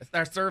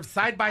served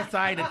side by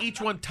side, and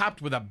each one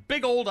topped with a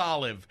big old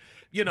olive.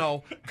 You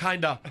know,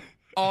 kind of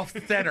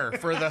off-center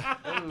for the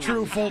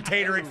true full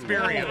tater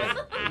experience.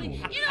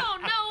 You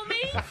don't know me.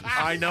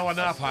 I know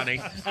enough,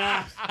 honey.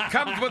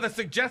 Comes with a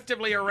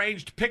suggestively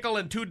arranged pickle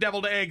and 2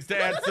 deviled eggs to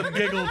add some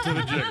giggle to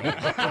the jiggle.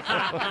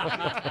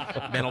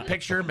 Mental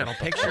picture, mental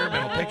picture,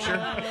 mental picture.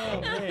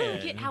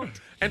 Get out.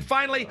 And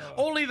finally,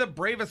 only the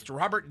bravest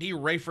Robert D.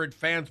 Rayford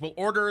fans will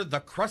order the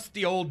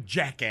crusty old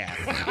jackass.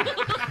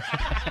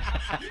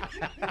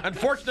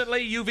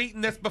 Unfortunately, you've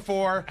eaten this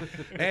before,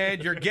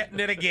 and you're getting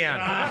it again.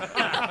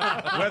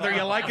 Whether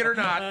you like it or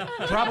not,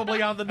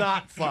 probably on the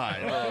not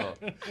side.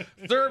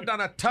 Served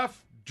on a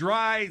tough,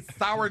 dry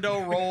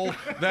sourdough roll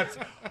that's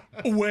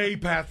way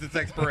past its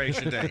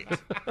expiration date.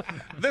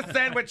 This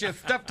sandwich is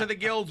stuffed to the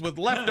gills with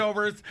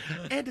leftovers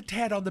and a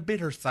tad on the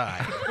bitter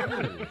side.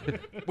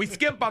 We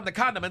skimp on the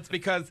condiments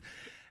because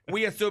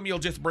we assume you'll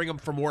just bring them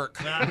from work.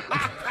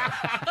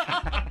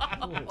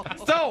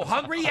 So,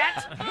 hungry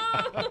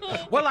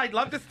yet? Well, I'd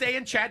love to stay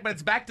and chat, but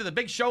it's back to the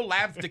Big Show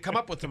labs to come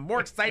up with some more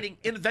exciting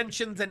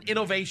inventions and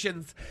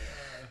innovations.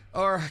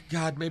 Or,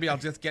 God, maybe I'll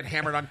just get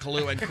hammered on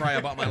Kahlua and cry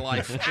about my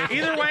life.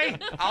 Either way,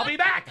 I'll be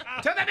back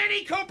to the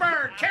Mini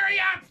Cooper. Carry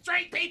on,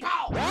 straight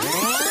people!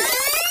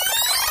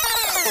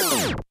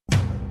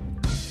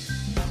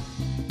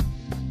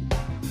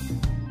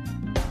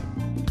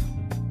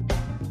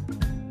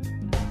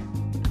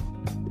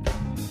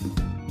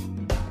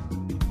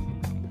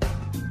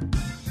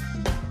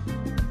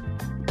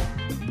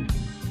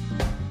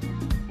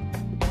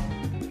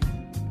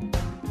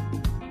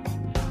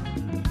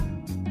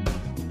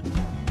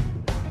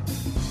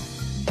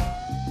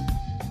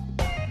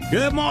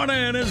 Good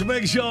morning. It's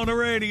Big Show on the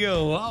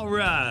radio. All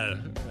right.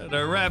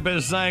 To wrap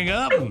this thing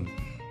up.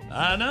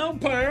 I know,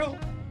 Pearl.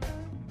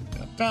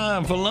 Got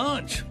time for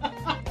lunch.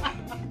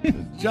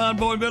 John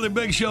Boy and Billy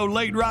Big Show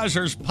Late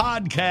Risers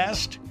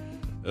podcast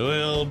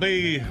will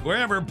be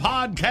wherever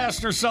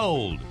podcasts are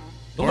sold.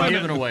 Or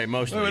given away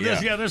mostly.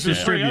 This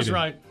is free. That's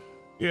right.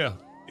 Yeah.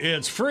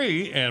 It's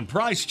free and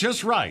priced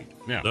just right.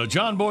 Yeah. The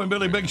John Boy and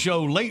Billy Big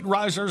Show Late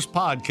Risers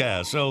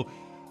podcast. So,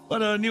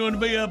 what you want to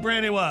be up,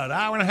 Randy? What,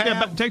 hour and a half? Yeah,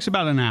 but it takes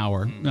about an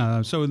hour.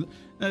 So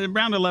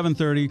around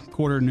 11:30,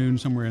 quarter noon,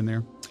 somewhere in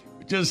there.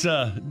 Just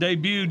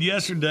debuted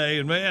yesterday,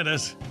 and man,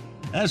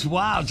 that's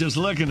wild. Just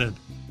looking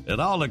at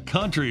all the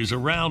countries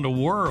around the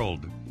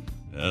world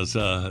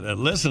that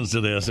listens to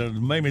this, and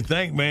it made me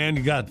think, man,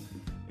 you got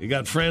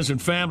friends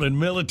and family and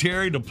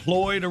military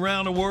deployed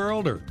around the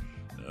world, or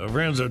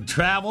friends that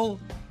travel.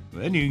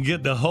 Then you can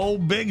get the whole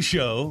Big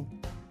Show.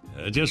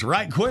 Just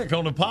right quick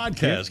on the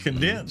podcast,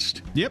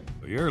 condensed. Yep.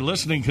 For your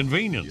listening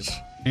convenience.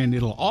 And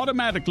it'll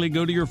automatically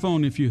go to your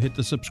phone if you hit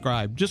the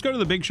subscribe. Just go to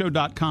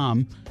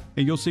thebigshow.com,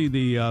 and you'll see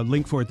the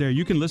link for it there.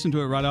 You can listen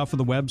to it right off of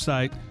the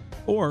website,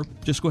 or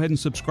just go ahead and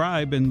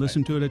subscribe and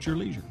listen to it at your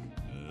leisure.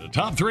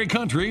 Top 3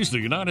 countries, the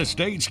United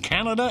States,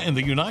 Canada, and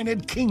the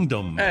United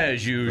Kingdom.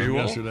 As usual.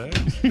 Yesterday.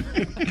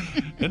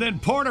 And then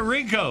Puerto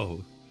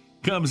Rico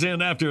comes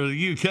in after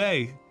the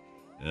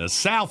UK.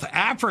 South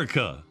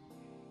Africa.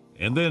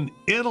 And then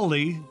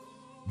Italy,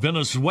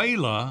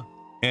 Venezuela,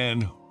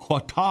 and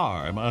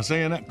Qatar. Am I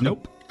saying that?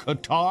 Nope.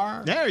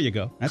 Qatar? There you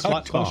go. That's Qatar. A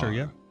lot closer,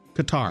 yeah.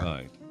 Qatar.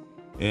 Right.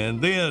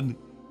 And then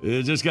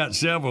it just got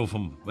several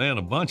from, man,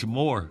 a bunch of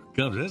more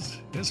countries.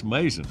 It's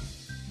amazing.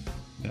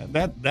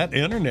 That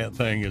internet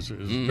thing is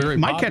very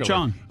might popular. catch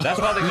on. That's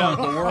why they call it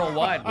the World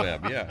Wide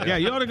Web. Yeah. Yeah,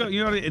 you ought to go.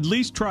 You ought to at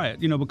least try it.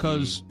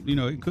 Because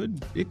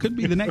it could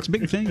be the next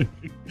big thing.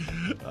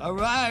 All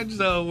right.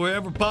 So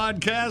wherever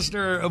podcasts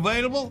are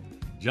available,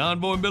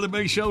 John Boy and Billy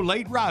Big Show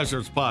Late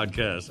Risers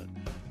podcast.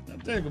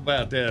 Think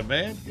about that,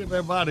 man. Give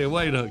everybody a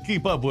way to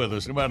keep up with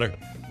us, no matter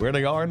where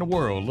they are in the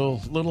world.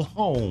 Little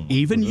home.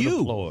 Even you.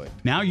 Deployed.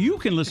 Now you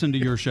can listen to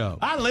your show.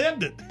 I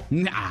lived it.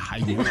 Nah,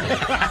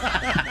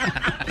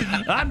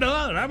 I'm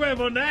done. I'm ready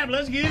for a nap.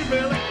 Let's get it,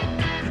 Billy.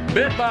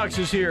 Bitbox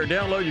is here.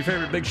 Download your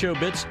favorite Big Show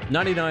bits.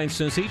 99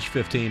 cents each,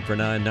 15 for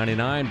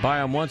 $9.99. Buy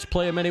them once,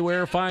 play them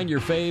anywhere. Find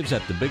your faves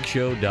at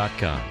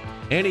thebigshow.com.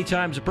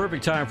 Anytime's a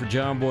perfect time for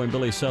John Boy and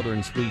Billy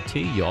Southern Sweet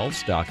Tea. Y'all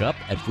stock up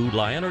at Food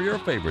Lion or your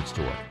favorite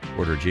store.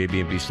 Order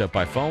JB&B Stuff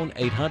by phone,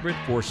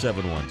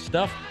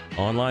 800-471-STUFF.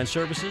 Online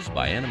services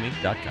by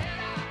enemy.com.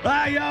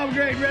 Bye, y'all. Have a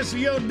great rest of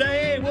your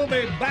day. We'll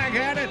be back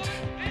at it.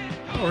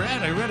 All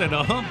right, ready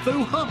to hump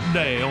through hump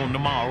day on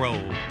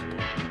tomorrow.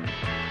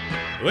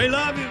 We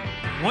love you.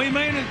 We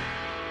mean it.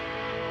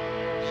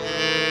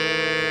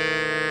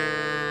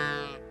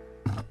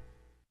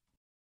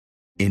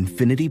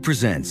 Infinity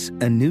presents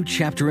a new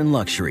chapter in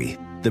luxury,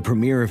 the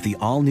premiere of the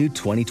all-new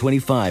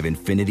 2025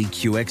 Infinity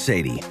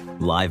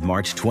QX80, live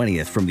March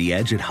 20th from the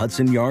Edge at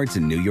Hudson Yards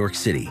in New York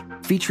City,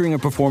 featuring a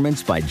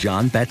performance by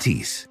John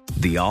Batiste.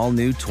 The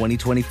all-new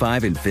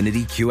 2025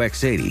 Infinity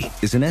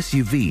QX80 is an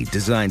SUV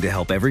designed to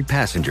help every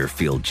passenger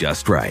feel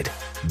just right.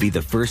 Be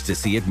the first to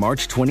see it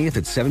March 20th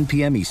at 7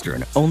 p.m.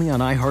 Eastern, only on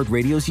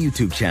iHeartRadio's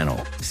YouTube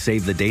channel.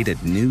 Save the date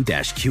at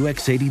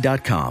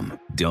new-QX80.com.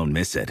 Don't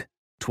miss it.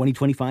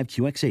 2025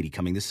 QX80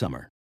 coming this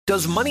summer.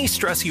 Does money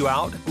stress you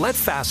out? Let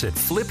Facet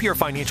flip your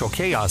financial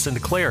chaos into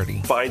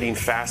clarity. Finding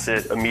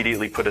Facet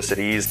immediately put us at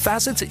ease.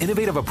 Facet's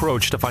innovative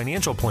approach to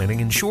financial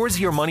planning ensures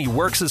your money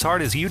works as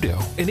hard as you do,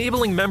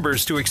 enabling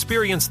members to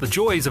experience the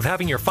joys of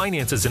having your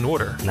finances in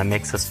order. And that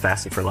makes us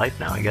Facet for life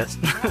now, I guess.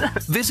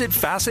 Visit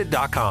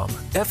Facet.com,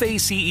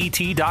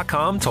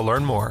 FACET.com to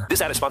learn more.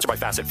 This ad is sponsored by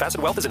Facet.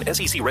 Facet Wealth is an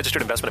SEC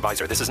registered investment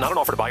advisor. This is not an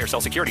offer to buy or sell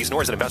securities,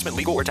 nor is it investment,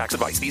 legal, or tax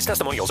advice. These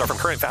testimonials are from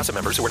current Facet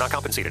members who are not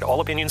compensated. All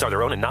opinions are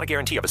their own and not a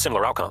guarantee of a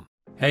similar outcome.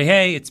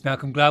 Hey, it's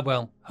Malcolm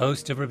Gladwell,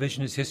 host of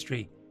Revisionist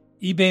History.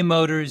 eBay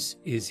Motors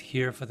is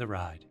here for the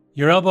ride.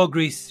 Your elbow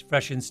grease,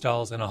 fresh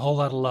installs, and a whole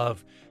lot of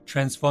love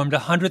transformed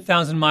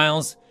 100,000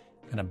 miles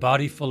and a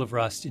body full of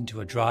rust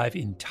into a drive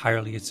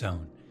entirely its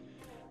own.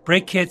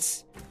 Brake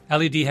kits,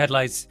 LED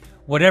headlights,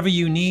 whatever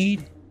you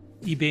need,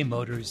 eBay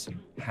Motors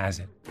has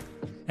it.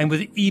 And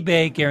with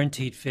eBay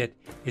Guaranteed Fit,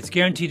 it's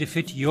guaranteed to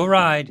fit your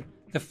ride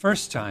the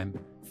first time,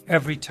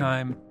 every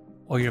time,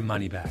 or your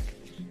money back.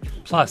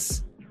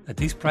 Plus, at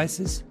these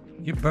prices,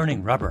 you're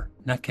burning rubber,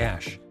 not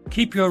cash.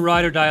 Keep your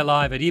ride or die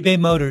alive at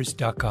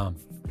ebaymotors.com.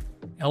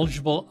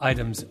 Eligible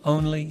items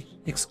only.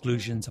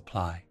 Exclusions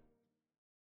apply.